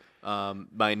good.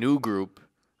 My new group,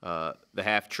 the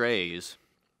Half Trays.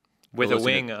 With a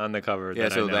wing on the cover. Yeah,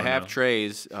 so the Half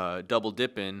Trays, Double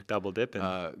Dippin'. Double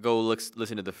Dippin'. Go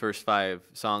listen to the first 5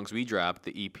 songs we dropped,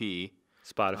 the EP.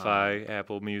 Spotify,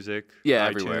 Apple Music,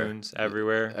 yeah, iTunes,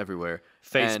 everywhere. Everywhere.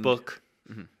 Facebook.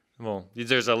 Well,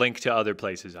 there's a link to other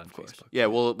places on Facebook. Yeah,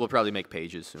 we'll probably make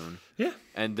pages soon. Yeah.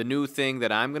 And the new thing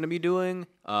that I'm going to be doing,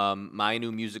 my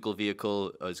new musical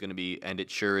vehicle is going to be And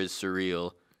It Sure Is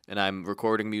Surreal. And I'm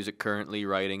recording music currently,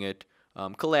 writing it,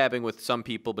 collabing with some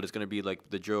people, but it's going to be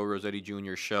like the Joe Roscetti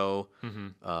Jr. show.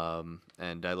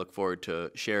 And I look forward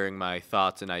to sharing my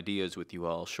thoughts and ideas with you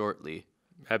all shortly.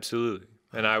 Absolutely.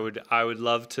 And I would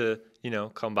love to,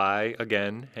 come by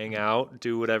again, hang out,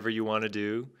 do whatever you want to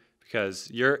do, because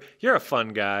you're a fun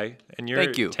guy and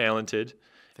you're talented.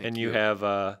 And you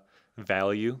have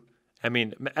value. I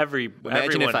mean, everyone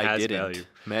has value.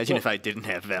 Imagine if I didn't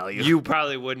have value. You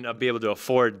probably wouldn't be able to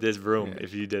afford this room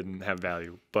if you didn't have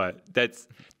value. But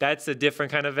that's a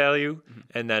different kind of value,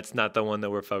 and that's not the one that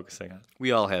we're focusing on.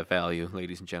 We all have value,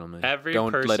 ladies and gentlemen.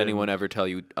 Don't let anyone ever tell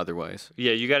you otherwise.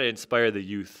 Yeah, you got to inspire the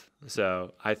youth.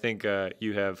 So I think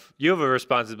you have a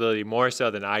responsibility more so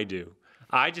than I do.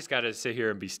 I just got to sit here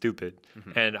and be stupid,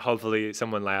 and hopefully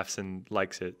someone laughs and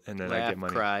likes it, and then I get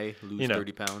money. Cry, lose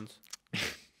 30 pounds.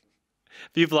 If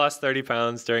you've lost 30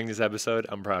 pounds during this episode,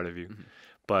 I'm proud of you.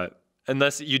 But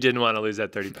unless you didn't want to lose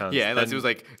that 30 pounds. Yeah, unless it was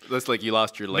like you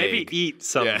lost your leg. Maybe eat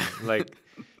something. Yeah.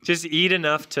 Just eat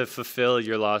enough to fulfill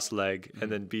your lost leg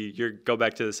and then go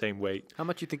back to the same weight. How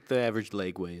much do you think the average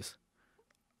leg weighs?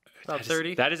 About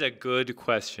 30? That is a good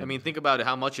question. I mean, think about it.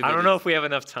 How much of it I don't know if we have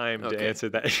enough time to answer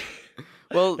that.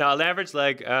 Well, now, the average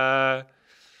leg, my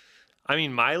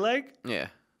leg? Yeah.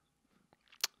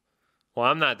 Well,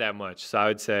 I'm not that much, so I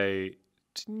would say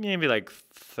maybe like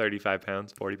 35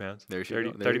 pounds, 40 pounds.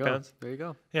 30 pounds. There you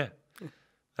go. Yeah.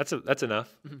 That's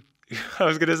enough. I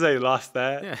was going to say lost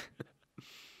that. Yeah.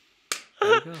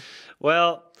 There you go.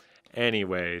 Well,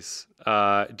 anyways,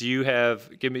 what are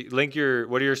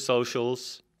your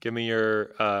socials? Give me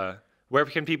your, where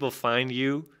can people find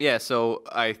you? Yeah, so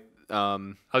I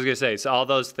was going to say, so all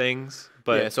those things.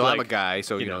 But yeah, so I'm a guy,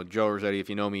 so, Joe Roscetti, if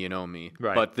you know me, you know me.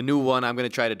 Right. But the new one I'm going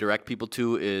to try to direct people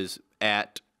to is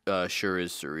at Sure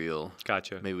Is Surreal.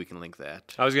 Gotcha. Maybe we can link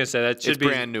that. I was going to say, that should be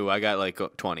brand new. I got like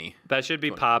 20. That should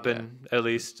be popping at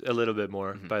least a little bit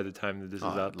more by the time that this is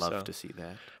up. I'd love to see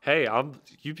that. Hey,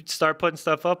 you start putting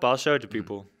stuff up, I'll show it to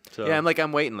people. So. Yeah,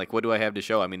 I'm waiting. Like, what do I have to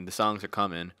show? I mean, the songs are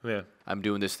coming. Yeah. I'm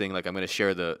doing this thing. Like, I'm going to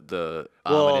share the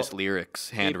ominous lyrics,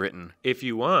 handwritten. If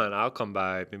you want, I'll come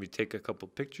by. Maybe take a couple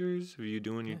pictures of you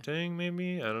doing your thing.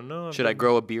 Maybe I don't know. Should I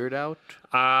grow a beard out?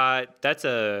 I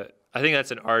think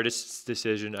that's an artist's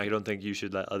decision. I don't think you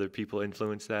should let other people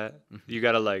influence that. You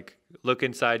got to look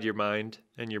inside your mind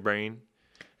and your brain,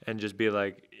 and just be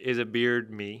like, is a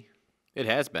beard me? It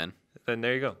has been. Then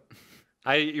there you go.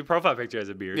 Your profile picture has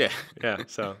a beard. Yeah. Yeah.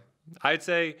 So I'd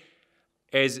say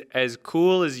as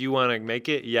cool as you want to make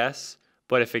it, yes.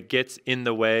 But if it gets in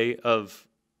the way of,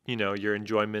 your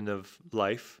enjoyment of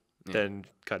life, then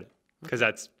cut it. Because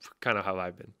that's kind of how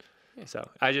I've been. Yeah. So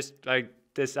I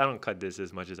don't cut this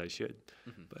as much as I should,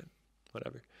 but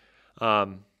whatever.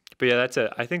 But yeah, that's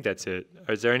it. I think that's it.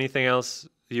 Is there anything else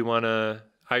you want to,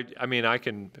 I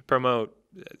can promote.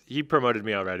 He promoted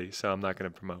me already, so I'm not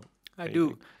going to promote.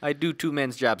 I do two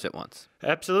men's jobs at once.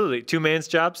 Absolutely. Two man's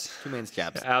jobs? Two man's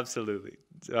jobs. Absolutely.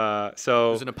 So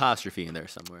there's an apostrophe in there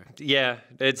somewhere. Yeah,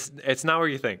 it's not where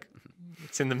you think.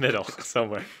 It's in the middle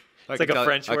somewhere. It's like a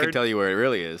French word. I can tell you where it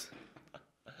really is.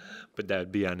 But that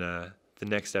would be on the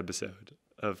next episode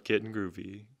of Gettin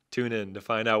Groovy. Tune in to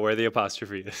find out where the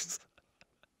apostrophe is.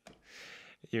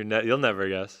 You'll never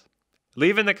guess.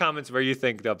 Leave in the comments where you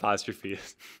think the apostrophe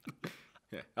is.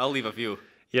 Yeah, I'll leave a few.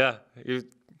 Yeah.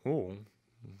 Ooh.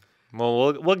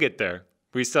 Well, we'll get there.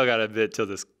 We still got a bit till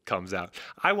this comes out.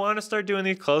 I want to start doing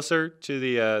these closer to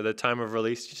the time of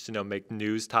release, just to make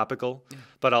news topical. Yeah.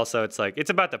 But also,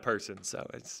 it's about the person, so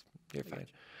you're fine.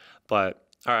 But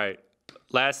all right,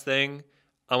 last thing,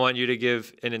 I want you to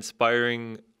give an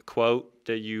inspiring quote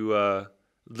that you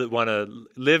want to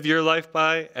live your life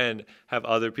by and have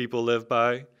other people live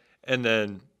by, and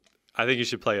then I think you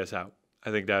should play us out.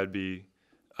 I think that would be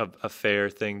a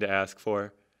fair thing to ask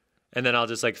for. And then I'll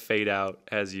just fade out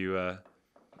as you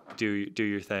do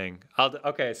your thing.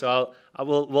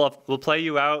 We'll play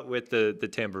you out with the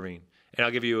tambourine, and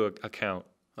I'll give you a count.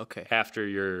 Okay. After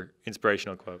your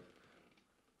inspirational quote.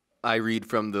 I read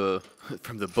from the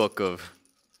book of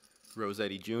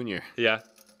Roscetti Jr. Yeah.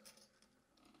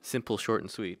 Simple, short, and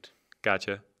sweet.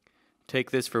 Gotcha.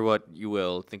 Take this for what you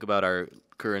will. Think about our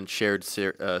current shared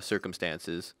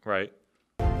circumstances. Right.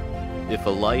 If a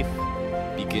life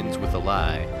begins with a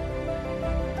lie,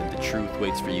 then the truth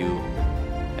waits for you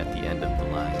at the end of the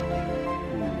line.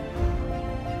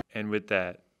 And with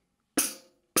that,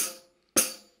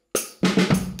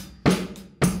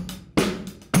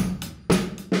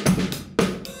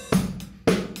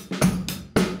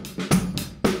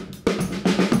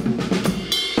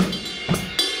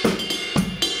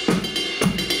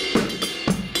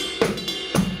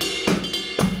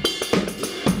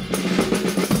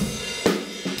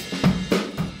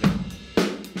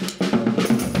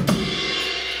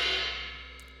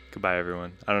 Goodbye,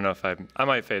 everyone. I don't know if I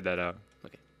might fade that out.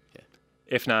 Okay. Yeah.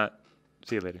 If not,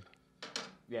 see you later.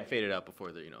 Yeah, fade it out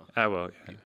before the I will.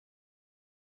 Yeah.